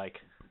would be like.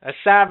 As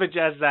savage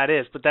as that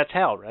is, but that's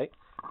hell, right?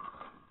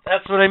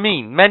 That's what I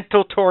mean.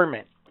 Mental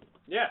torment.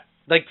 Yeah.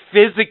 Like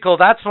physical,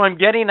 that's what I'm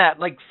getting at.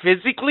 Like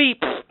physically,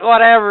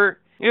 whatever.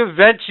 You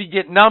eventually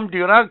get numb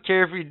to it. I don't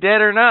care if you're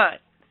dead or not.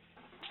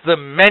 It's the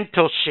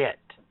mental shit.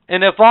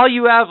 And if all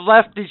you have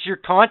left is your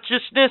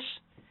consciousness,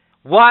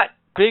 what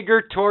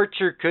bigger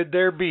torture could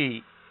there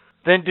be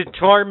than to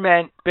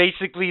torment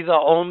basically the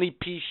only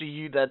piece of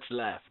you that's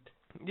left?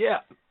 Yeah,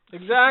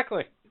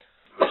 exactly.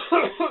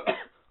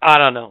 I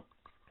don't know.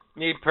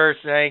 Me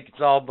personally, I think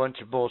it's all a bunch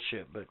of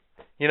bullshit. But,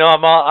 you know,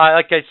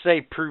 like I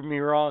say, prove me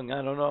wrong.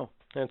 I don't know.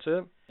 That's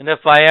it. And if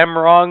I am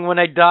wrong when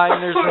I die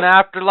and there's an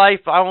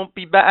afterlife, I won't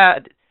be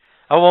bad.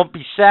 I won't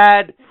be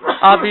sad.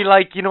 I'll be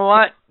like, you know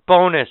what?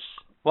 Bonus.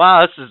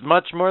 Wow, this is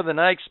much more than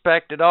I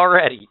expected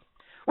already.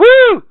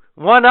 Woo!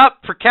 One up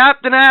for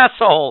Captain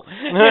Asshole.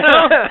 You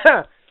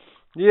know?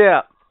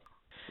 Yeah.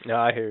 No,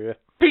 I hear you.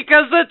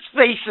 Because let's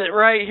face it,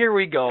 right? Here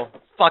we go.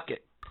 Fuck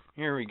it.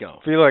 Here we go.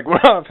 Feel like we're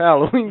off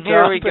Halloween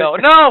Here we go.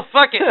 No,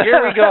 fuck it.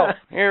 Here we go.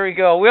 Here we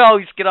go. We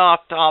always get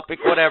off topic,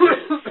 whatever.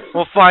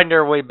 We'll find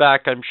our way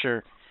back, I'm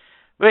sure.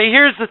 But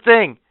here's the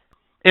thing.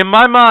 In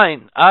my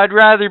mind, I'd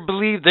rather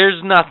believe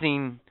there's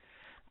nothing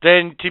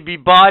than to be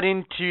bought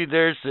into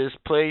there's this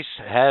place,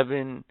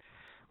 heaven,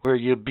 where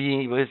you'll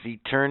be with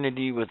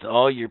eternity with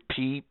all your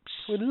peeps.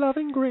 With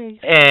loving grace.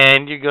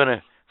 And you're going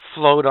to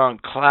float on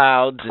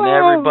clouds, and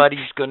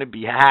everybody's going to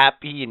be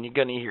happy, and you're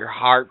going to hear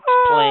harps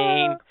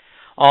playing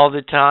all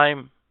the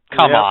time.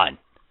 Come on.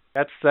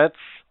 That's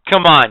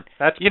Come on.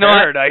 That's you know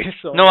paradise.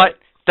 What? You know what?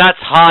 That's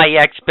high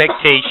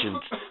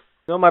expectations.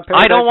 No, my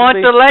I don't want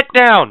the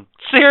letdown.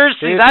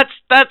 Seriously,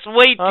 that's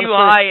way honestly, too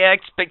high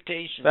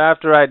expectations.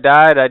 After I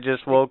died, I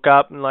just woke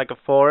up in like a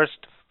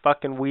forest,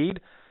 fucking weed,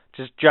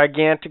 just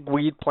gigantic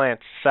weed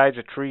plants the size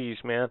of trees,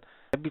 man.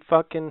 I'd be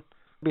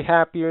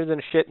happier than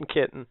a shitting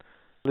kitten.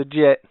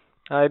 Legit.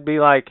 I'd be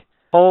like,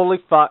 holy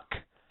fuck,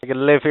 I could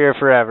live here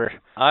forever.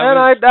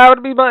 That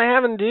would be my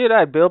heaven, dude.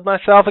 I'd build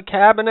myself a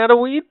cabin out of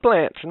weed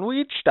plants and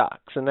weed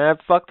stocks, and I'd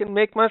fucking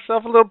make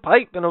myself a little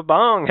pipe and a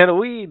bong and a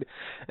weed,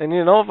 and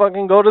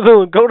fucking go to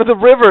the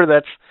river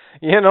that's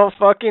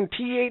fucking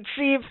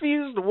THC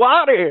infused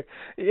water,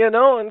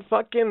 and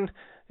fucking.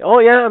 Oh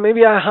yeah,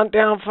 maybe I hunt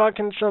down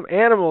fucking some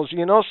animals,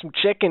 some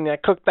chicken. I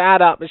cook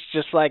that up. It's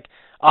just like,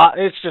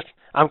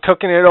 I'm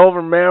cooking it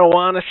over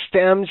marijuana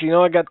stems.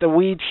 I got the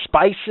weed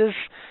spices.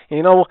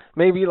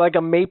 Maybe like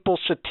a maple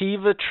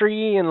sativa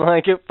tree and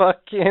like a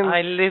fucking.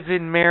 I live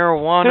in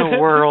marijuana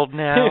world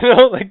now.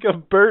 Like a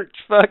birch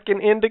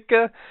fucking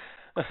indica.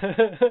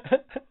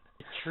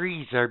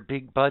 Trees are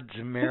big buds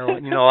of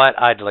marijuana. You know what?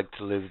 I'd like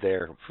to live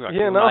there.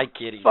 My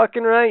kitty.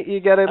 Fucking right. You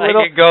got a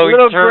I could go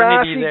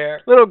eternity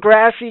there. Little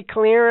grassy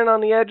clearing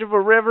on the edge of a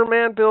river,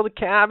 man. Build a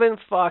cabin.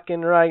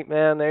 Fucking right,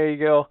 man. There you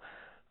go.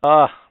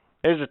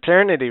 There's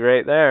eternity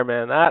right there,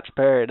 man. That's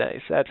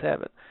paradise. That's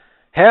heaven.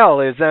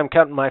 Hell is them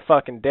cutting my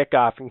fucking dick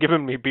off and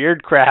giving me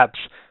beard crabs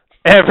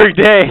every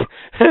day.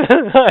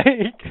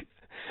 Like,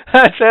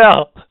 that's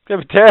hell. It's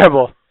gonna be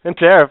terrible and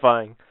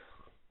terrifying.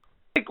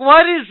 Like,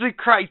 what is the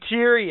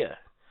criteria?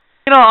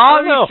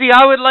 Obviously,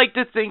 I would like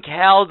to think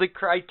hell, the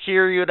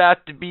criteria would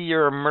have to be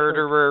you're a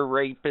murderer,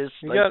 rapist.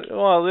 They have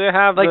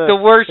the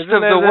worst of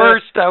the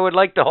worst. I would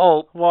like to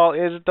hope. Well,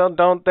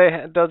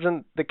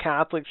 doesn't the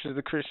Catholics or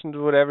the Christians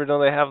or whatever,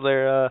 don't they have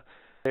their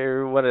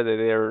what are they,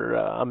 their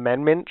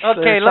amendments?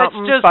 Okay, let's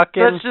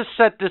just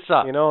set this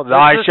up.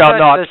 I shall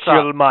not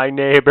kill my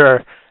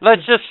neighbor.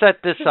 Let's just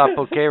set this up,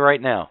 okay,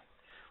 right now.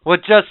 We'll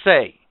just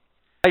say,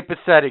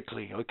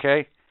 hypothetically,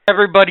 okay,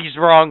 everybody's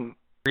wrong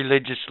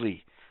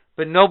religiously.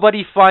 But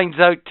nobody finds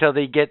out till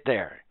they get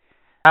there.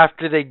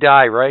 After they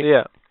die, right?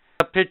 Yeah.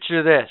 Now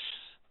picture this.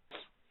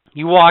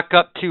 You walk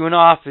up to an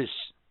office,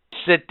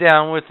 sit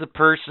down with the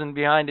person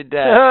behind a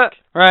desk,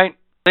 right?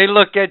 They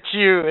look at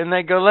you and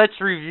they go,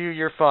 let's review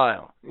your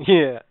file.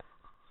 Yeah.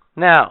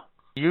 Now,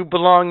 you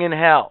belong in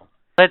hell.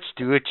 Let's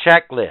do a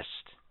checklist.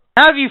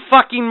 Have you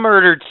fucking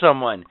murdered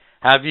someone?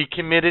 Have you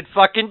committed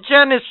fucking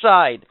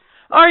genocide?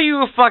 Are you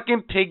a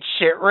fucking pig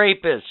shit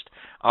rapist?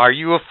 Are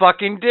you a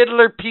fucking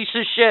diddler piece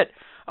of shit?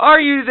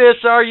 Are you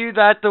this? Are you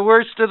that? The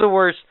worst of the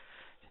worst.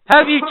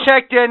 Have you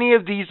checked any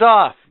of these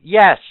off?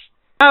 Yes.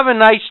 Have a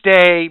nice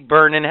day,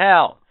 burn in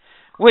hell.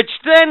 Which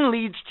then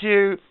leads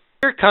to,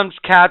 here comes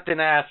Captain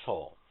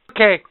Asshole.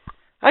 Okay,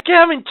 I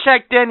haven't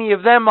checked any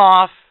of them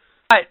off.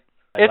 But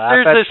if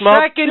there's a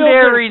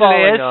secondary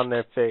list, on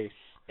their face.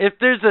 If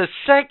there's a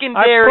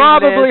secondary I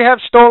probably have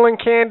stolen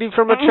candy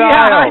from a child.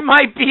 Yeah, I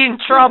might be in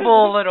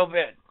trouble a little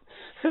bit.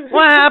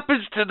 What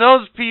happens to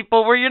those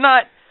people where you're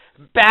not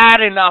bad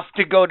enough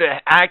to go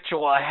to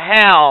actual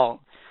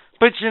hell,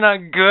 but you're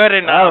not good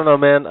enough? I don't know,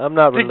 man. I'm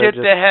not religious.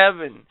 To get to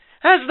heaven.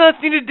 Has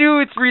nothing to do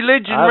with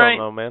religion, right? I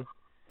don't know, man.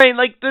 Right,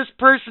 like this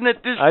person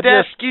at this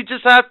desk, you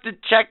just have to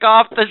check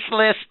off this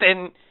list,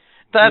 and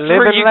that's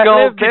where you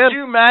go. Could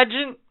you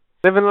imagine?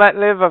 Live and let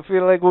live, I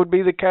feel like, would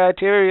be the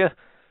criteria.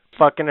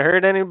 Fucking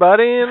hurt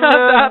anybody, and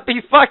that'd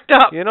be fucked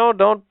up.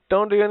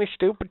 Don't do any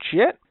stupid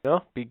shit.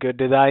 Be good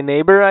to thy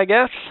neighbor, I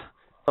guess.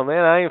 Oh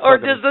man, I ain't. Or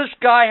does this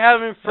guy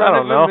have in front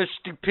of him a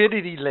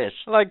stupidity list?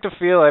 I like to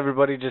feel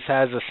everybody just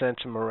has a sense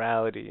of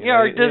morality.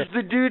 Or does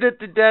the dude at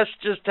the desk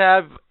just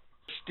have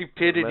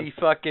stupidity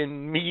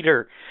fucking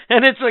meter?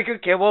 And it's like,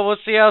 okay, well, we'll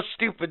see how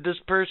stupid this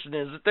person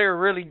is. If they're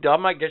really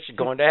dumb, I guess you're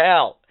going to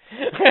hell.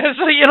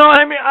 So, you know what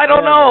I mean? I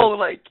don't know. Man.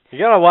 Like, you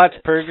gotta watch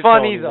Purgatory,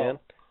 funny, though. Man.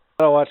 You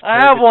gotta watch Purgatory.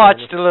 I have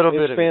watched a little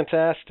bit of it. It's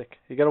fantastic.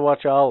 You gotta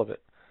watch all of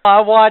it. I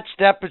watched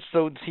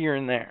episodes here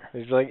and there.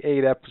 There's like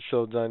 8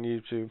 episodes on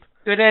YouTube.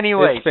 But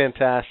anyway, it's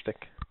fantastic.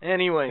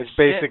 Anyways, it's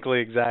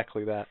basically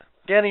exactly that.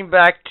 Getting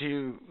back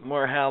to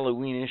more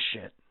Halloweenish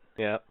shit.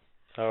 Yeah.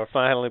 So we're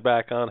finally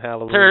back on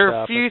Halloween. There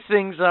are a few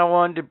things I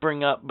wanted to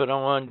bring up, but I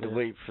wanted to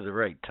wait for the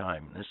right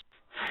time.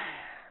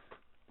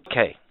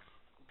 Okay.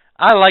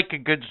 I like a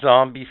good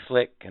zombie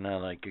flick, and I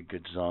like a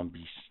good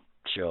zombie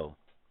show.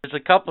 There's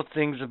a couple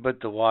things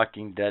about The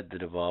Walking Dead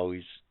that have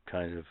always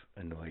kind of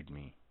annoyed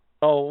me.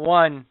 Oh,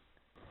 one,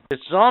 the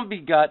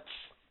zombie guts,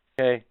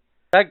 okay,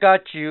 that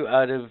got you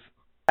out of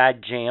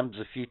bad jams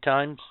a few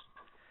times.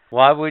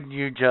 Why wouldn't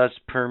you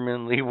just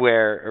permanently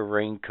wear a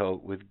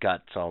raincoat with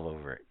guts all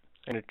over it?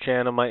 And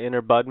channel my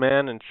inner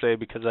Budman and say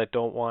because I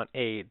don't want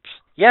AIDS.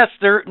 Yes,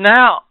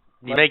 now,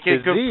 you make a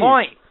disease. good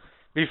point.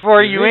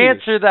 Before you Disease.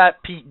 answer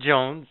that, Pete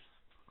Jones,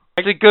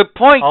 it's a good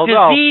point.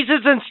 Although,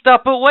 diseases and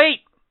stuff, but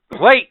wait.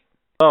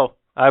 Oh,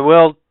 I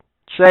will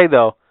say,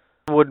 though,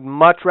 I would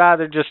much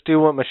rather just do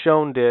what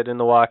Michonne did in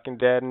The Walking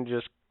Dead and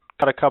just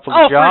cut a couple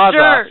of jaws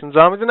off some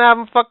zombies and have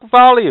them fucking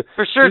follow you.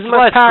 For sure, it's Use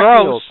less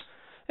tacticals. gross.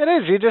 It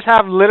is. You just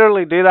have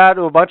literally do that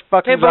to a bunch of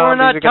fucking but we're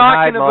not zombies that can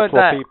hide talking about multiple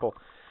that. people.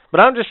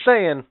 But I'm just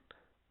saying,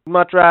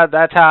 much rather,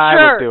 that's how I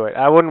would do it.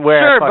 I wouldn't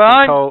wear a fucking but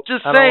I'm coat.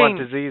 just I don't saying.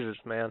 want diseases,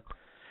 man.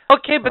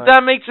 Okay, but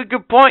that makes a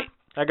good point.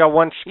 I got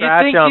one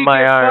scratch you think on you my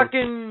get arm.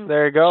 Fucking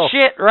there you go.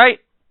 Shit, right?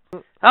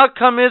 How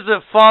come is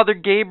it Father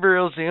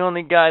Gabriel's the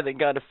only guy that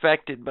got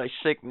affected by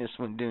sickness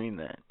when doing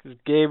that? Because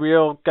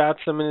Gabriel got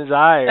some in his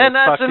eye. And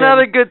that's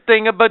another good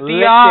thing about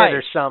the eye.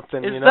 Or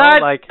something, is you know?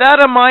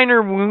 that a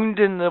minor wound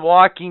in the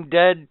Walking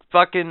Dead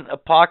fucking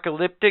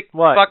apocalyptic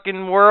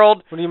fucking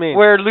world? What do you mean?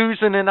 Where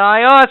losing an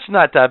eye, it's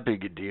not that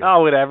big a deal.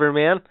 Oh, whatever,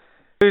 man.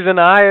 Lose an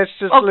eye, it's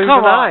just lose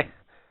an eye.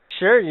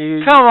 Sure,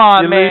 you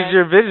man. lose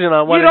your vision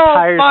on one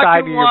entire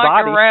side of your body. You don't fucking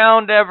walk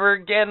around ever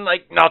again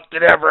like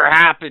nothing ever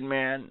happened,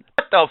 man.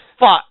 What the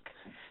fuck?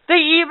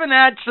 They even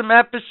had some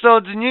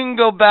episodes, and you can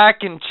go back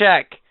and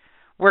check,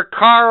 where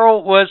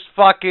Carl was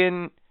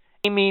fucking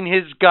aiming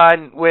his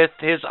gun with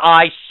his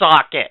eye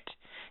socket.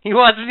 He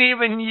wasn't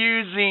even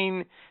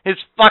using his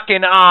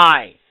fucking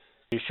eye.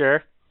 You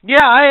sure?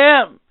 Yeah,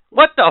 I am.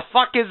 What the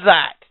fuck is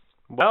that?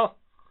 Well,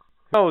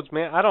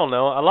 man, I don't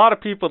know. A lot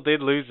of people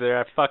did lose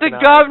their fucking eyes.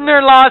 The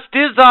governor lost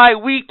his eye a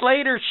week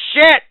later.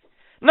 Shit!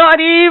 Not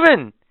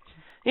even!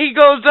 He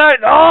goes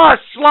out,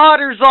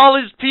 slaughters all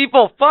his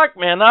people. Fuck,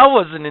 man, that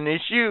wasn't an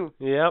issue.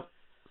 Yep.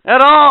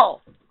 At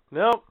all.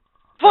 Nope.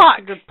 Fuck.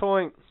 That's a good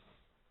point.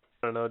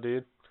 I don't know,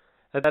 dude.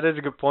 That is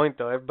a good point,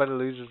 though. Everybody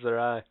loses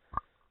their eye.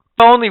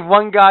 Only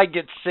one guy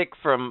gets sick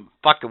from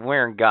fucking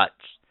wearing guts.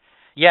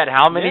 Yet,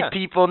 how many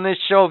people in this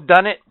show have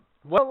done it?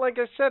 Well, like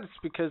I said, it's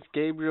because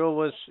Gabriel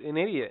was an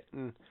idiot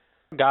and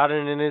got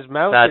it in his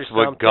mouth. That's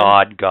or something. what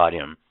God got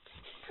him.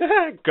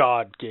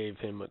 God gave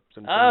him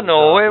some. I don't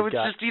know. It was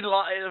just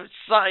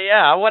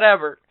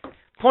whatever.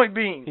 Point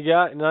being,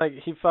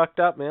 he fucked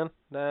up, man.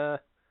 No,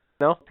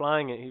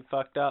 applying it, he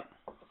fucked up.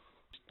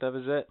 That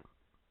was it.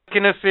 I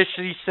can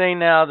officially say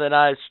now that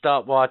I've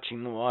stopped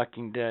watching The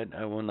Walking Dead.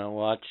 I will not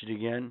watch it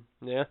again.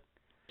 Yeah.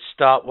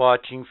 Stop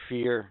watching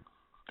Fear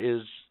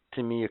is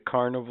to me a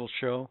carnival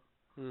show.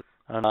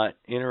 I'm not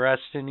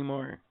interested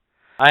anymore.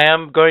 I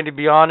am going to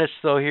be honest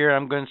though here.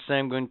 I'm going to say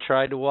I'm going to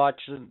try to watch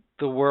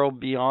The World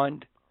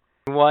Beyond.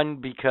 One,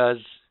 because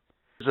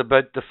it's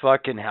about the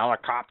fucking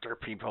helicopter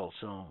people,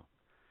 so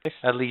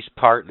at least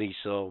partly,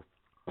 so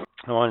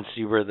I want to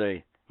see where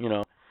they,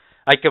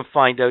 I can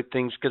find out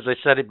things, because I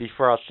said it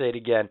before, I'll say it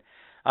again.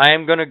 I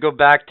am going to go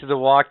back to The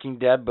Walking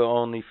Dead, but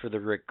only for the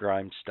Rick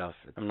Grimes stuff.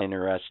 I'm not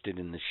interested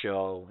in the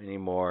show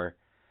anymore.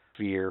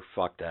 Fear,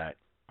 fuck that.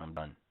 I'm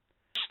done.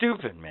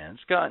 Stupid, man.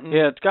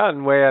 It's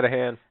gotten way out of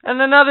hand.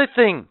 And another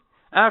thing,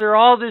 after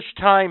all this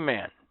time,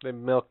 man. They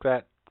milk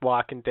that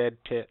Walking Dead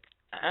tit.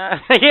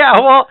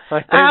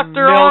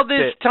 After all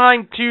this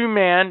time too,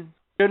 man,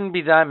 shouldn't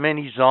be that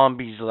many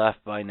zombies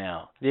left by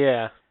now.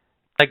 Yeah.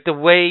 Like the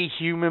way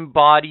human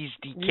bodies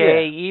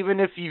decay, even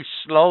if you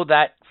slow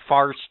that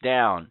farce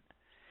down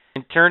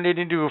and turn it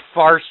into a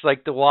farce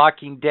like The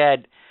Walking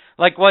Dead.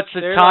 Like, what's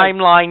the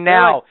timeline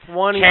now?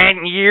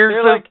 10 years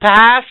have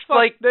passed?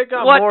 Like, they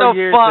got what more the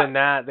years fuck? than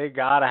that. They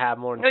gotta have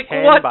more than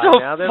 10 what by the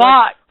now. They're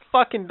fuck?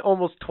 Fucking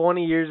almost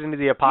 20 years into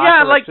the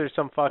apocalypse or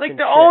some fucking Like,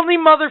 the only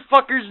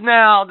motherfuckers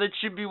now that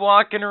should be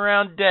walking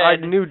around dead are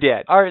the new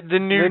dead. Are the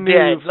new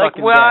dead. Like,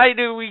 why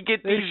do we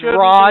get these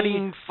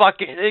rotting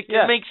fucking... It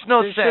makes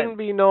no sense. There shouldn't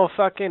be no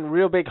fucking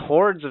real big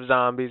hordes of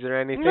zombies or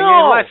anything.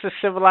 No. Unless a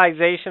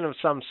civilization of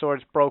some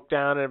sorts broke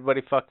down and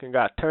everybody fucking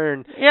got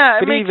turned. Yeah,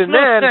 it makes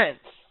no sense.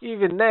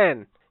 Even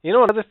then, you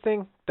know another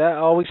thing that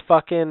always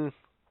fucking,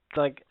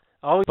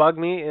 always bugged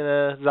me in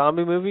a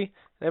zombie movie?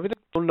 Everything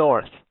go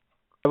north.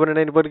 Why wouldn't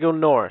anybody go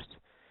north?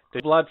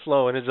 There's blood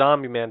flow in a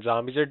zombie, man.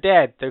 Zombies are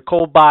dead. They're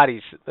cold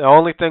bodies. The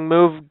only thing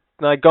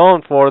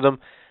going for them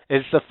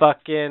is the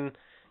fucking,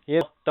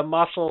 the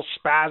muscle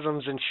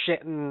spasms and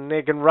shit, and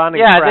they can run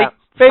and crap.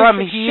 From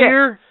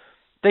here,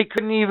 they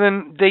couldn't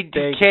even, they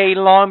decay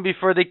long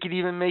before they could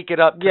even make it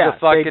up to the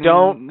fucking they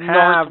don't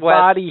have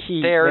body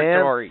heat,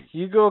 territory. Man.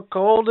 You go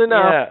cold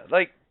enough.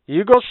 Yeah,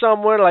 you go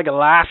somewhere like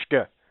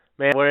Alaska,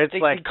 man, where it's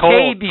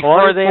cold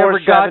before they ever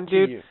got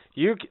to dude.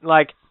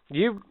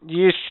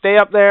 You stay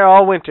up there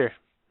all winter,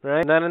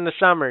 right? And then in the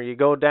summer, you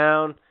go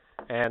down,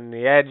 and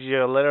the edge,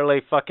 you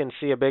literally fucking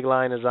see a big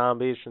line of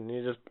zombies, and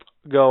you just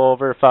go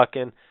over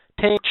fucking...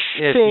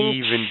 If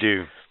you even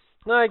do.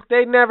 Like,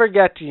 they'd never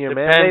get to you,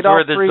 man. Depends They'd all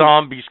where the freeze.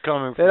 zombies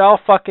coming They'd from. all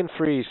fucking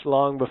freeze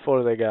long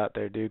before they got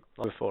there, dude.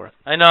 Long before.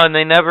 I know, and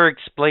they never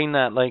explain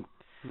that. Like,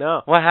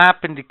 No. what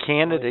happened to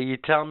Canada? You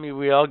tell me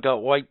we all got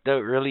wiped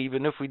out, really,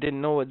 even if we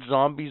didn't know what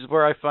zombies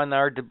were? I find that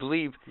hard to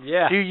believe.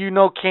 Yeah. Do you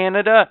know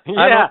Canada? I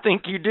Yeah. don't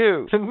think you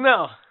do.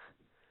 No.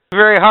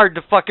 Very hard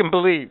to fucking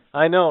believe.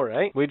 I know,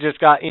 right? We just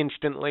got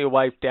instantly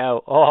wiped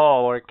out.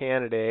 Oh, we're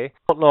Canada, eh?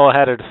 Don't know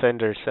how to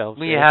defend ourselves.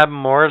 We eh? have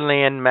more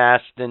land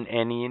mass than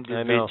any know.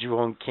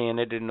 individual in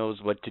Canada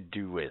knows what to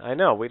do with. I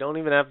know. We don't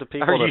even have the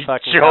people Are to you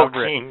fucking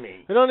cover it. joking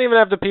me? We don't even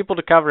have the people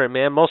to cover it,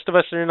 man. Most of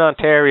us are in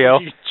Ontario.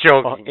 Are you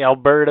joking?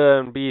 Alberta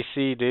and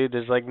BC, dude.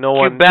 There's like no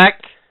one.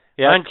 Quebec,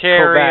 Yeah,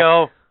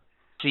 Ontario,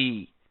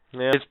 C.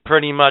 Yeah, It's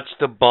pretty much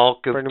the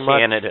bulk of pretty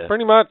Canada. much.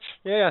 Pretty much,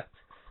 yeah.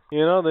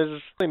 You know, there's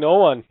really no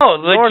one. Oh,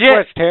 legit.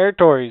 Northwest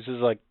Territories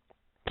is like.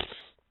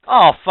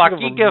 Oh, fuck,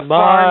 you get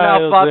far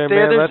enough up there,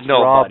 man. there's That's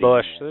nobody. raw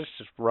bush. Man. There's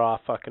just raw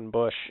fucking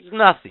bush. There's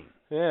nothing.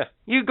 Yeah.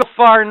 You go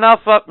far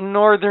enough up in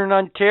northern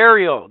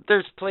Ontario,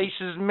 there's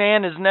places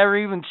man has never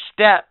even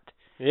stepped.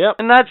 Yep.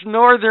 And that's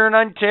northern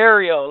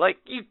Ontario. Like,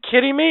 you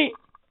kidding me?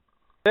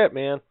 That's it,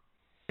 man.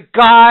 The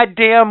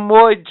goddamn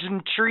woods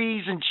and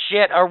trees and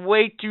shit are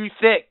way too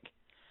thick.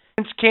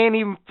 Humans can't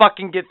even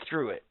fucking get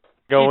through it.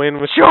 Go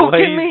in with Joking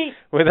blades, me?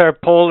 with our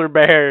polar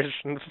bears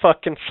and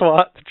fucking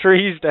swat the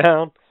trees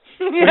down.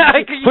 Yeah,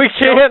 we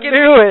can't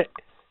do it.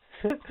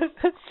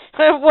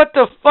 What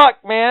the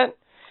fuck, man?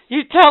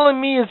 You telling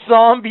me a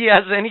zombie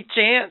has any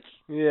chance?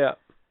 Yeah.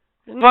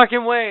 No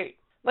fucking way.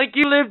 Like,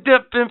 you lived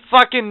up in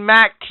fucking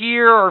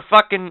MacTier or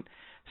fucking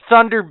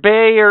Thunder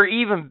Bay or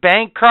even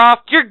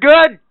Bancroft, you're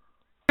good.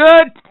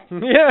 Good.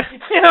 Yeah.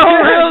 You know,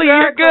 really,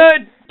 you're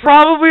good.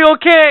 Probably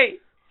okay.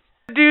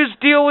 Do is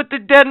deal with the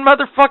dead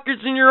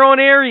motherfuckers in your own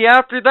area.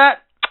 After that,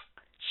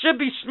 should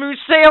be smooth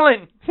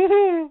sailing.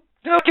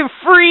 They can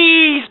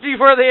freeze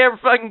before they ever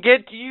fucking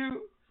get to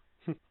you.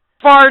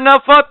 Far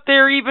enough up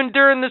there, even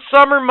during the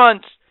summer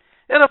months,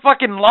 it'll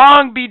fucking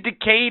long be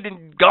decayed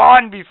and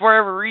gone before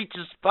it ever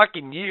reaches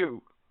fucking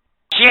you.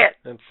 Shit.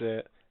 That's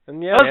it.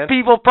 And yeah, Most man,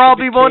 people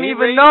probably won't decay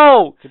even rate-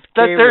 know the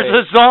that decay there's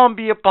rate. a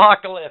zombie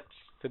apocalypse.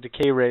 The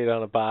decay rate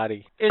on a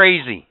body It's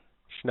crazy.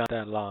 is not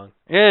that long.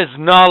 It's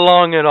not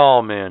long at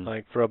all, man.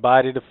 Like, for a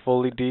body to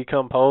fully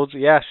decompose,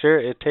 yeah, sure,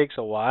 it takes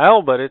a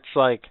while, but it's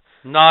like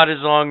Not as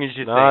long as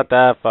you not think.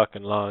 that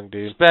fucking long,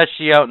 dude.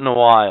 Especially out in the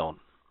wild.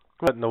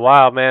 But in the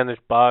wild, man, there's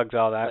bugs,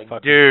 all that Like,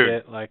 fucking dude.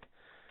 shit. Like,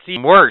 See,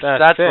 worse.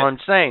 That's it. what I'm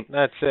saying.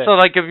 that's it. So,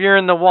 like, if you're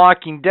in the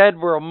Walking Dead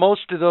world,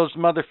 most of those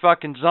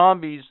motherfucking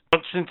zombies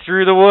bouncing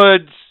through the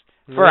woods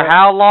for Yeah.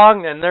 how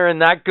long, and they're in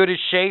that good a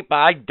shape?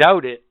 I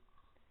doubt it.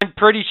 I'm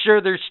pretty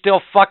sure there's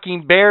still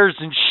fucking bears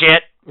and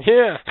shit.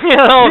 Yeah. You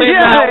know, in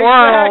Yeah, that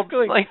world.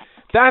 exactly. Like,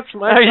 That's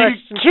my are you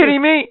question, kidding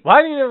too. me?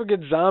 Why do you never get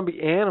zombie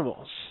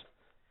animals?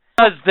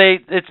 Because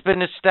it's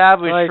been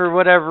established Like- for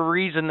whatever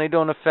reason they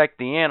don't affect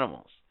the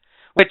animals.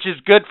 Which is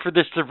good for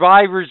the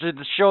survivors of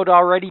the show to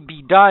already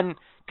be done,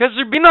 because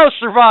there'd be no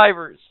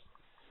survivors.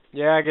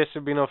 Yeah, I guess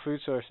there'd be no food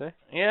source, eh?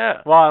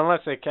 Yeah. Well,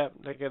 unless they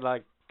could,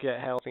 like, get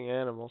healthy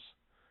animals.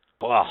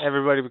 Well,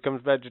 Everybody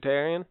becomes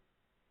vegetarian.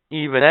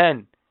 even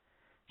then,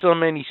 so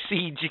many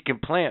seeds you can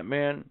plant,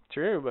 man.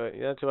 True, but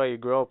that's why you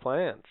grow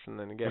plants, and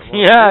then you get more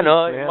Yeah, seeds,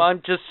 no, man.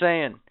 I'm just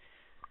saying.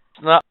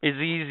 It's not as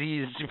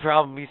easy as you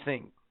probably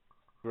think.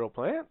 Grow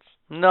plants?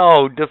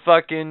 No, the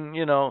fucking,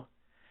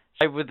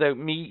 without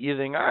meat, you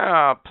think,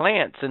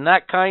 plants. In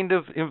that kind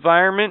of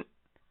environment,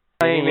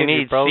 you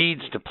need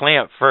seeds to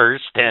plant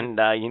first, and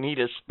you need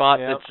a spot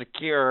that's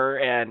secure,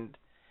 and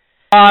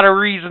a lot of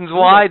reasons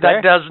why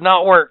that does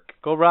not work.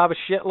 Go rob a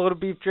shitload of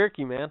beef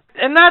jerky, man.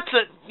 And that's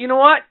it. You know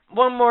what?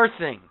 One more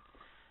thing.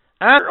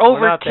 After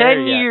over not there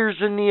 10 yet. years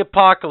in the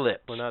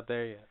apocalypse, We're not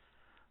there yet.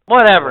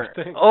 whatever.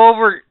 Thing.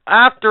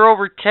 After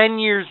over 10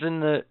 years in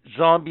the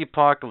zombie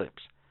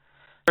apocalypse,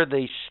 are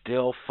they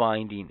still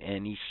finding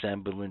any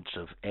semblance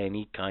of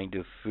any kind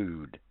of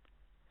food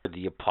for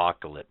the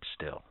apocalypse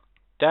still?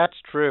 That's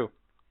true.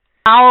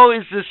 How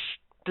is this,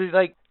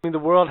 like... I mean, the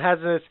world has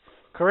this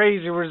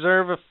crazy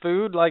reserve of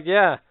food. Like,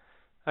 yeah.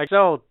 Like,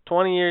 so,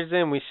 20 years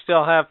in, we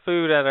still have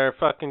food at our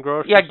fucking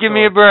grocery store. Yeah, give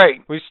me a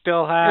break. We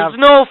still have... There's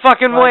no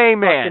fucking like, way,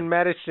 man. fucking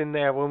medicine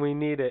there when we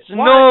need it. There's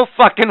no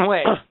fucking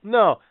way.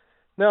 No,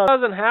 it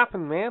doesn't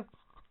happen, man.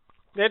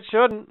 It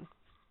shouldn't.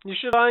 You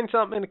should find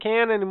something in a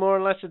can anymore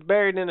unless it's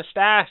buried in a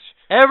stash.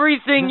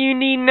 Everything you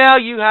need now,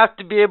 you have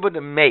to be able to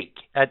make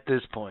at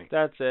this point.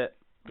 That's it.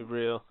 Be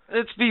real.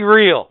 Let's be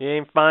real. You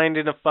ain't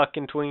finding a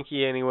fucking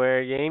Twinkie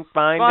anywhere. You ain't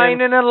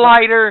finding a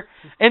lighter,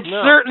 and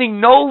No. certainly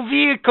no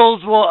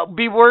vehicles will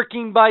be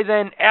working by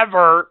then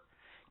ever.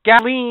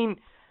 Gasoline,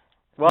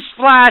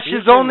 Splash you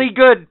is can- only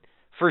good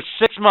for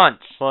 6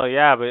 months. Well,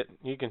 yeah, but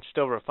you can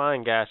still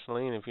refine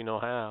gasoline if you know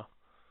how.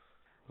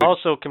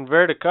 Also,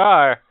 convert a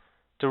car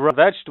to run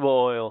vegetable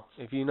oil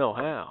if you know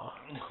how.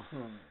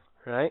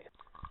 Right?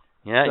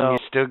 Yeah, So- and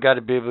you still got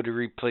to be able to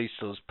replace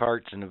those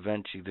parts, and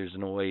eventually there's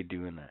no way of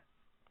doing that.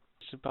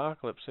 It's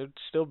apocalypse. There'd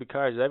still be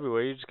cars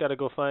everywhere. You just got to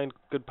go find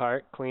a good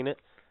part, clean it,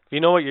 If you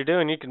know what you're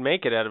doing, you can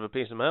make it out of a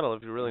piece of metal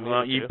if you really need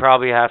Well, to. you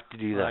probably have to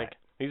do that. Like,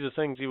 these are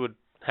things you would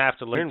have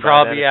to learn. You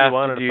probably by then have if you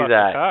wanted to a do fucking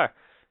that. Car.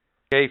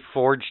 Okay,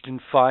 forged in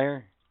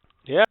fire.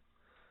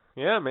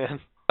 Yeah, man.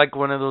 Like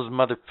one of those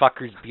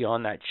motherfuckers be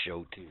on that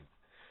show too.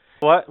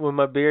 What? When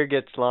my beard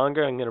gets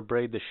longer, I'm gonna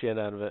braid the shit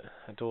out of it.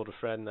 I told a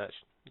friend that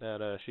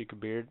she could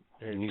beard.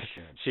 You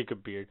should. She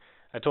could beard.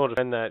 I told a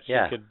friend that she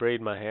could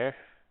braid my hair,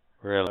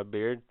 Really? my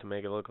beard, to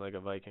make it look like a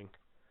Viking.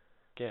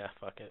 Yeah,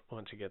 fuck it.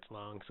 Once it gets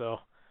long, so.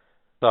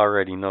 I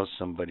already know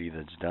somebody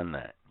that's done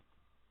that.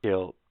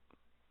 He'll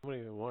What do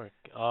you work?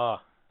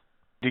 Ah.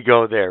 to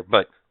go there,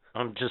 but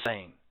I'm just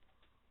saying.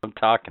 I'm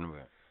talking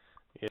about.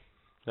 Yeah,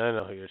 I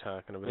know who you're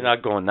talking about. You're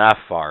not going that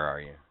far,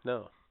 are you?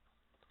 No.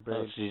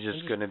 Oh, so you're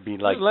just gonna be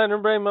like just letting her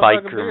braid my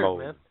biker fucking beard, mode.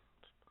 man.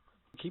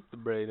 Keep the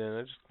braid in.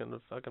 I'm just gonna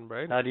fucking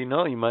braid it. How do you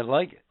know? You might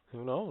like it.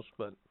 Who knows?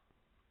 But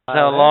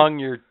How long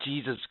your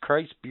Jesus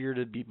Christ beard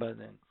would be by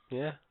then?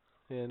 Yeah.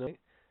 Yeah. No.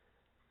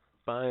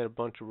 Buying a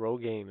bunch of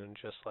Rogaine and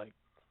just like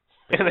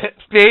in it.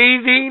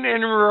 Bathing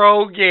in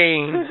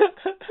Rogaine.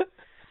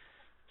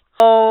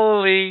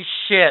 Holy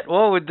shit!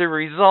 What would the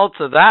results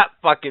of that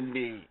fucking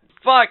be?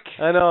 Fuck!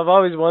 I know. I've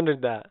always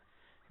wondered that.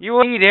 You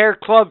won't need Hair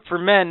Club for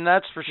men,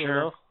 that's for You sure.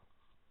 know?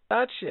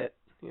 That shit.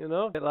 You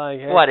know,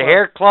 like What,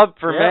 Hair Club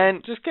for yeah,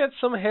 men? Just get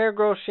some hair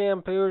growth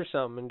shampoo or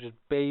something and just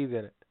bathe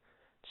in it.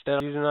 Instead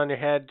of using it on your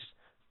head, just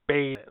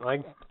bathe in it.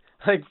 Like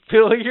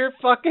fill your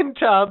fucking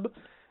tub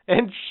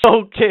and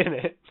soak in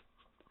it.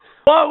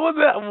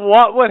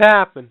 What would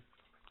happen?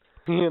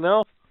 You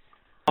know?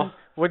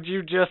 Would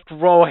you just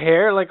grow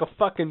hair like a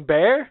fucking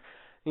bear?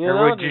 You know,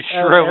 or would you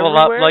shrivel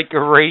up like a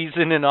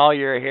raisin and all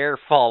your hair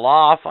fall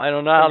off? I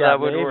don't know how that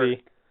would work.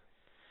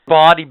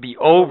 Body be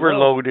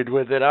overloaded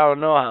with it. I don't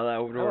know how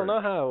that would work. I don't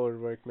know how it would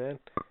work, man.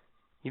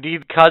 You'd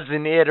either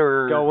cousin it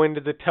or... Go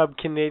into the tub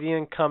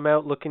Canadian, come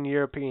out looking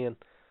European.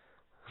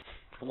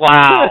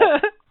 Wow.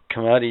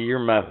 Come out of your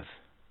mouth.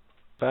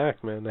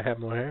 Fact, man. They have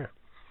more hair.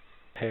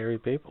 Hairy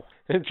people.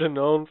 It's a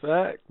known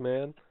fact,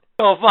 man.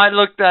 So if I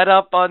look that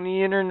up on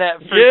the internet,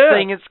 first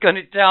thing it's going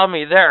to tell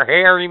me, they're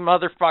hairy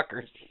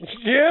motherfuckers.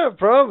 Yeah,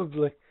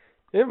 probably.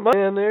 It might.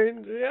 Man,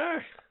 they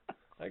are.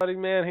 Buddy,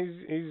 man,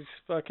 he's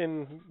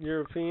fucking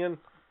European.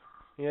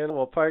 Yeah,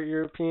 well, part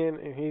European,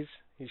 and he's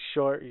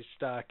short, he's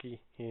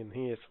stocky, and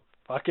he is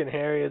fucking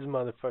hairy as a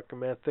motherfucker,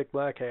 man. Thick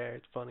black hair.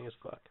 It's funny as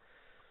fuck.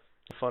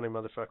 Funny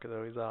motherfucker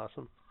though. He's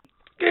awesome.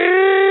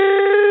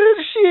 Good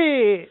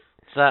shit.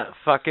 It's that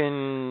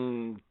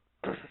fucking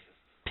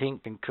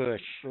Pink and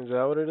Kush. Is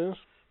that what it is?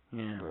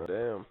 Yeah. Oh,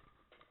 damn.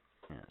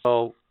 Yeah.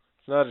 So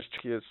it's not as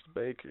tricky as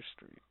Baker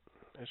Street.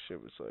 That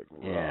shit was like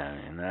rough. Yeah,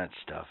 and that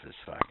stuff is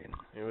fucking...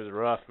 It was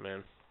rough,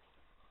 man.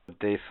 What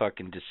they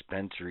fucking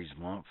dispensaries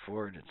want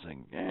for it, it's like,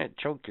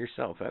 choke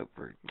yourself out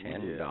for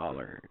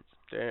 $10.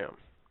 Damn.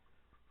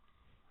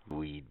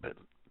 Weed, but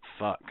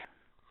fuck.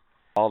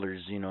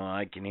 $, you know,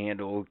 I can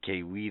handle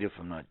okay weed if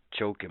I'm not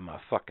choking my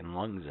fucking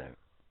lungs out.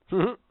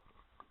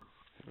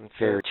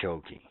 Fair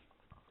choking.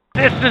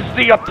 This is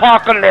the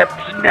apocalypse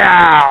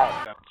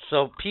now!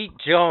 So Pete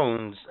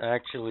Jones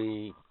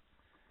actually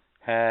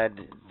had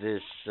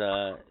this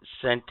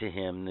sent to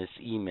him, this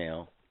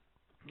email.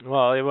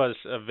 Well, it was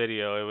a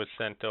video. It was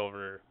sent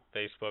over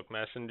Facebook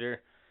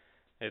Messenger.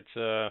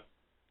 It's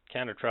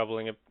kind of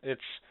troubling. It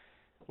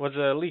was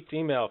a leaked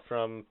email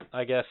from,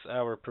 I guess,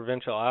 our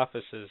provincial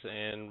offices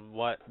and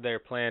what their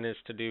plan is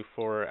to do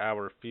for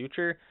our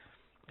future.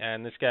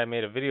 And this guy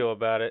made a video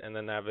about it, and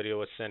then that video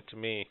was sent to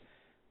me.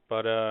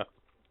 But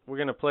we're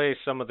going to play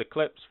some of the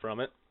clips from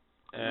it.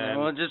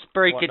 And we'll just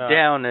break it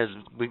down as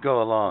we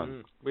go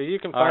along. But you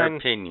can our find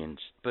opinions.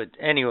 But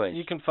anyways,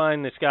 you can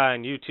find this guy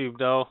on YouTube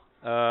though.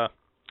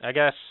 I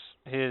guess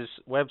his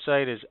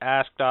website is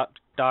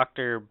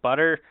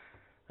ask.drbutter,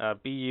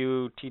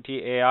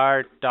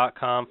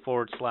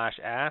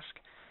 buttar.com/ask.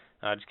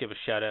 Just give a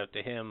shout out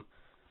to him.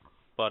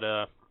 But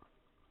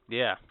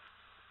yeah.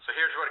 So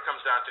here's what it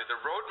comes down to.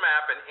 The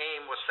roadmap and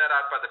aim was set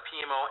out by the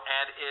PMO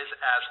and is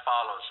as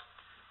follows.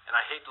 And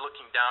I hate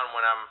looking down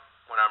when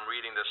I'm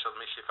reading this, so let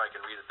me see if I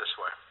can read it this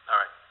way. All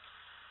right.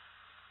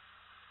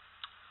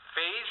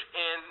 Phase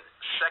in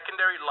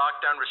secondary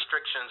lockdown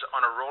restrictions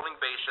on a rolling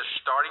basis,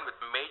 starting with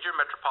major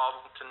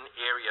metropolitan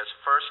areas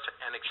first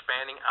and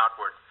expanding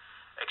outward.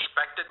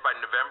 Expected by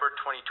November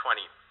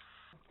 2020.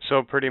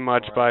 So pretty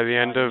much by the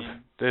end of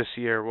this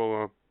year,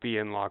 we'll be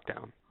in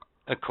lockdown.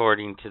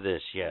 According to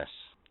this, yes.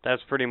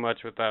 That's pretty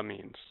much what that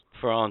means.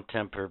 For all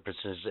intent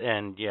purposes,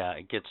 and yeah,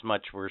 it gets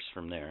much worse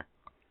from there.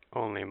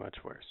 Only much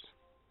worse.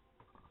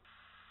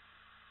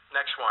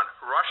 Next one.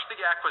 Rush the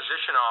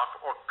acquisition of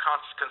or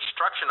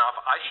construction of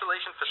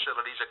isolation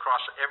facilities across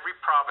every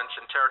province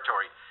and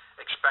territory,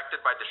 expected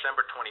by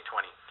December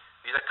 2020.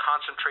 These are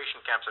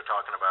concentration camps they're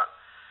talking about.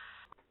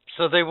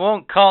 So they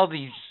won't call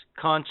these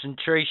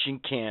concentration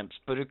camps,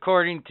 but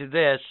according to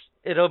this,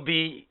 it'll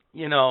be,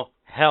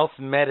 health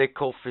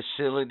medical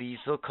facilities.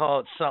 They'll call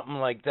it something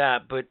like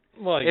that. But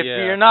if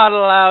you're not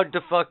allowed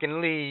to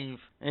fucking leave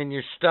and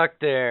you're stuck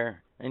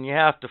there and you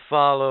have to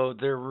follow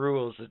their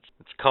rules.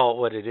 It's called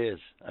what it is,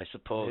 I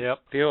suppose. Yep.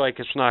 Feel like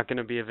it's not going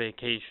to be a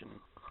vacation.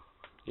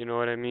 You know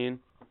what I mean?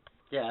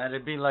 Yeah,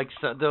 it'd be like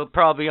they'll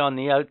probably on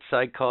the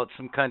outside call it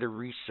some kind of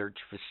research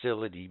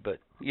facility, but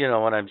you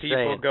know what I'm saying.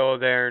 People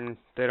go there and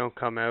they don't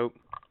come out,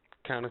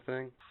 kind of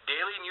thing.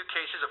 Daily new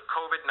cases of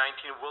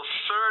COVID-19 will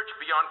surge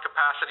beyond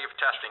capacity of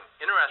testing.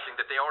 Interesting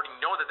that they already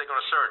know that they're going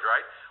to surge,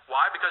 right?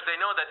 Why? Because they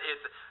know that if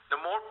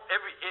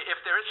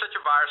there is such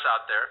a virus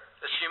out there,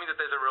 assuming that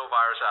there's a real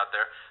virus out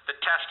there, the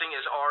testing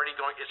is already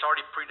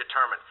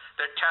predetermined.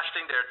 They're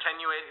testing, they're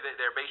attenuating,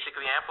 they're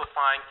basically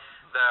amplifying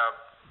the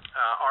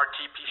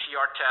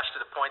RT-PCR test to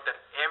the point that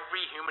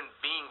every human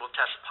being will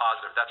test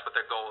positive. That's what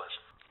their goal is.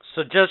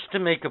 So just to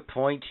make a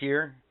point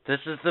here, this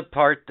is the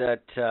part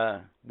that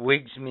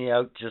wigs me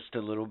out just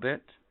a little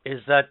bit, is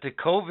that the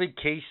COVID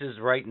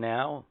cases right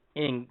now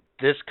in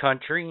this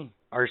country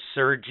are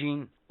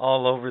surging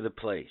all over the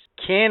place.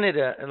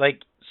 Canada,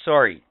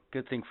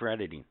 good thing for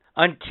editing.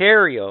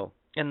 Ontario,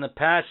 in the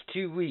past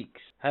 2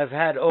 weeks, have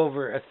had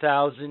over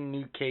 1,000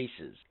 new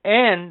cases.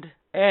 And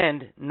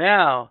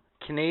now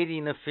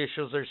Canadian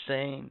officials are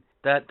saying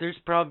that there's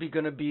probably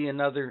going to be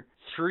another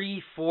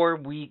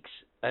 3-4 weeks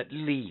at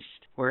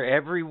least, where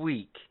every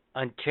week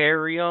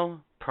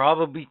Ontario,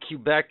 probably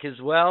Quebec as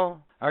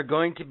well, are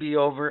going to be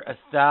over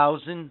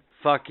 1,000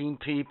 fucking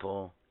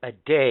people a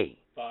day.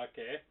 Fuck,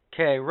 eh?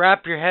 Okay,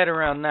 wrap your head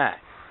around that.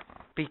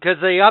 Because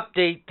they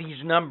update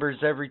these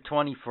numbers every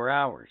 24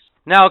 hours.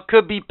 Now, it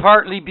could be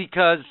partly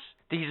because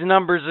these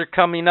numbers are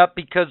coming up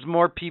because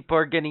more people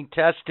are getting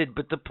tested,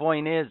 but the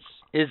point is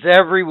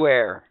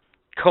everywhere,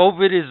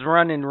 COVID is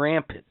running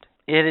rampant.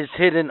 It has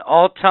hit an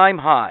all-time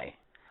high.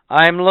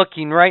 I'm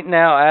looking right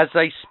now as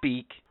I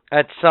speak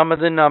at some of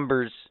the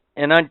numbers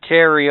in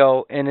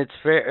Ontario, and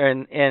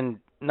and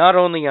not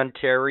only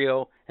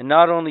Ontario and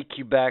not only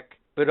Quebec,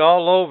 but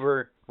all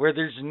over where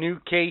there's new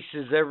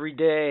cases every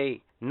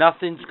day.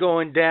 Nothing's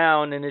going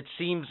down, and it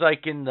seems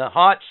like in the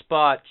hot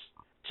spots,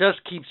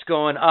 just keeps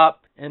going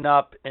up and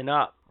up and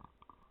up.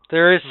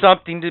 There is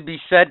something to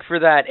be said for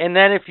that. And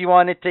then if you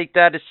want to take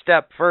that a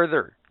step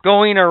further,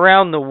 going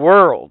around the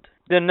world,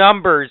 the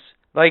numbers,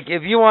 like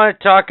if you want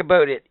to talk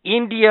about it,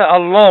 India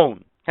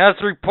alone has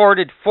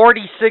reported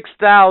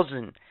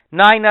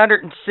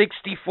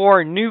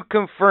 46,964 new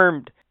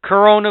confirmed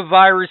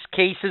coronavirus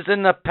cases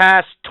in the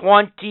past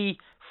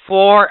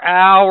 24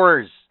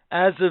 hours.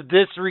 As of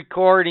this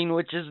recording,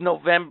 which is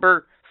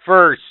November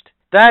 1st.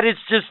 That is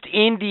just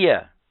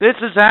India.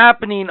 This is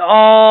happening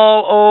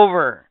all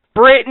over.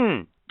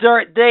 Britain,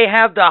 they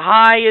have the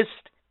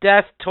highest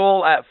death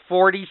toll at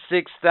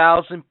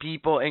 46,000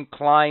 people and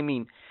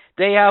climbing.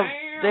 They have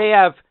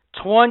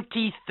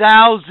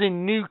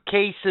 20,000 new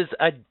cases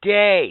a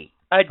day.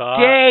 A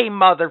day,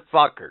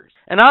 motherfuckers.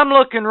 And I'm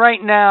looking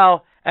right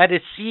now at a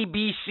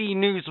CBC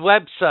News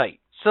website.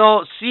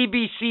 So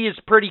CBC is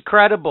pretty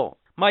credible.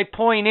 My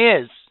point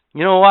is,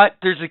 you know what?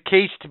 There's a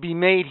case to be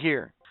made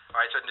here. All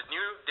right, so the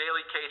new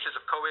daily new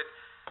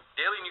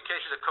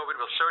cases of COVID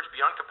will surge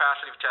beyond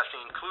capacity of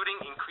testing, including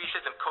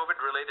increases in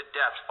COVID-related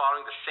deaths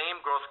following the same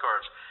growth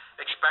curves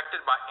expected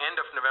by end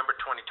of November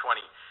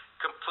 2020.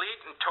 Complete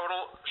and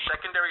total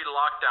secondary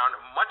lockdown,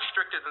 much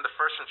stricter than the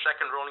first and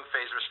second rolling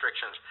phase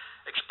restrictions,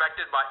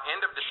 expected by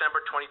end of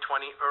December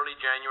 2020, early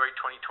January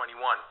 2021.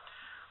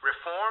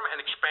 Reform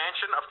and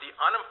expansion of the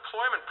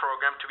unemployment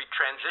program to be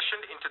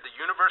transitioned into the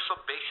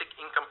Universal Basic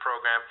Income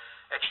Program,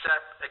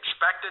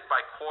 expected by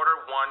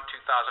Q1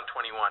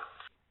 2021.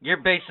 You're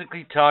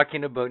basically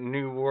talking about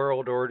New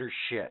World Order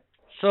shit.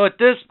 So at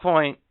this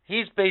point,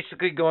 he's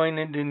basically going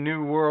into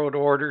New World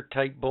Order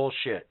type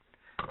bullshit.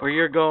 Where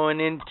you're going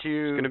into...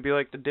 It's going to be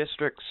like the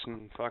districts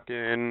and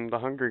fucking the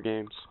Hunger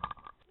Games.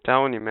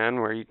 Telling you, man,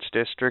 where each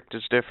district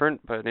is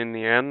different, but in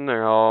the end,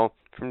 they're all...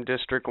 From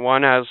District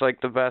 1 has,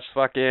 like, the best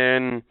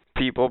fucking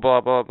people, blah,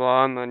 blah,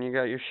 blah, and then you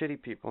got your shitty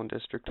people in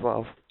District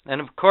 12.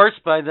 And, of course,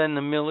 by then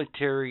the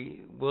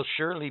military will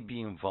surely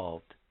be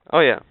involved. Oh,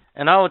 yeah.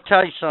 And I will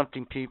tell you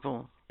something,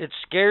 people. It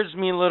scares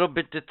me a little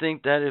bit to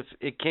think that if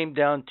it came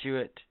down to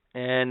it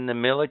and the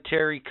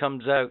military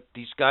comes out,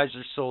 these guys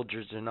are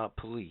soldiers, they're not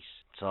police.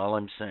 That's all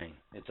I'm saying.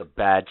 It's a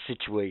bad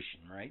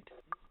situation, right?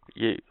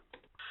 Yeah.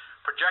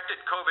 Projected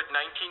COVID-19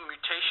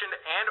 mutation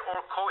and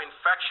or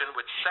co-infection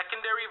with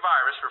secondary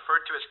virus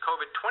referred to as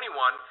COVID-21,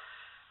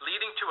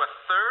 leading to a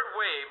third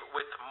wave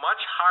with much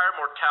higher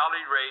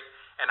mortality rate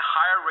and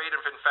higher rate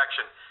of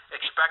infection,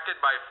 expected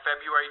by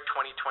February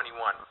 2021.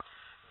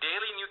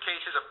 Daily new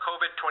cases of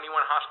COVID-21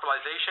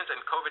 hospitalizations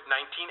and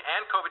COVID-19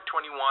 and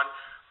COVID-21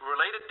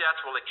 related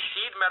deaths will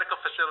exceed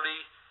medical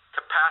facility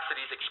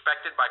capacities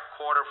expected by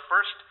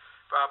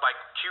by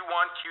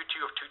Q1,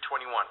 Q2 of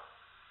 2021.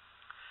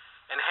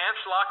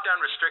 Enhanced lockdown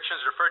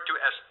restrictions referred to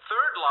as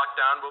third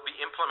lockdown will be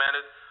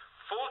implemented.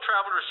 Full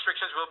travel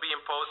restrictions will be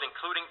imposed,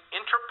 including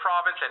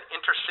inter-province and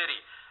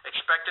intercity,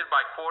 expected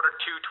by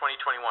Q2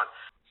 2021.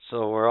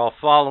 So we're all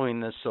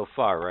following this so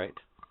far, right?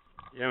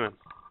 Yeah, man.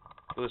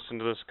 Listened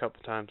to this a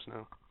couple times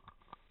now.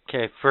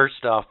 Okay,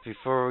 first off,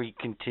 before we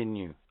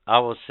continue,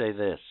 I will say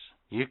this.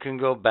 you can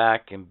go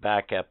back and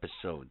back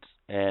episodes.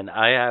 And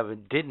I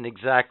didn't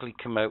exactly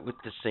come out with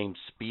the same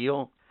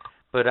spiel,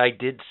 but I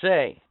did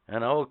say,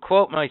 and I'll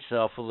quote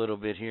myself a little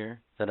bit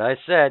here, that I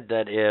said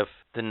that if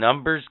the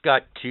numbers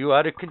got too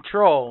out of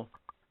control,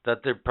 that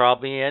there'd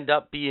probably end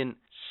up being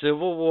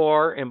civil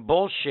war and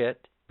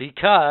bullshit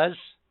because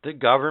the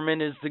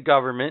government is the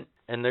government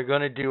and they're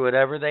going to do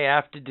whatever they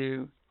have to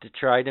do to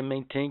try to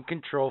maintain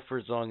control for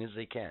as long as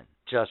they can.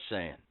 Just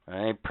saying.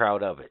 I ain't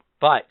proud of it.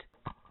 But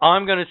all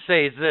I'm going to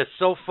say is this.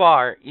 So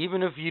far,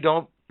 even if you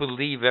don't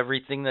believe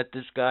everything that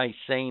this guy's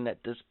saying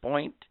at this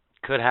point,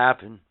 could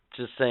happen.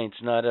 Just saying,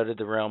 it's not out of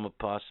the realm of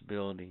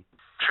possibility.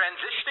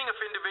 Transitioning of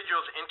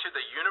individuals into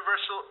the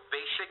Universal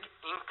Basic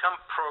Income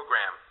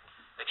Program,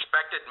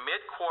 expected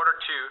mid-quarter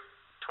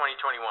 2,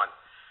 2021.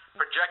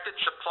 Projected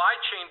supply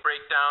chain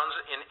breakdowns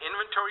in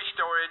inventory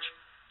storage,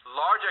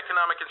 large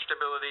economic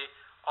instability,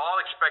 all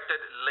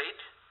expected late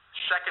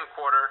second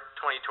quarter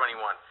 2021.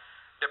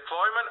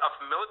 Deployment of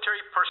military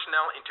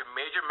personnel into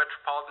major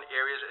metropolitan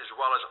areas as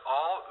well as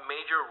all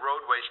major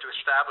roadways to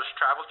establish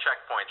travel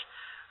checkpoints,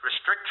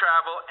 restrict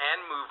travel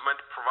and movement,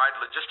 provide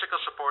logistical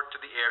support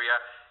to the area,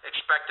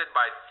 expected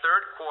by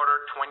third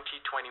quarter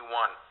 2021.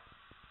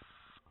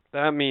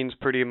 That means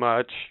pretty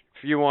much,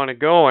 if you want to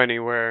go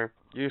anywhere,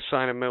 you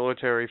sign a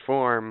military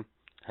form.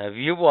 Have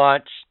you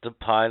watched the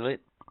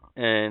pilot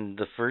and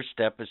the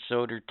first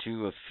episode or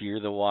two of Fear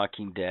the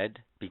Walking Dead?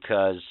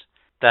 Because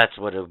that's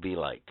what it'll be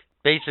like.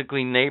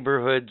 Basically,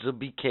 neighborhoods will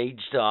be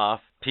caged off.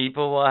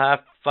 People will have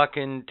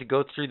fucking to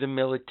go through the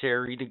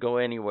military to go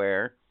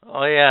anywhere.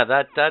 Oh yeah,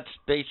 that's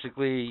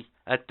basically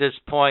at this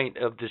point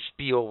of the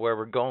spiel where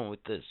we're going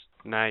with this.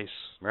 Nice.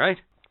 Right?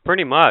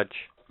 Pretty much.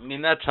 I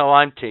mean, that's how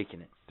I'm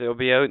taking it. They'll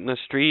be out in the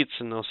streets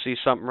and they'll see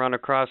something run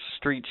across the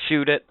street,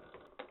 shoot it.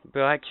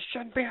 Be like, you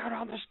shouldn't be out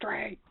on the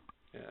street.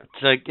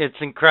 Yeah.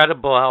 It's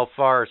incredible how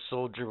far a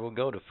soldier will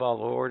go to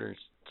follow orders.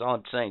 That's all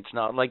I'm saying. It's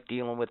not like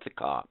dealing with the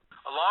cop.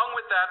 Along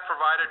with that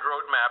provided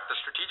roadmap, the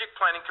Strategic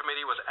Planning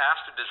Committee was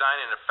asked to design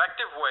an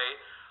effective way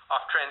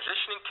of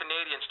transitioning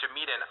Canadians to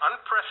meet an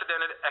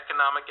unprecedented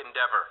economic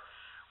endeavor,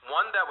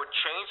 one that would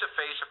change the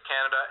face of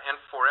Canada and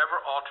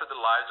forever alter the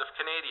lives of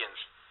Canadians.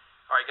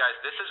 All right, guys,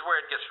 this is where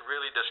it gets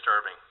really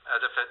disturbing,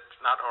 as if it's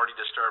not already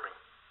disturbing.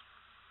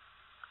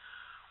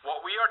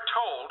 What we are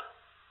told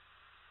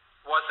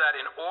was that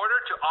in order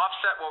to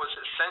offset what was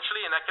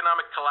essentially an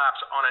economic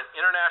collapse on an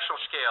international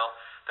scale,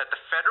 that the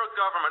federal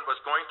government was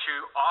going to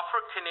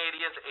offer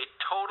Canadians a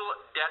total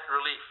debt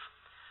relief.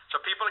 So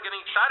people are getting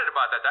excited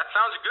about that. That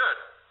sounds good,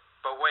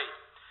 but wait.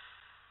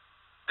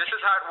 This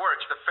is how it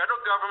works. The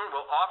federal government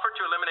will offer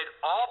to eliminate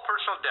all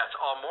personal debts,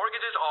 all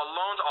mortgages, all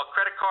loans, all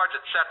credit cards,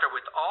 etc.,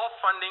 which all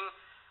funding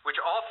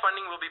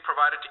will be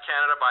provided to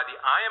Canada by the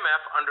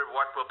IMF under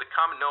what will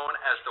become known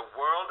as the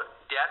World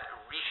Debt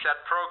Reset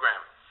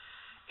Program.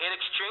 In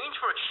exchange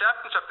for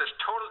acceptance of this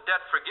total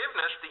debt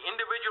forgiveness, the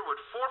individual would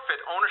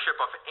forfeit ownership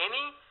of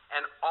any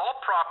and all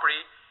property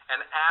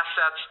and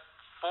assets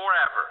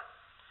forever.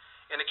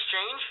 In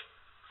exchange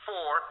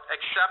for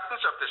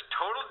acceptance of this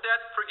total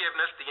debt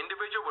forgiveness, the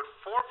individual would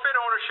forfeit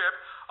ownership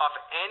of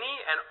any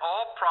and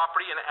all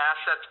property and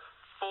assets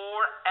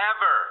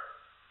forever.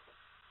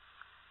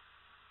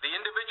 The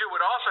individual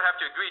would also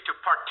have to agree to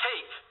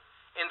partake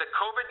in the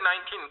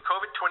COVID-19 and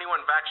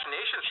COVID-21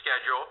 vaccination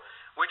schedule,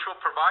 which will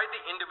provide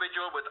the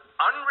individual with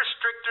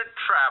unrestricted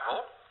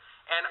travel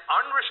and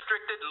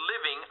unrestricted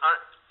living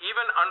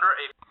even under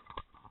a...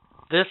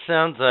 This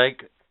sounds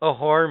like a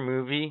horror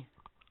movie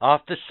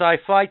off the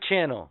Sci-Fi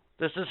Channel.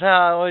 This is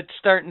how it's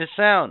starting to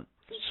sound.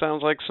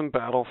 Sounds like some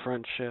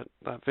Battlefront shit.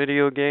 That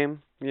video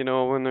game, you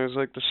know, when there's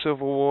like the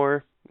Civil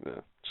War. Yeah,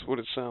 that's what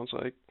it sounds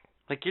like.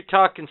 Like you're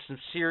talking some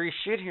serious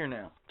shit here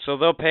now. So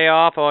they'll pay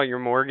off all your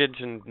mortgage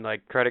and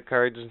like credit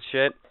cards and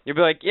shit. You'll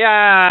be like,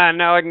 yeah,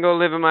 now I can go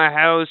live in my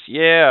house,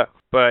 yeah.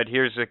 But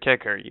here's the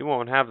kicker. You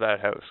won't have that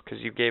house because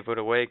you gave it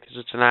away because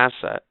it's an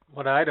asset.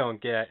 What I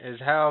don't get is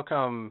how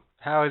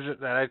is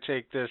it that I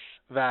take this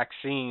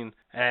vaccine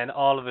and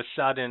all of a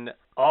sudden,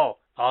 all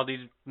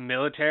these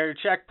military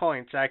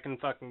checkpoints I can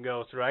fucking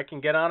go through. I can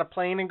get on a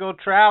plane and go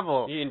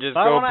travel. You can just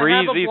go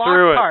breezy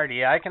through it.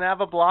 Party, I can have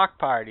a block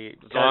party.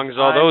 As long as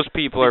all those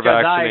people are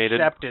vaccinated.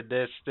 Because I accepted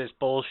this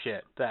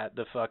bullshit that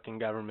the fucking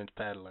government's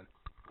peddling.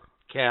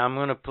 Okay, I'm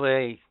going to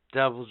play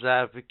devil's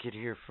advocate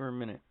here for a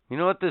minute. You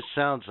know what this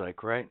sounds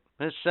like, right?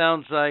 This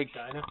sounds like...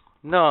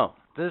 No,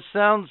 this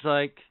sounds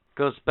like...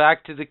 goes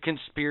back to the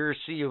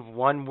conspiracy of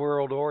one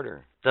world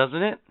order,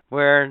 doesn't it?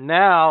 Where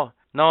now,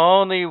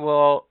 not only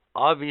will...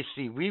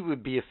 obviously, we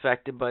would be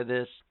affected by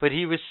this, but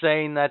he was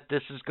saying that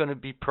this is going to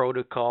be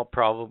protocol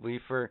probably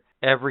for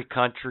every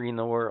country in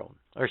the world,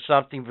 or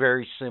something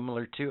very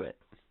similar to it.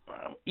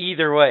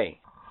 Either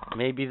way,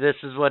 maybe this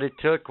is what it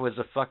took, was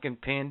a fucking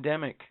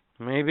pandemic.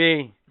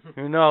 Maybe.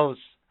 Who knows?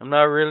 I'm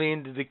not really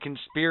into the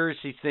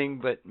conspiracy thing,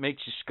 but makes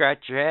you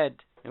scratch your head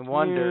and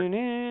wonder.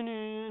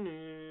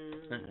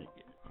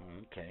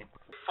 Okay.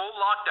 Full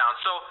lockdown.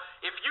 So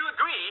if you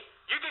agree,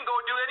 you can go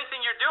do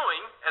anything you're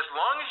doing as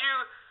long as you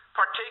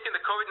partake in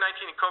the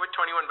COVID-19 and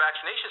COVID-21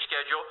 vaccination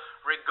schedule,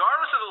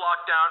 regardless of the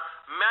lockdown,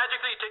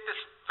 magically you take this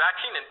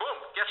vaccine and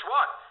boom, guess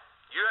what?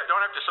 You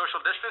don't have to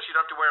social distance, you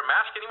don't have to wear a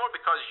mask anymore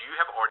because you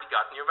have already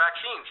gotten your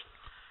vaccines.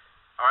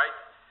 All right?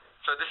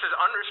 So this is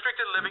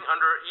unrestricted living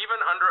even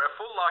under a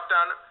full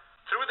lockdown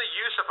through the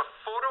use of a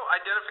photo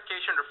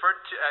identification referred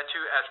to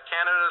as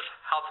Canada's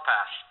Health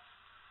Pass.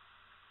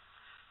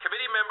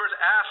 Committee members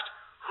asked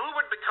who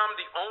would become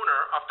the owner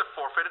of the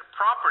forfeited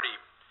property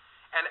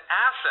and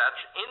assets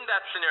in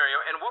that scenario,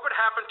 and what would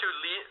happen to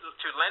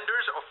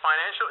lenders or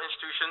financial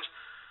institutions.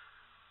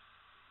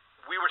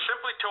 We were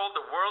simply told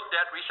the World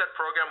Debt Reset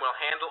Program will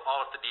handle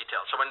all of the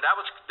details. So when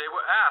they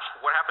were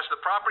asked what happens to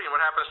the property and what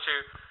happens to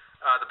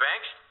the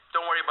banks,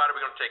 don't worry about it,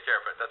 we're going to take care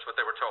of it. That's what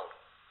they were told.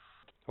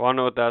 Well, I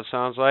know what that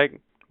sounds like.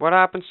 What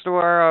happens to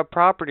our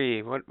property?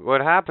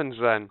 What happens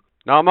then?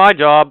 Not my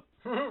job.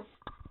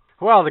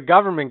 Well, the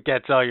government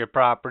gets all your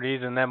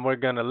properties, and then we're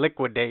going to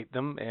liquidate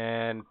them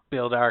and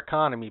build our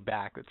economy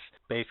back. That's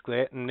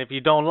basically it. And if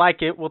you don't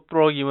like it, we'll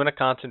throw you in a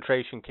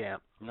concentration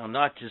camp. No,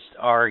 not just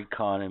our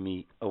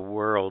economy, a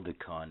world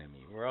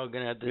economy. We're all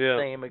going to have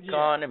the same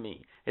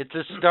economy. Yeah. It's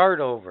a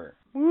start over.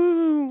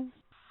 Woo!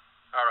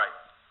 All right.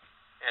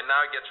 And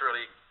now it gets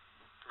really,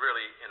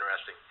 really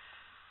interesting.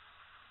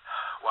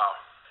 Wow.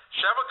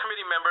 Several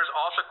committee members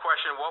also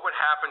questioned what would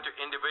happen to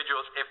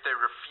individuals if they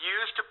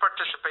refused to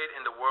participate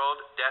in the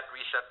World Debt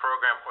Reset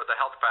Program or the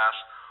Health Pass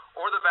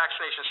or the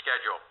vaccination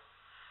schedule.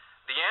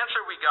 The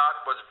answer we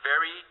got was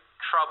very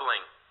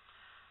troubling.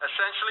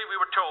 Essentially, we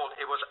were told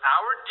it was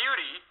our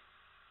duty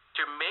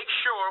to make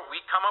sure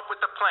we come up with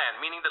a plan,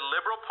 meaning the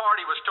Liberal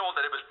Party was told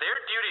that it was their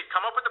duty to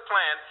come up with a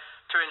plan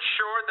to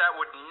ensure that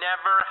would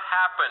never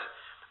happen.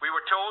 We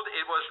were told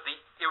it was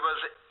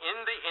in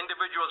the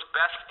individual's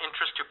best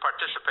interest to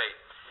participate.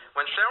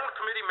 When several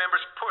committee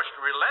members pushed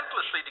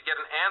relentlessly to get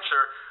an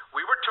answer,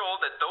 we were told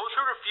that those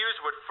who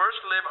refused would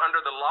first live under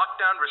the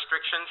lockdown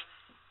restrictions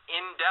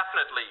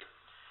indefinitely,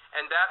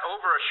 and that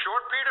over a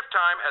short period of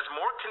time, as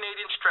more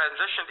Canadians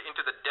transitioned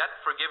into the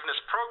debt forgiveness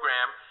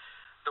program,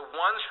 the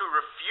ones who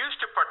refused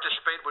to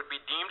participate would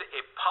be deemed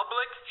a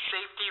public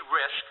safety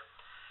risk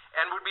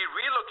and would be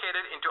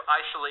relocated into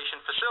isolation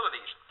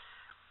facilities.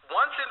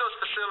 Once in those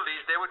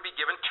facilities, they would be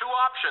given two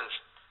options: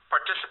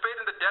 participate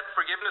in the debt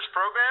forgiveness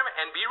program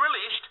and be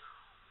released,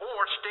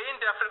 or stay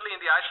indefinitely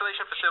in the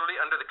isolation facility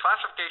under the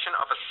classification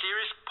of a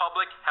serious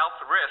public health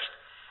risk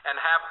and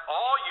have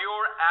all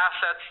your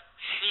assets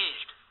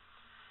seized.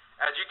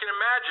 As you can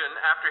imagine,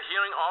 after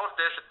hearing all of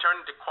this, it turned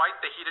into quite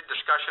the heated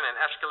discussion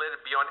and escalated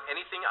beyond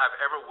anything I've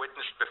ever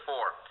witnessed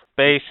before.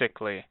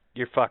 Basically,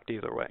 you're fucked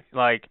either way.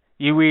 Like,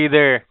 you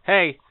either,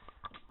 hey,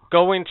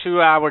 go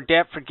into our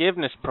debt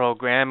forgiveness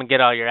program and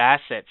get all your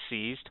assets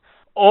seized,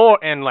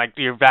 and like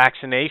your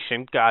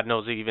vaccination, God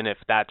knows even if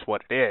that's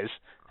what it is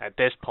at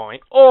this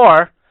point,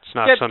 or it's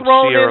not some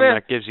serum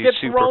that gives you superpowers.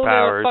 Get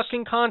thrown in a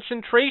fucking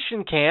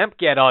concentration camp,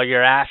 get all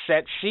your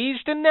assets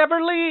seized, and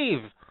never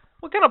leave.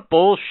 What kind of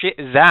bullshit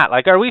is that?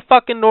 Like, are we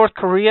fucking North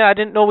Korea? I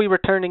didn't know we were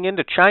turning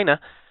into China.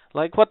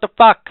 Like, what the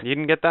fuck? You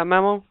didn't get that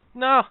memo?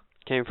 No.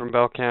 Came from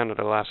Bell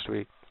Canada last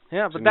week.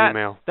 Yeah, but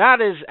that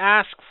is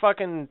ask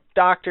fucking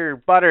Dr.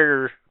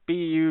 Butter,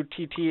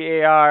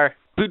 BUTTAR,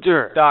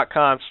 butter.com/ask.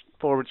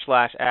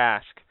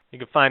 You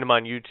can find him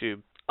on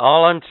YouTube.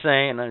 All I'm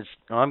saying is,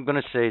 all I'm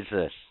going to say is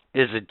this.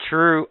 Is it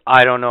true?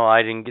 I don't know.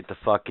 I didn't get the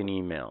fucking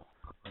email.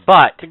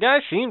 But the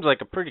guy seems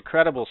like a pretty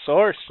credible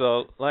source,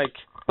 so, like...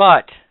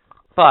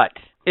 But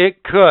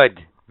it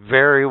could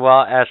very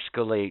well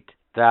escalate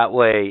that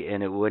way,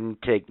 and it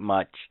wouldn't take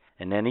much.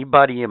 And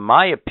anybody, in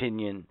my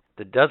opinion,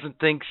 that doesn't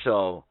think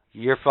so,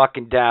 you're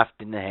fucking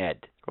daft in the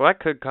head. Well, that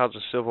could cause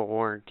a civil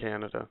war in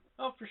Canada.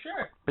 Oh, for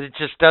sure. But it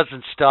just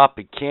doesn't stop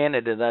in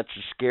Canada. That's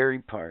the scary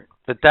part.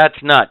 But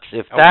that's nuts.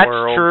 If that's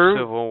true,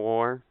 civil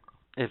war.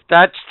 If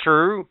that's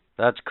true,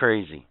 that's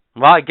crazy.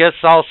 Well, I guess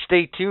I'll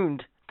stay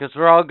tuned, because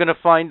we're all going to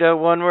find out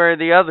one way or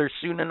the other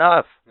soon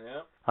enough.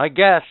 Yeah. I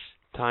guess.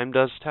 Time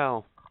does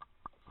tell.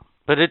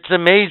 But it's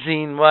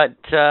amazing what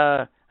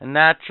a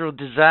natural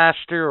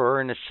disaster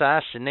or an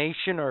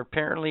assassination or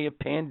apparently a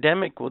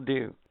pandemic will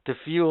do to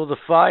fuel the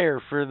fire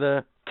for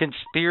the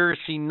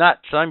conspiracy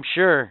nuts, I'm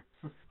sure.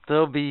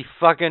 They'll be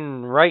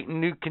fucking writing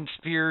new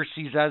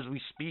conspiracies as we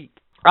speak.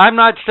 I'm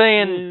not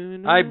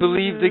saying I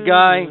believe the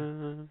guy.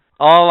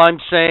 All I'm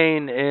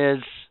saying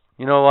is,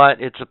 you know what,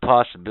 it's a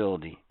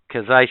possibility.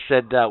 Because I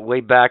said that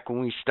way back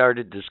when we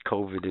started this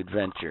COVID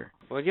adventure.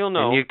 Well, you'll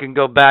know. And you can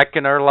go back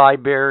in our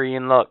library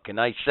and look. And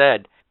I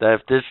said that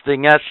if this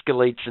thing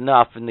escalates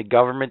enough and the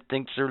government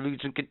thinks they're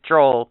losing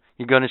control,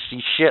 you're going to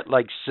see shit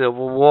like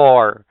civil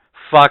war.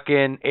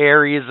 Fucking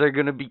areas are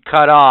going to be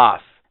cut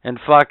off. And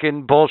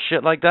fucking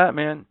bullshit like that,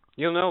 man.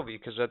 You'll know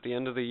because at the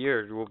end of the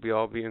year, we'll be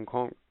all be in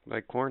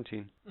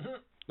quarantine.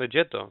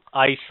 Legit, though.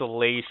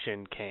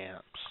 Isolation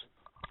camps.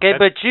 Okay,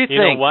 but you think...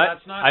 know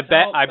what? I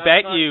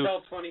bet you...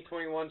 Until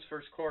 2021's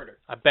first quarter.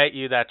 I bet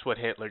you that's what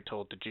Hitler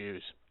told the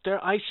Jews.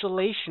 They're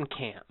isolation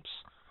camps.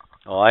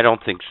 Oh, I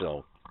don't think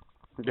so.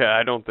 Yeah,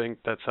 I don't think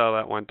that's how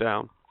that went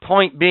down.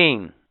 Point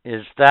being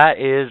is that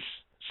is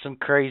some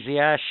crazy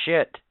ass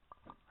shit.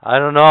 I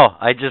don't know.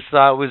 I just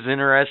thought it was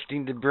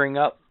interesting to bring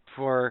up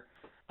for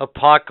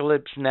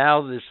Apocalypse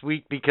Now this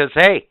week because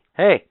hey,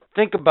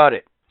 think about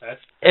it.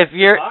 If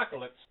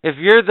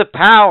you're the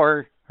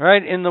power,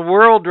 right, in the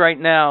world right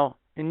now,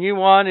 and you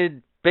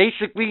wanted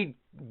basically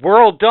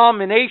world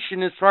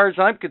domination as far as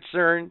I'm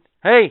concerned,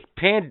 hey,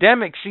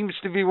 pandemic seems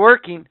to be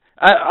working.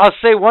 I'll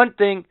say one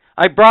thing.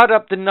 I brought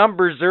up the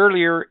numbers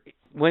earlier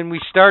when we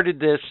started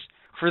this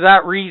for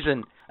that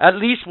reason. At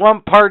least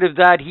one part of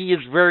that he is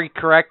very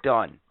correct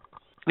on.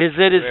 Is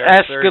it is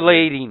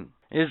escalating.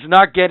 It is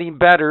not getting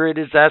better, it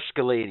is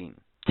escalating.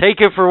 Take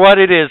it for what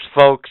it is,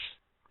 folks.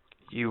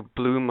 You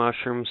blue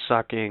mushroom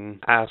sucking,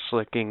 ass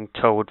licking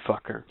toad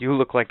fucker. You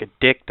look like a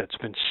dick that's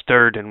been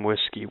stirred in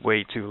whiskey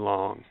way too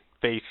long.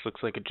 Face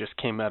looks like it just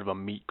came out of a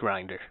meat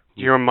grinder.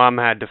 Your mom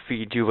had to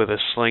feed you with a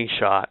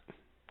slingshot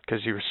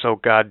because you were so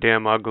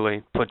goddamn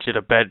ugly. Put you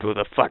to bed with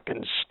a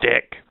fucking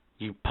stick.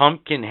 You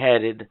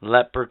pumpkin-headed,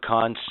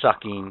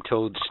 leprechaun-sucking,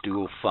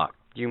 toadstool fuck.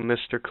 You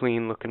Mr.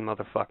 Clean-looking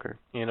motherfucker.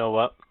 You know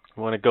what?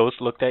 When a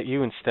ghost looked at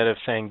you, instead of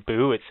saying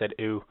boo, it said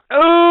ooh.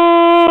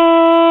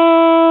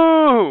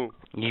 Ooh!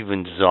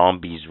 Even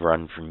zombies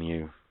run from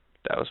you.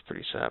 That was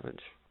pretty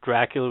savage.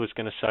 Dracula was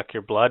going to suck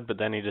your blood, but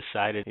then he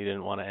decided he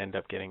didn't want to end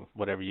up getting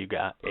whatever you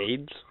got.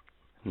 AIDS?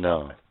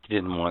 No, he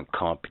didn't want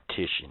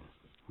competition.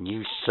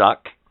 You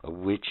suck a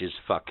witch's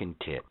fucking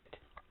tit.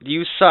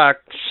 You suck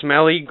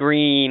smelly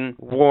green,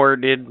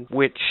 warded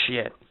witch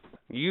shit.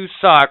 You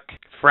suck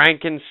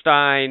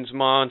Frankenstein's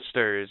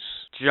monsters.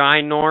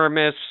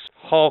 Ginormous,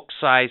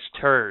 Hulk-sized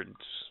turds.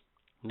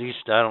 At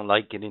least I don't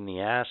like it in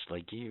the ass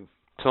like you.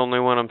 It's only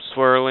when I'm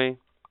swirly.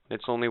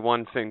 It's only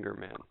one finger,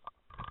 man.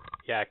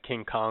 Yeah,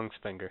 King Kong's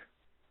finger.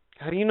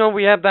 How do you know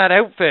we have that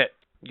outfit?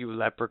 You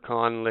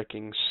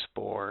leprechaun-licking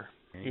spore.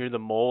 You're the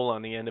mole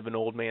on the end of an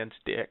old man's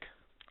dick.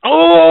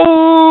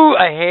 Oh,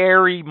 a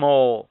hairy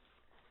mole.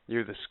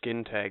 You're the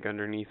skin tag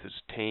underneath his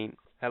taint.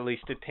 At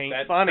least it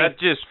tain't funny.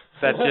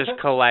 That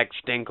just collects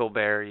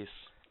dingleberries.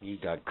 You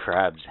got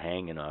crabs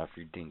hanging off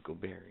your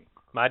dingleberry.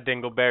 My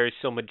dingleberry's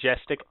so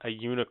majestic, a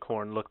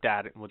unicorn looked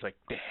at it and was like,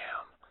 damn,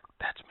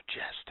 that's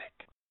majestic.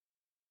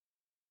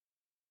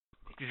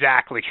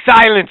 Exactly.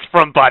 Silence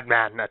from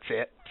Budman, that's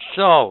it.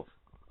 So,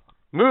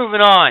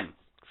 moving on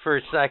for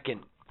a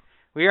second.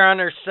 We are on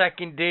our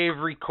second day of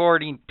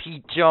recording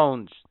Pete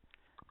Jones.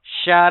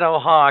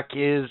 Shadowhawk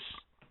is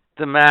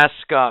the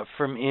mascot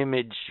from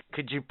Image.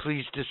 Could you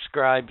please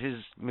describe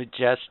his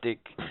majestic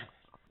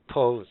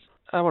pose?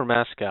 Our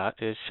mascot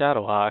is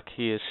Shadowhawk.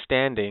 He is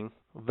standing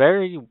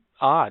very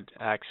odd,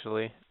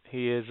 actually.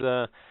 He is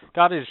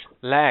got his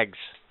legs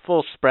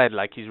full spread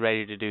like he's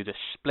ready to do the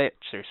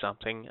splits or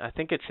something. I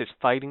think it's his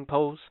fighting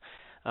pose.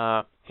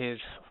 He's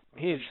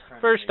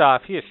first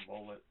off, he's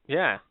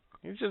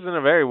just in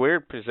a very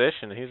weird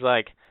position. He's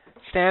like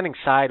standing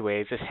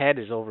sideways. His head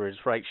is over his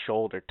right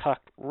shoulder,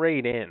 tucked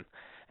right in,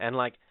 and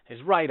like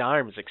his right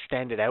arm is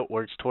extended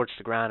outwards towards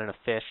the ground in a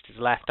fist. His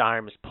left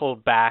arm is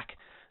pulled back,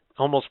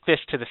 almost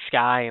fist to the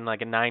sky in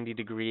like a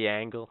 90-degree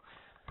angle.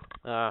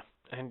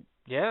 And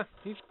yeah,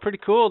 he's pretty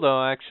cool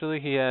though. Actually,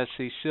 he has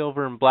the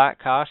silver and black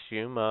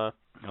costume. I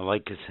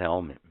like his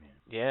helmet, man.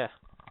 Yeah,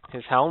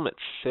 his helmet's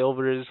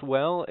silver as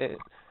well. It's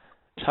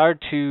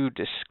hard to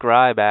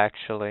describe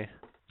actually.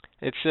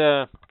 It's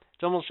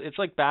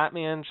like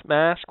Batman's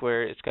mask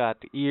where it's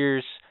got the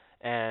ears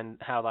and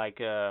how like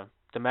the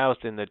mouth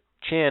and the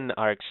chin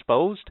are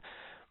exposed,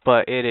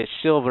 but it is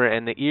silver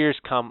and the ears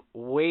come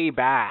way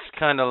back. It's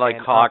kind of like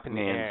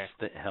Hawkman's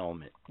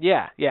helmet.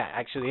 Yeah,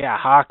 actually,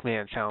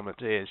 Hawkman's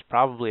helmet is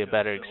probably a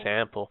better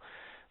example.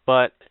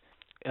 But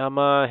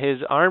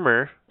his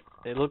armor,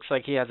 it looks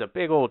like he has a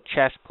big old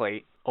chest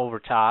plate over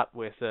top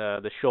with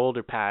the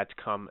shoulder pads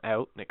come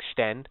out and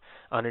extend.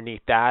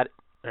 Underneath that,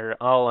 or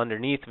all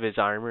underneath of his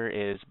armor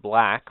is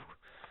black,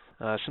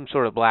 some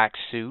sort of black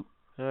suit.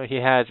 He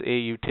has a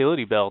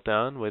utility belt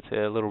on with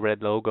a little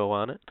red logo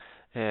on it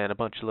and a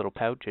bunch of little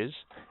pouches.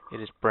 It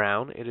is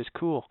brown. It is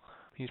cool.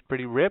 He's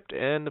pretty ripped,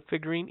 and the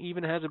figurine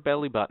even has a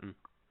belly button.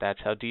 That's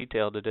how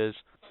detailed it is.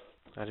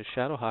 That is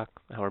Shadowhawk,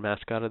 our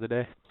mascot of the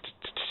day.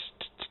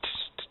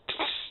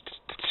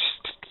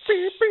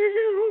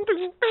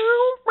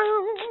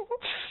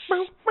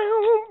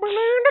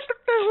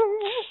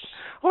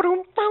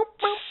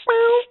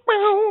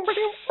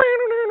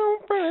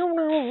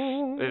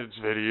 It's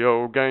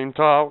video game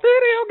talk.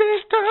 Video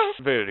game talk.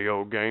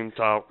 Video game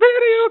talk.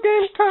 Video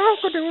game talk.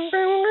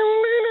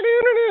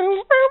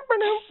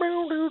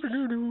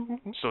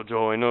 So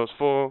join us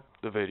for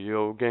the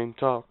video game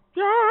talk.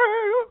 Yeah.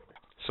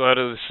 So out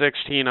of the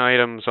 16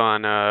 items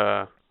on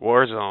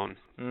Warzone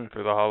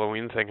for the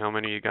Halloween thing, how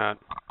many you got?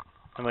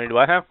 How many do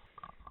I have?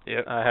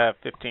 Yeah. I have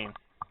 15.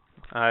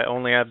 I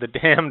only have the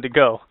dam to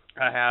go.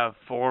 I have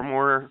 4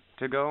 more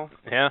to go.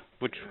 Yeah?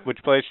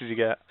 Which places you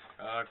got?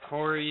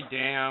 Corey,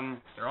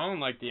 Dam, they're all in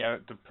like the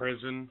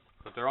prison,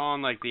 but they're all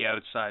on like the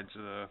outsides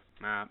of the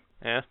map.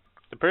 Yeah?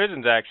 The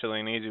prison's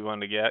actually an easy one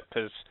to get,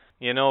 because,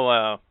 you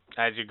know,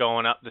 as you're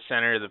going up the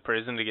center of the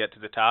prison to get to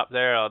the top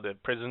there, all the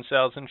prison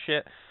cells and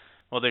shit,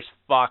 Well, there's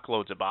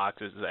fuckloads of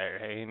boxes there,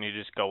 hey, and you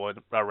just go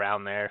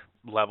around there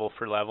level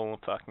for level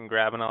and fucking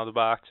grabbing all the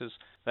boxes.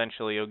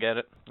 Eventually you'll get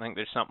it. I think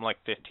there's something like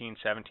 15,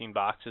 17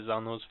 boxes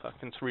on those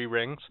fucking 3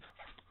 rings.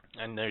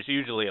 And there's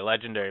usually a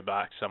legendary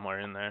box somewhere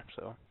in there,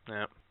 so,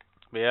 yeah.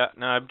 But yeah,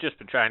 no, I've just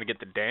been trying to get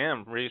the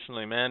dam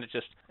recently, man. It's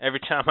just, every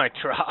time I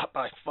drop,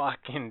 I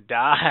fucking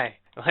die.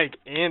 Like,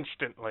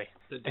 instantly.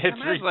 It's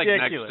ridiculous. Like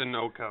next to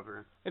no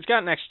cover. It's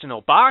got next to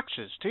no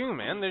boxes, too,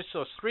 man. There's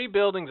those 3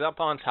 buildings up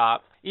on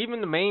top.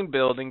 Even the main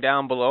building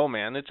down below,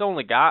 man, it's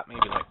only got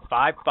maybe like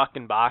 5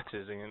 fucking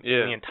boxes in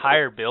the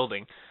entire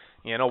building.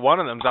 You know, one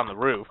of them's on the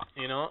roof,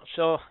 you know?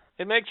 So,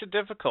 it makes it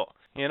difficult,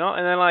 you know?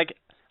 And then, like,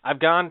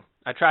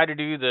 I try to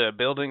do the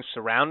buildings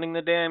surrounding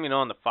the dam, you know,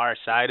 on the far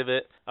side of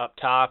it, up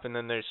top, and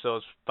then there's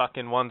those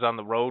fucking ones on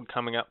the road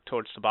coming up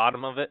towards the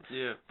bottom of it.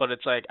 Yeah. But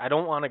it's like, I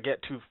don't want to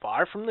get too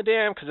far from the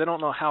dam, because I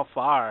don't know how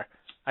far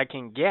I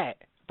can get,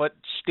 but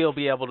still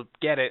be able to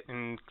get it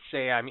and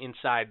say I'm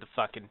inside the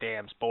fucking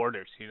dam's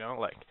borders, you know?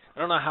 Like, I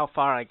don't know how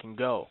far I can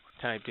go,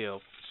 type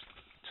deal.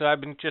 So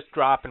I've been just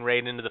dropping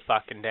right into the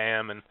fucking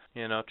dam and,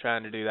 you know,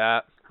 trying to do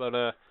that. But,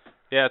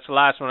 yeah, it's the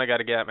last one I got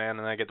to get, man,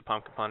 and I get the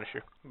Pumpkin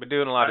Punisher. Been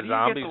doing a lot of zombies as well.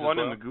 How do you get the one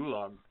in the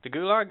Gulag? The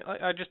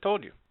Gulag? I just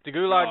told you. The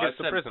Gulag is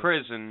the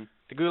prison.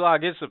 The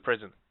Gulag is the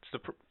prison.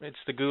 It's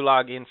the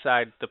Gulag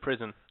inside the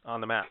prison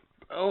on the map.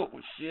 Oh,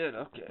 shit,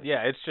 okay.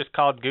 Yeah, it's just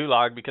called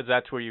Gulag because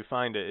that's where you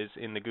find it, is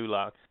in the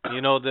Gulag.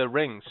 You know the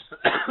rings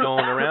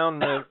going around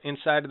the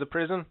inside of the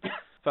prison?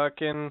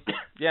 Fucking,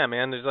 yeah,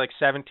 man, there's like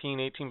 17,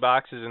 18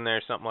 boxes in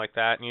there, something like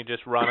that, and you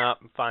just run up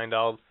and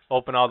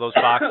open all those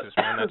boxes,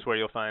 man. That's where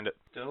you'll find it.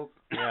 Dope.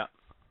 Yeah.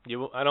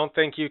 I don't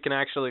think you can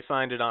actually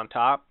find it on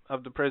top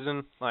of the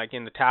prison, like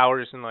in the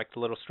towers and like the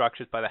little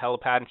structures by the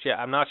helipad and shit.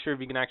 I'm not sure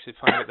if you can actually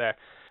find it there.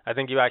 I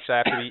think you actually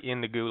have to be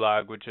in the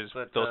Gulag, which is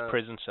those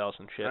prison cells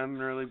and shit. I haven't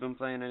really been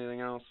playing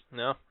anything else.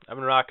 No, I've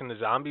been rocking the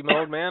zombie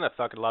mode, man. I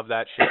fucking love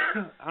that shit.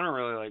 I don't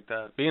really like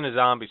that. Being a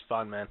zombie's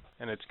fun, man,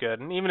 and it's good.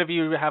 And even if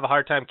you have a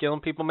hard time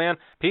killing people, man,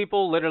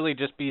 people literally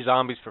just be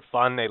zombies for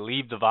fun. They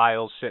leave the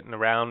vials sitting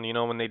around. You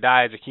know, when they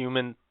die as a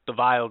human, the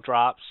vial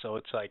drops, so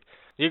it's like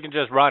you can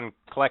just run,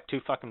 collect 2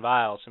 fucking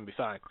vials, and be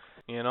fine.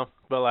 You know,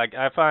 but like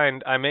I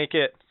find I make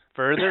it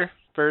further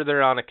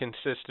on a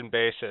consistent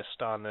basis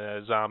on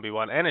the zombie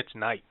one, and it's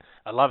night.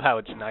 I love how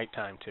it's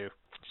nighttime too.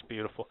 It's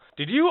beautiful.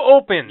 Did you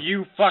open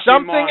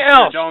something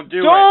else?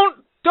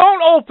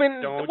 Don't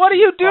open. What are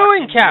you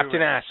doing,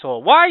 Captain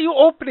Asshole? Why are you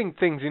opening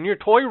things in your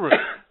toy room?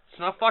 It's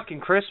not fucking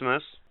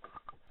Christmas.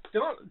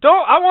 Don't.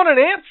 I want an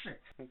answer.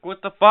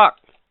 What the fuck?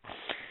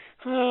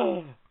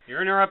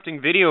 You're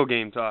interrupting video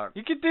game talk.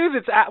 You can do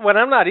this when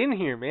I'm not in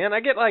here, man. I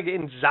get like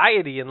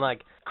anxiety and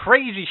like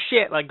crazy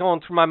shit like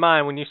going through my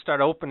mind when you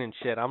start opening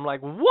shit. I'm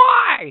like,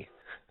 why?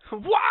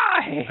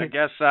 Why? I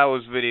guess that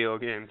was video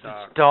game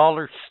talk. It's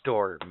dollar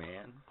store,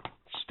 man.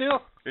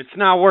 Still, it's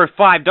not worth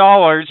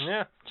 $5.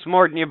 Yeah, it's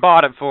more than you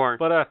bought it for.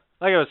 But like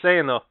I was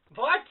saying though,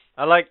 what?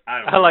 I like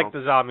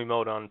the zombie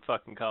mode on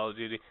fucking Call of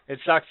Duty. It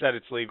sucks that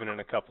it's leaving in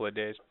a couple of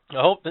days. I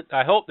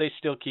hope they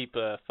still keep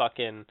a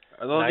fucking.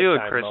 They'll do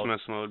a Christmas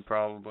mode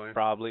probably.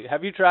 Probably.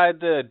 Have you tried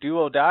the do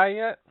or die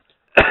yet?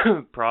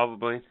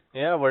 Probably.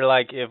 Yeah, where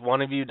like if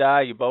one of you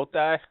die, you both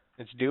die.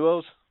 It's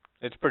duos.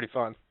 It's pretty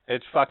fun.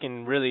 It's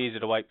fucking really easy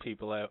to wipe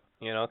people out,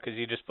 you know, because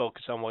you just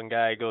focus on one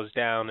guy, goes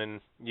down, and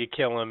you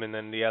kill him, and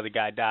then the other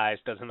guy dies.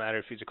 Doesn't matter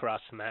if he's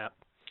across the map.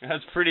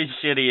 That's pretty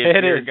shitty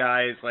if your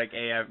guy is like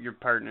your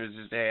partner's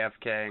just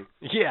AFK.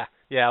 Yeah,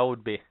 it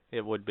would be.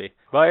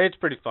 But it's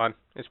pretty fun.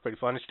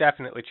 It's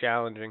definitely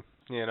challenging.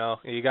 You know,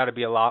 you got to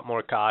be a lot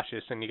more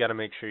cautious, and you got to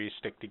make sure you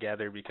stick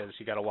together because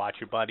you got to watch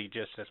your buddy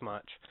just as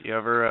much. You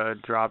ever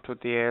dropped with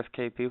the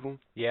AFK people?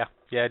 Yeah,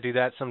 I do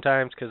that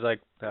sometimes because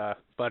like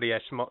buddy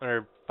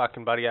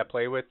I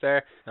play with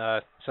there.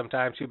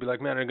 Sometimes he'll be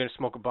like, man, I'm gonna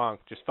smoke a bong.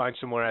 Just find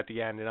somewhere at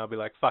the end, and I'll be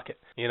like, fuck it,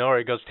 you know. Or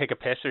he goes take a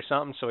piss or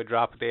something, so I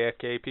drop with the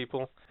AFK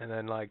people. And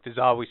then like there's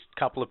always a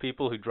couple of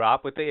people who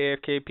drop with the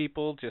AFK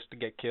people just to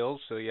get kills,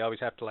 so you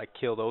always have to like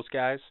kill those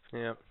guys.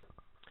 Yeah.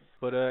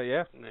 But,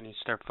 yeah. And then you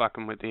start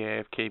fucking with the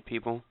AFK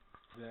people.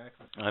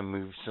 Exactly. I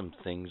moved some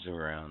things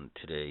around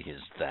today.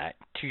 Is that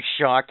too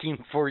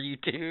shocking for you,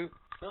 too?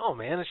 No,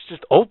 man, it's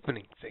just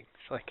opening things.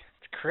 Like,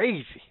 it's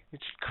crazy.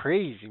 It's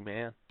crazy,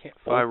 man. Can't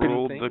if I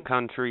ruled the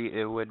country,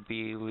 it would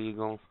be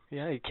illegal.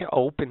 Yeah, you can't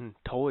open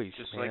toys,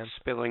 just man. Like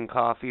spilling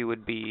coffee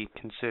would be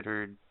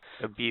considered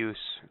abuse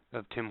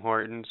of Tim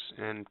Hortons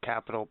and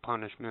capital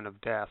punishment of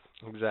death.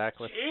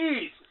 Exactly.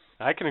 Jeez!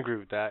 I can agree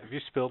with that. If you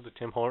spilled the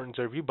Tim Hortons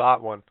or if you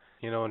bought one,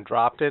 you know, and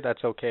dropped it,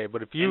 that's okay.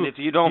 But if you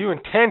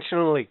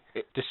intentionally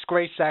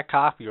disgrace that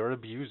coffee or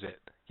abuse it,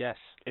 yes.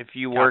 If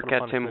you work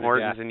at Tim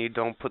Hortons and you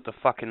don't put the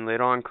fucking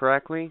lid on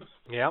correctly,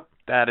 yep,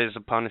 that is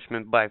a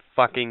punishment by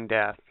fucking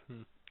death.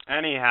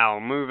 Anyhow,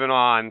 moving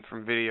on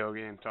from video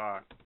game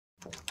talk.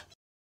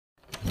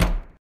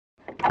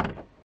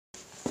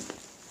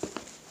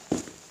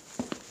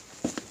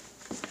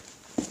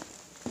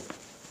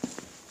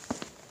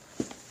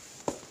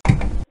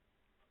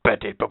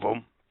 Betty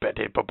ba-boom,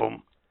 Betty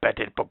ba-boom,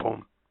 Betty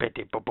ba-boom,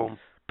 Betty ba-boom,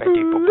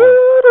 Betty ba-boom.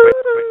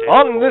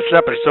 On this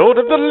episode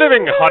of The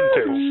Living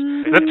Hunters,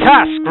 the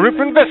task group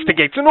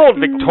investigates an old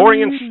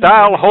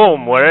Victorian-style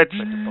home where its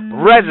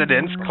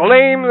residents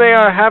claim they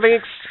are having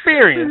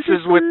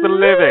experiences with the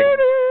living.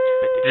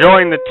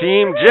 Join the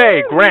team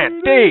Jay,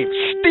 Grant, Dave,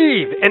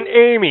 Steve, and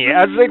Amy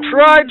as they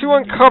try to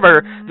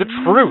uncover the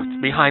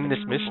truth behind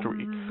this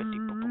mystery.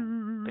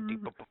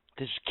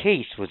 This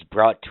case was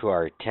brought to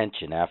our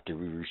attention after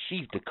we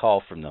received a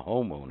call from the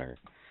homeowner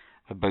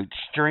about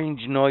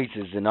strange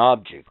noises and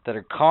objects that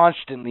are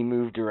constantly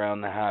moved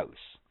around the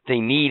house. They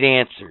need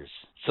answers,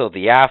 so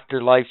the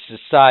Afterlife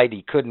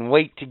Society couldn't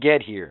wait to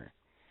get here.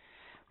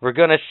 We're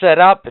going to set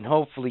up and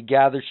hopefully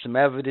gather some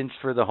evidence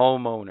for the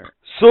homeowner.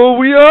 So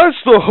we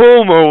asked the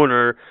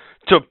homeowner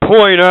to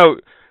point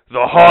out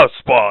the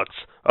hotspots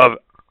of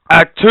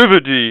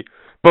activity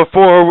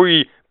before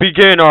we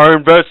begin our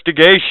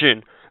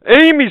investigation.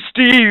 Amy,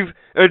 Steve,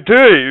 and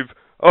Dave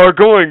are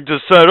going to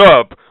set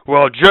up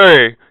while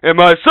Jay and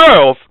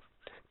myself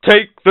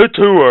take the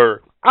tour.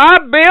 I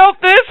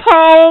built this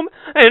home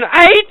in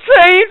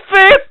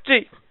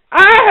 1850.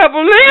 I have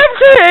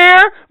lived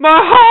here my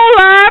whole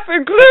life,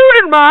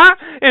 including my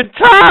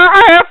entire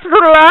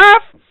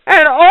afterlife,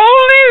 and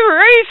only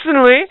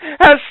recently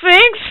has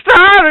things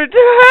started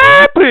to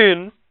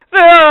happen.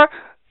 There are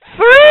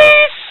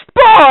 3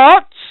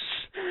 spots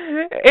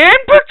in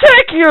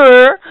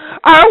particular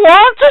I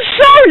want to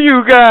show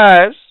you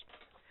guys.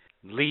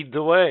 Lead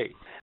the way.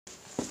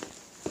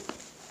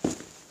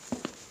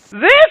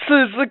 This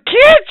is the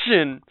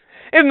kitchen.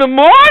 In the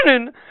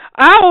morning,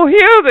 I will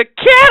hear the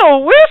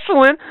kettle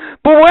whistling,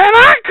 but when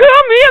I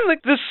come in,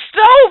 the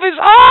stove is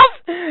off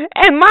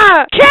and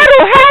my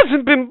kettle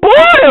hasn't been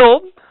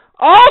boiled.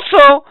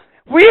 Also,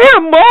 we hear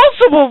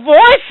multiple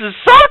voices.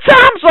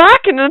 Sometimes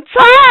like an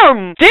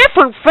entire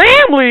different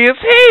family is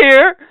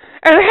here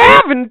and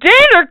having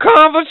dinner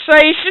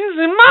conversations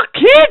in my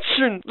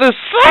kitchen. The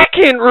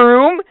second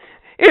room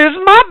is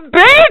my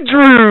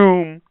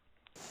bedroom.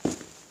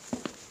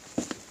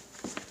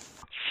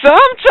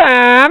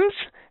 Sometimes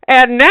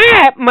at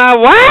night, my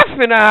wife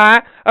and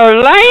I are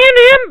laying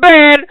in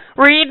bed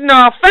reading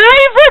our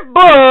favorite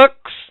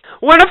books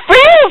when it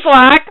feels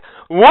like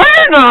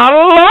we're not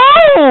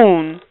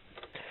alone.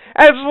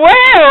 As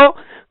well,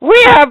 we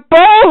have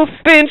both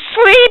been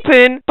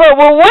sleeping, but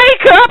will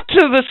wake up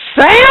to the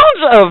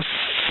sounds of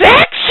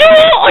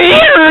sexual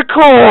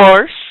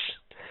intercourse.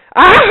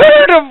 I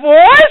heard a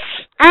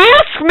voice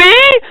ask me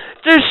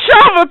to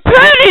shove a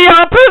penny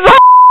up his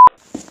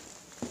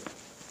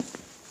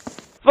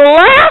The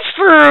last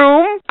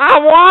room I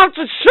want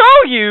to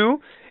show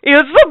you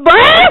is the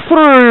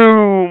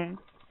bathroom.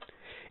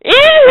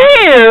 In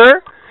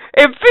here,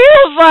 it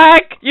feels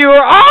like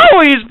you're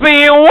always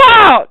being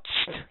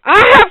watched.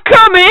 I have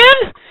come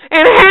in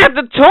and had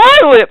the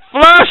toilet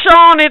flush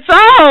on its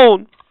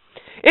own.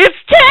 It's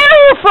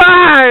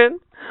terrifying.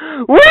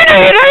 We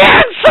need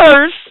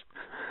answers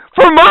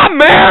for my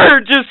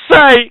marriage's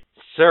sake.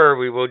 Sir,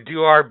 we will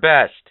do our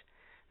best.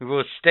 We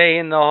will stay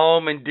in the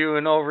home and do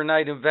an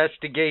overnight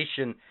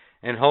investigation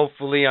and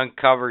hopefully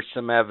uncover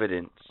some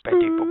evidence.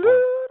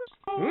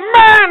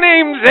 My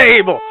name's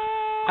Abel.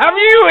 Have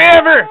you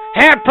ever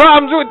had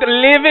problems with the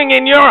living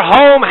in your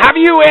home? Have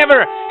you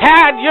ever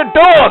had your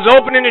doors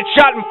opening and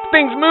shut and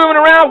things moving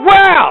around?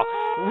 Well,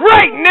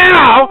 right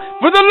now,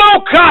 for the low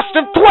cost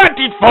of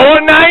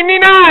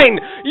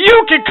 $24.99,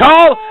 you can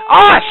call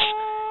us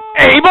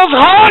Abel's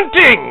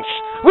Hauntings.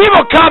 We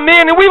will come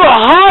in and we will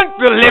haunt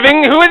the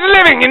living who is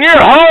living in your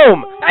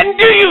home. And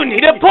do you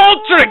need a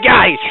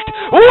poltergeist?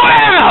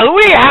 Well,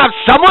 we have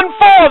someone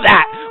for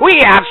that. We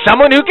have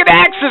someone who can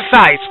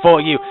exercise for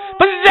you.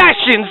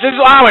 Possessions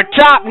is our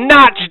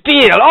top-notch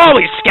deal.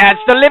 Always scares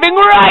the living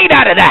right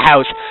out of the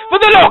house. For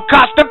the low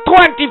cost of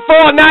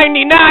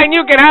 $24.99,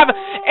 you can have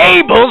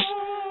Abel's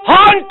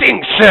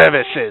Haunting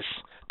Services.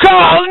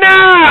 Call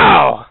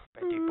now!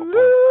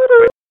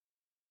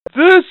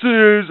 This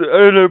is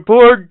an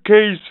important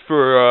case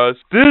for us.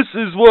 This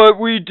is what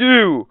we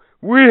do.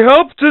 We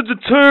help to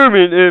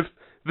determine if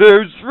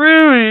there's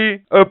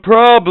really a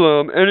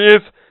problem, and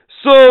if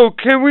so,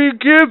 can we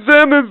give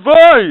them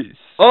advice?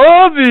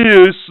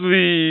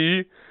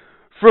 Obviously,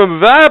 from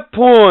that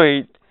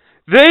point,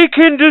 they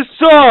can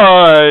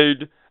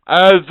decide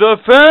as a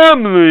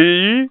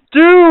family,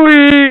 do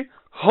we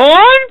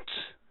haunt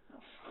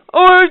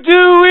or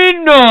do we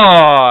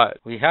not?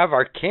 We have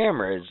our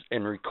cameras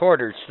and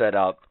recorders set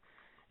up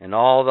in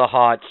all the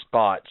hot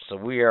spots, so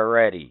we are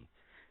ready.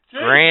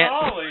 Grant.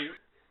 Golly.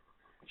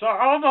 So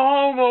I'm the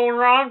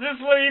homeowner. I'm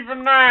just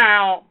leaving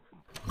now.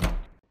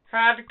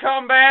 Had to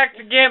come back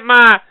to get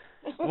my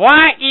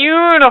white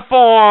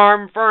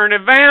uniform for an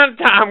event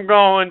I'm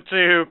going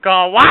to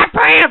called White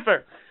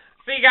Panther.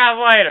 See you guys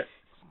later.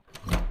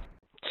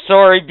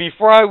 Sorry,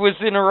 before I was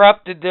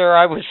interrupted there,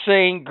 I was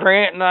saying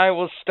Grant and I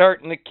will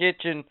start in the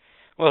kitchen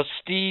while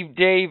Steve,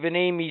 Dave, and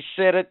Amy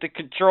sit at the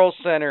control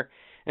center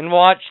and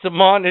watch the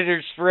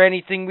monitors for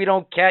anything we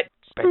don't catch.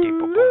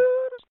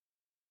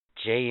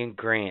 Jay and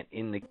Grant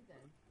in the...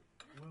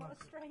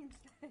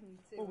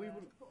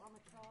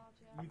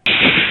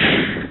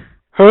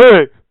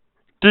 Hey,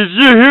 Did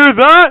you hear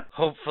that?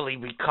 Hopefully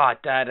we caught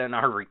that in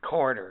our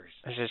recorders.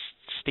 This is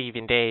Steve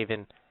and Dave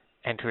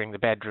entering the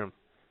bedroom.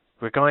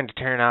 We're going to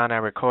turn on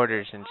our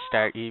recorders and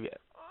start...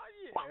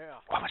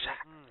 What was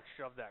that?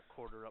 Shove that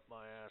quarter up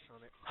my ass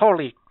on it.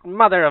 Holy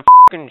mother of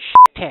f***ing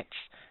tits.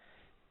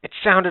 It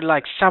sounded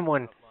like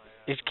someone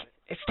is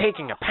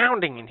taking a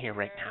pounding in here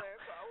right now.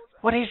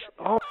 What is...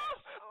 Oh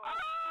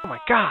my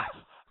God.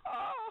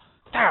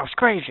 That was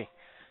crazy.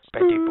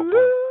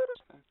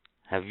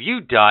 Have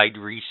you died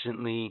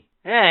recently?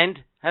 And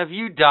have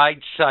you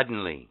died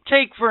suddenly?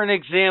 Take for an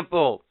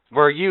example,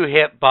 were you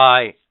hit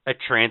by a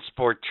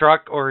transport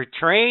truck or a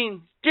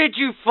train? Did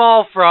you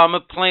fall from a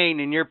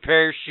plane and your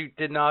parachute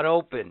did not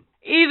open?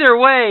 Either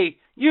way,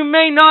 you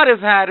may not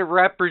have had a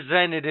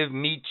representative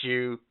meet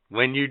you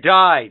when you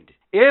died.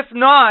 If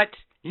not,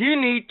 you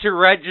need to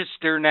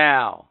register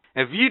now.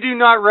 If you do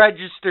not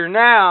register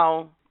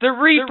now, the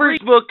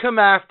Reapers will come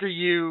after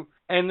you,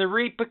 and the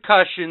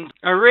repercussions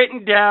are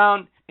written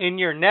down in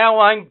your Now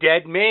I'm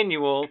Dead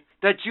manual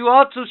that you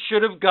also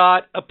should have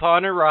got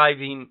upon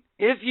arriving.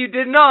 If you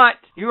did not,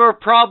 you are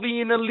probably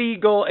an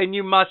illegal and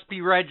you must be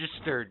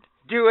registered.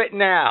 Do it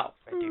now.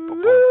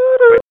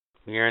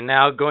 We are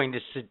now going to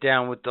sit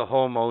down with the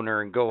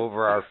homeowner and go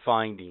over our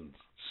findings.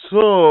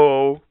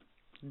 So,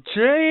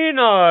 Jay and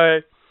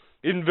I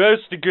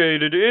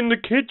investigated in the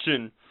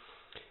kitchen,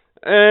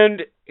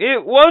 and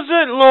it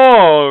wasn't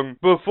long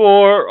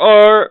before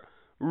our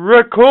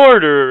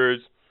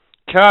recorders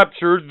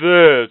captured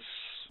this.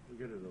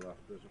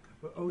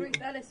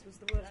 Ruth Ellis was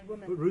the worst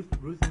woman. Ruth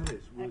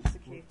Ellis was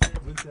executed.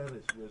 Ruth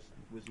Ellis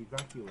was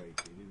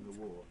evacuated in the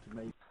war to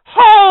make.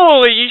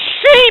 Holy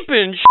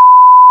sheepin'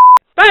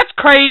 That's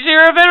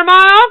crazier than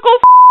my uncle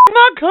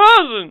my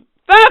cousin.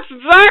 That's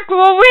exactly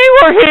what we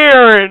were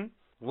hearing.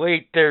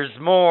 Wait, there's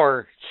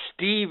more.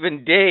 Steve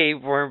and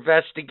Dave were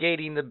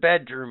investigating the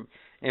bedroom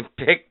and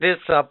picked this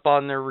up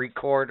on their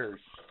recorders.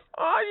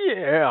 Oh,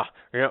 yeah.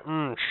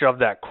 Shove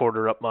that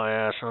quarter up my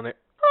ass on it.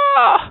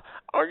 Oh,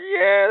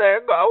 yeah, there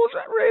it goes.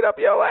 Right up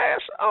your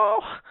ass. Oh.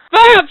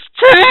 That's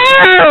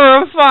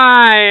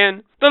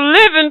terrifying. The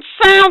living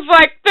sounds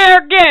like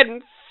they're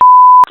getting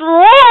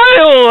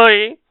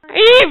royally.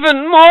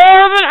 Even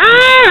more than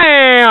I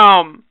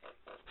am.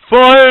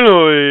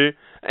 Finally,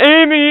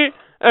 Amy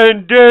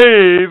and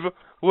Dave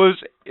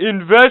was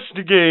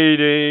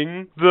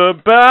investigating the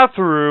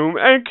bathroom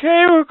and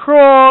came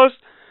across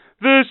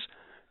this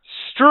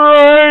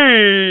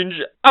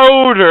strange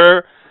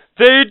odor.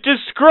 They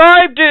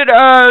described it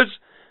as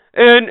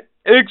an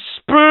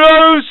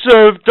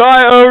explosive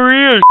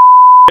diarrhea.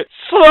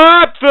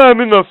 Slapped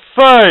them in the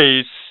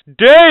face.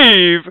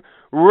 Dave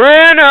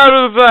ran out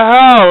of the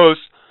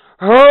house,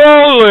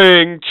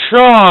 hurling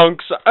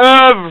chunks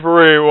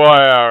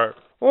everywhere.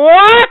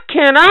 What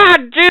can I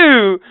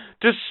do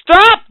to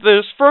stop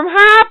this from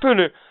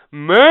happening?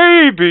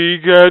 Maybe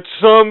get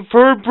some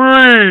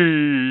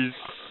Febreze.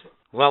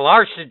 Well,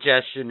 our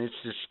suggestion is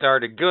to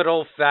start a good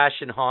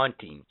old-fashioned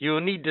haunting. You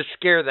will need to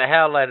scare the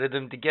hell out of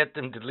them to get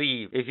them to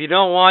leave. If you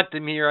don't want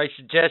them here, I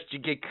suggest you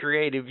get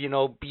creative,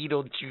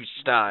 Beetlejuice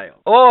style.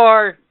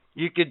 Or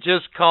you could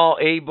just call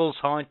Abel's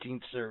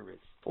Haunting Service.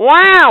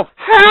 Wow,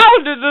 how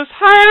did this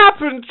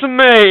happen to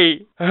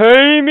me?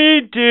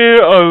 Amy did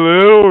a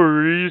little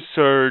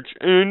research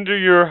into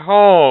your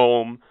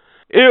home.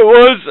 It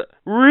was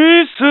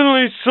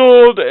recently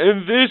sold,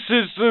 and this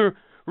is the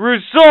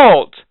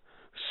result.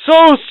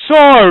 So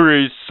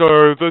sorry,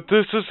 sir, that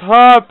this has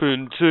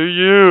happened to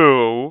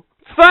you.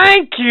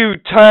 Thank you,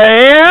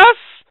 Tess.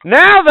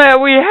 Now that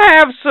we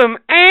have some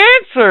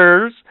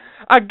answers,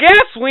 I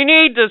guess we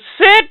need to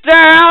sit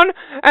down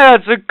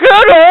as a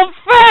good old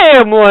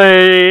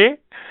family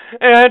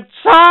and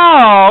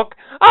talk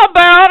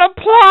about a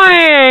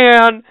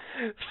plan.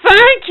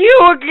 Thank you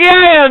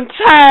again,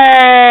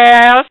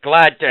 Tess.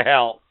 Glad to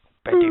help.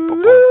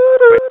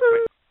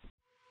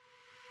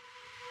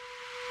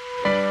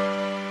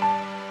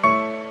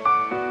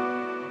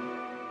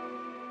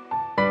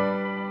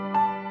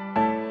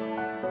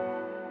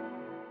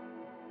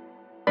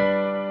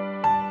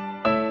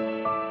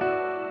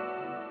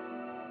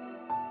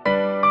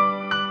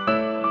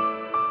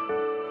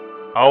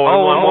 Oh,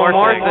 and one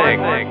more thing.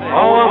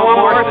 Oh, and one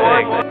more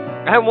thing.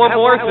 And one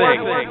more thing.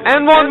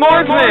 And one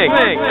more thing.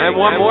 And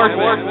one more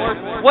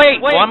thing.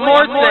 Wait, one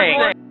more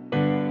thing.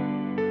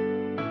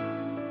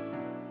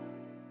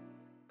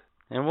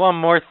 And one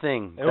more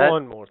thing.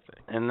 One more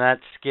thing. And that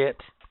skit,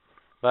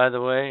 by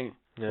the way,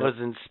 was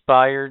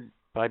inspired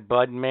by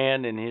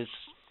Budman and his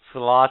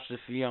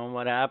philosophy on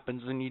what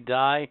happens when you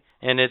die.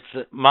 And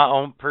it's my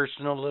own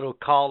personal little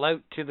call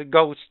out to the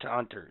ghost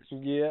hunters.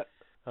 Yeah.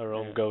 Our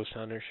own ghost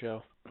hunter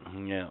show.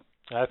 Yeah.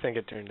 I think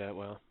it turned out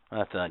well.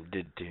 I thought it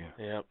did too.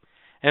 Yep.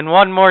 And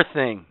one more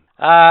thing.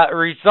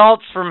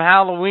 Results from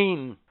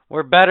Halloween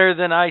were better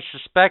than I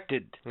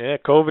suspected. Yeah,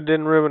 COVID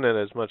didn't ruin it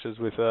as much as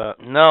we thought.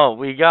 No,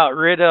 we got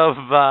rid of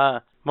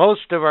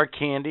most of our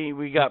candy.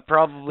 We got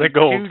probably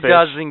 2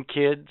 dozen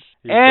kids.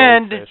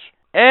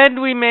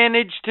 And we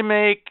managed to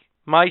make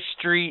my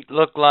street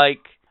look like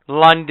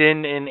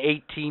London in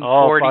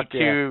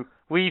 1842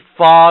 we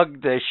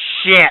fogged the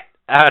shit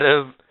out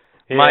of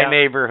my Yeah,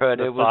 neighborhood.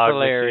 the It was fog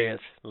hilarious.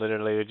 machines,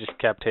 literally, we just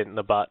kept hitting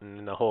the button,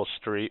 and the whole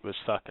street was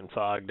fucking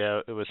fogged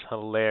out. It was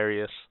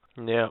hilarious.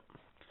 Yeah.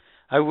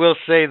 I will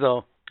say,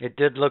 though, it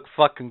did look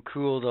fucking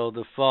cool, though,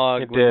 the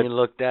fog, It when did. you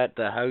looked at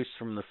the house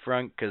from the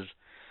front, because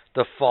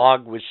the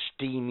fog was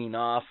steaming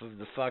off of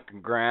the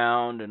fucking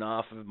ground and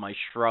off of my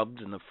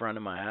shrubs in the front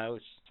of my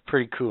house. It's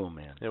pretty cool,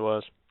 man. It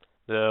was.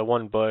 The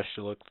one bush,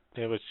 it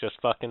was just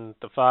fucking,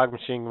 the fog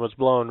machine was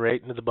blowing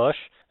right into the bush,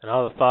 and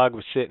all the fog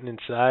was sitting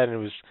inside, and it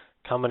was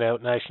coming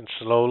out nice and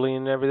slowly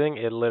and everything.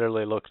 It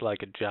literally looked like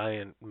a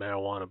giant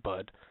marijuana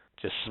bud,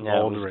 just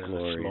smoldering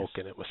and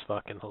smoking. It was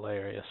fucking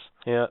hilarious.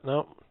 Yeah,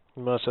 no,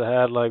 we must have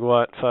had like,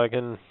 what,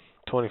 fucking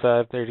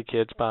 25, 30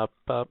 kids pop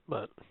up,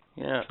 but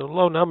Yeah. it's a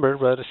low number,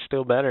 but it's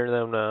still better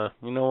than,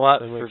 You know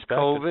what? than we For expected.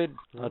 COVID,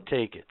 I'll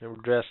take it. They were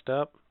dressed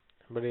up.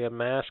 Everybody had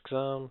masks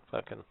on.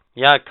 Fucking,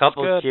 Yeah, a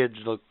couple good. of kids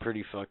look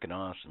pretty fucking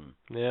awesome.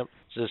 yep.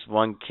 This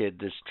one kid,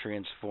 this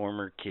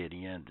Transformer kid,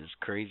 he had this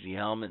crazy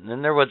helmet. And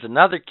then there was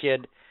another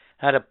kid,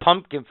 had a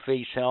pumpkin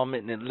face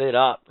helmet, and it lit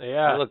up.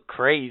 Yeah. It looked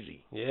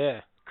crazy.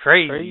 Yeah.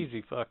 Crazy.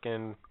 Crazy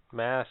fucking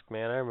mask,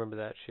 man. I remember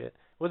that shit.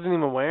 Wasn't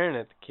even wearing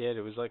it, the kid.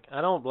 It was like,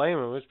 I don't blame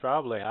him. It was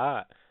probably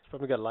hot. It's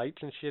probably got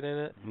lights and shit in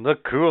it.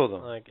 Looked cool,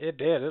 though. Like, it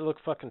did. It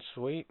looked fucking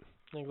sweet.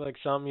 Like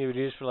something you would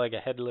use for like a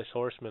headless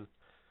horseman,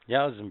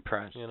 Yeah, I was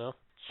impressed. you know?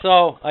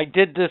 So, I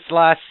did this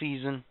last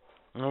season,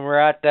 and we're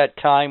at that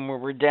time where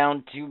we're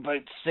down to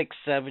about 6,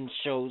 7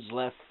 shows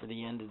left for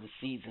the end of the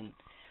season.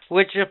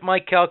 Which, if my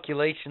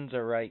calculations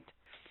are right,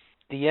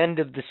 the end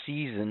of the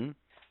season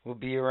will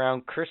be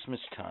around Christmas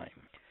time.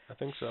 I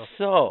think so.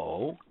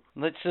 So,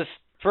 let's just,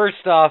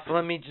 first off,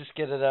 let me just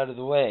get it out of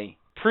the way.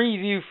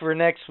 Preview for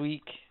next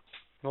week,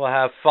 we'll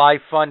have 5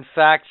 fun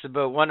facts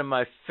about one of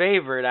my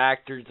favorite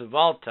actors of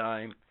all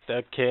time,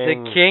 The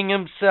king. the king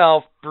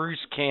himself,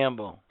 Bruce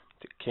Campbell.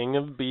 The king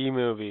of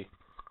B-movie.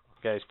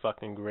 Guy's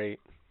fucking great.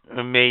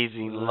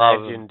 Amazing, love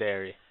him.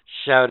 Legendary.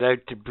 Shout out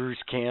to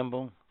Bruce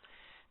Campbell.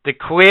 The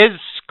quiz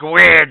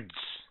squids.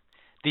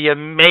 The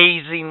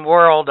amazing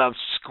world of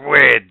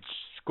squids.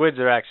 Squids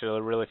are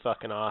actually really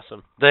fucking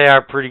awesome. They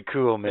are pretty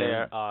cool, man. They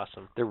are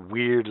awesome. They're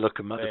weird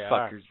looking They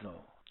motherfuckers,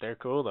 though. They're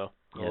cool, though.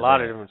 Yeah, a lot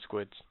they of are. different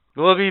squids.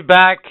 We'll be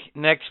back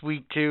next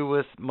week, too,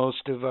 with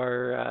most of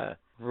our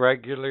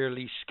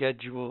regularly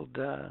scheduled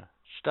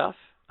stuff.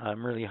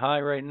 I'm really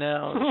high right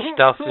now.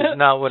 Stuff is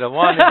not what I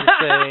wanted to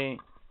say.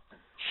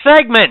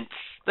 Segments!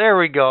 There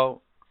we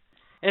go.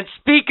 And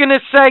speaking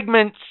of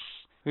segments,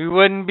 we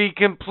wouldn't be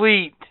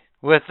complete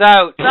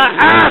without the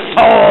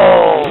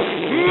asshole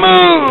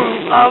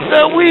move of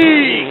the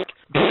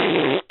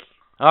week.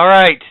 All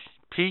right,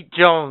 Pete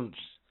Jones.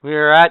 We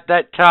are at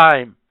that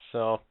time.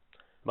 So,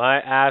 my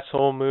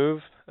asshole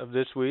move of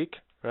this week,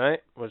 right,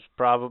 was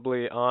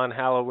probably on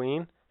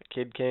Halloween. A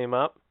kid came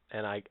up,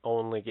 and I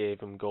only gave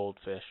him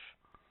goldfish.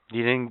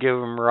 You didn't give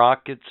him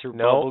rockets or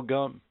No. bubble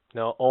gum?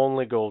 No,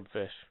 only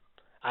goldfish.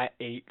 I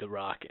ate the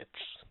rockets.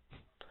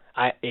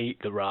 I ate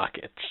the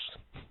rockets.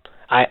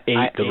 I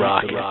ate the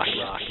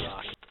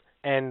rockets.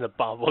 And the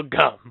bubble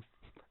gum.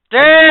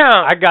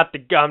 Damn! I got the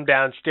gum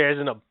downstairs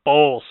in a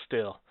bowl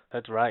still.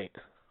 That's right.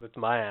 That's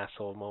my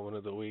asshole moment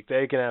of the week.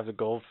 They can have the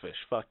goldfish.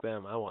 Fuck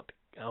them. I want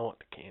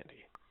the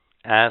candy.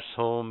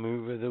 Asshole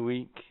move of the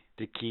week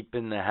to keep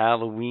in the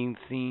Halloween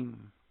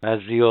theme. As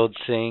the old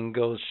saying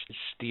goes,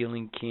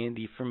 stealing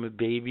candy from a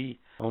baby.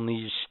 Only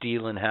you're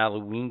stealing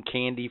Halloween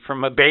candy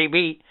from a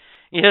baby.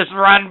 You just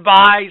run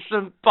by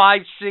some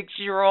 5,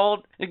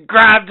 6-year-old and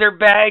grab their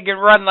bag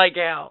and run like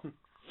hell.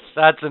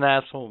 That's an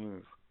asshole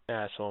move.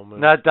 Asshole move.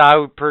 Not that I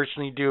would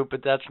personally do it,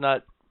 but that's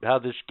not how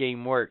this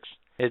game works.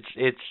 It's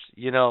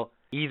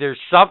either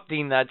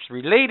something that's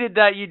related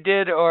that you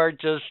did or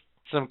just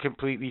some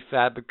completely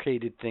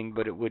fabricated thing,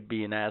 but it would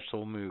be an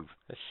asshole move.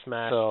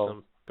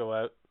 Go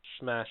out,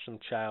 smash some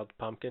child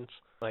pumpkins.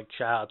 Like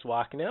child's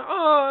walking out,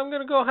 oh, I'm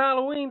going to go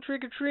Halloween,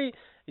 trick or treat.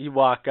 You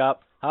walk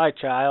up, hi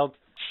child,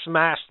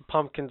 smash the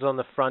pumpkins on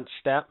the front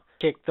step,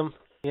 kick them,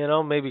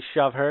 maybe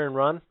shove her and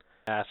run.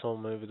 Asshole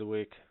move of the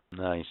week.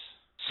 Nice.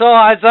 So,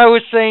 as I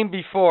was saying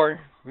before,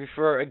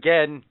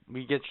 again,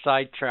 we get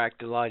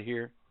sidetracked a lot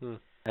here,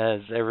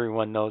 as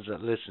everyone knows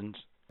that listens.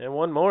 And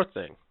one more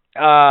thing.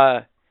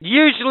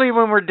 Usually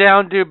when we're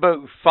down to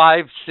about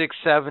 5, 6,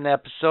 7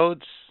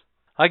 episodes,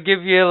 I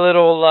give you a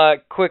little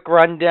quick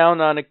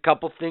rundown on a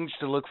couple things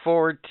to look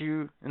forward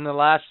to in the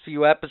last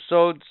few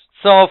episodes.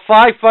 So,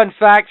 5 fun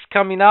facts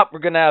coming up. We're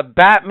going to have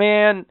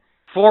Batman,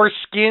 4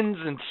 skins,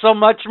 and so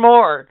much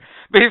more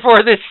before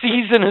this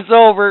season is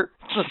over.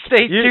 So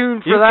stay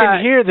tuned for that. You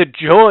can hear the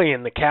joy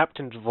in the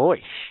captain's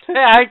voice.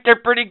 Yeah,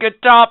 they're pretty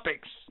good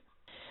topics.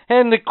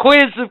 And the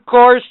quiz, of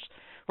course,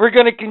 we're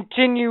going to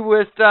continue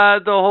with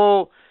the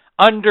whole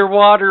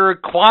underwater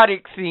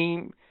aquatic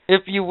theme,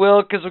 if you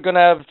will, because we're going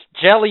to have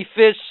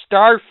jellyfish,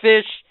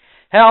 starfish.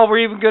 Hell, we're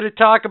even going to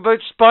talk about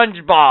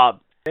SpongeBob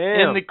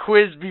in the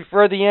quiz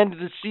before the end of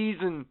the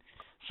season.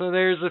 So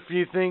there's a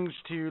few things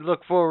to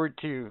look forward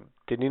to.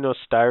 Did you know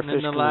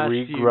starfish can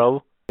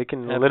regrow They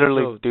can episodes.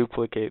 literally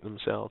duplicate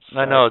themselves.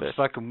 I know, like it's this.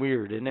 fucking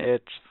weird, isn't it?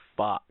 It's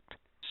fucked.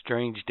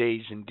 Strange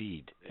days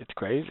indeed. It's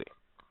crazy.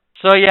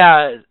 So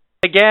yeah,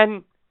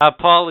 again, I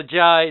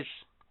apologize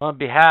on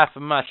behalf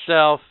of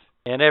myself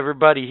and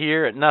everybody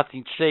here at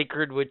Nothing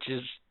Sacred, which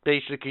is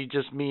basically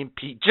just me and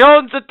Pete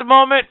Jones at the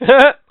moment.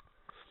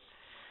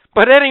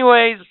 But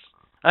anyways,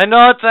 I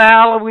know it's a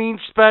Halloween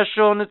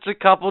special and it's a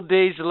couple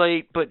days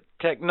late, but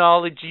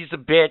technology's a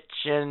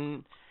bitch,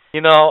 and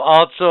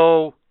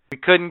also we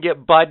couldn't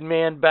get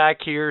Budman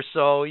back here,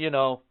 so it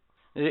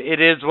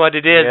is what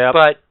it is. Yep.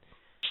 But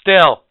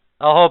still,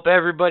 I hope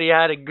everybody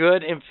had a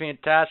good and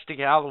fantastic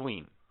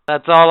Halloween.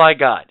 That's all I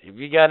got. If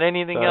you got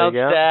anything else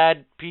to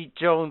add, Pete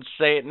Jones,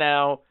 say it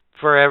now.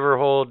 Forever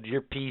hold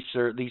your peace,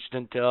 or at least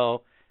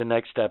until the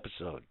next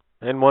episode.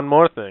 And one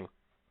more thing.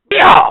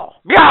 Meow!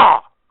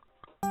 Meow!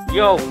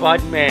 Yo,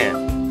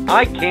 Budman,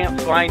 I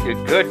can't find a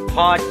good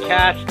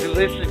podcast to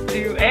listen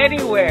to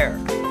anywhere,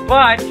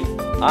 but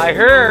I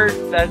heard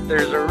that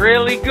there's a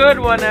really good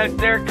one out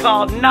there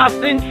called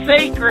Nothing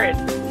Sacred,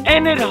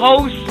 and it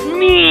hosts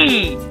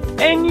me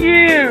and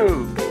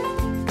you.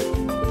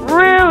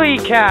 Really,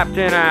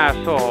 Captain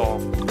Asshole?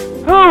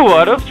 Who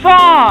would have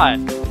thought?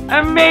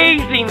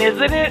 Amazing,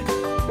 isn't it?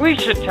 We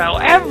should tell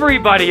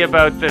everybody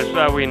about this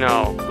that we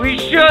know. We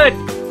should.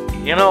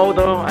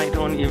 Though, I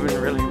don't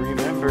even really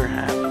remember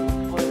half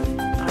of what.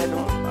 I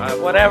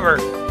don't. Whatever.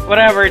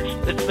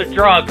 It's the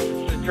drugs.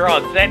 It's the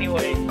drugs.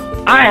 Anyways,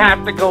 I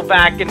have to go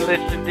back and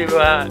listen to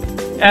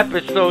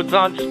episodes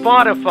on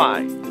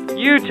Spotify,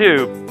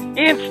 YouTube,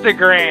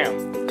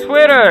 Instagram,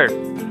 Twitter,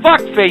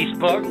 fuck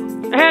Facebook,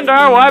 and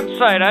our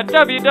website at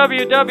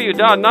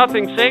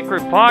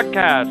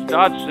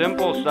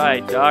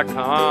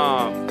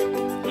www.nothing.sacredpodcast.simplesite.com.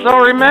 So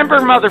remember,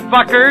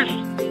 motherfuckers,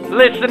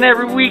 listen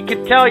every week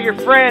and tell your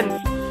friends.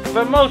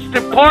 But most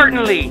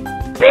importantly,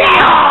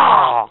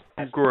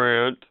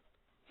 Grant,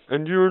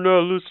 and you're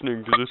not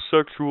listening to the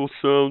sexual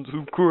sounds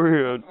of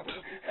Grant.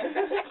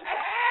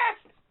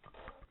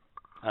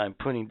 I'm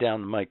putting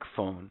down the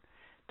microphone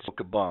to smoke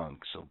a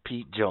bong, so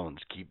Pete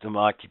Jones, keep them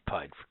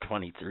occupied for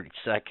 20-30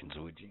 seconds,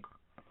 would you?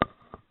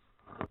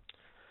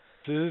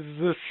 This is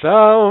the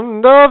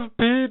sound of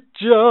Pete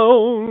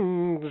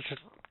Jones.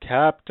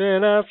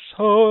 Captain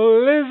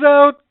Asshole is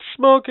out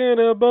smoking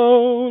a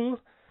bowl.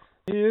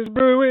 He is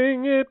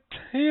brewing it,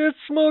 he is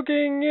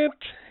smoking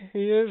it,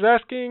 he is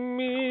asking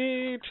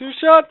me to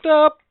shut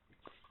up.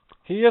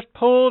 He has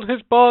pulled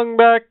his bong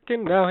back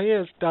and now he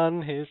has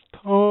done his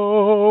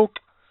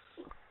poke.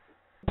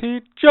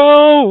 Pete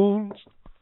Jones.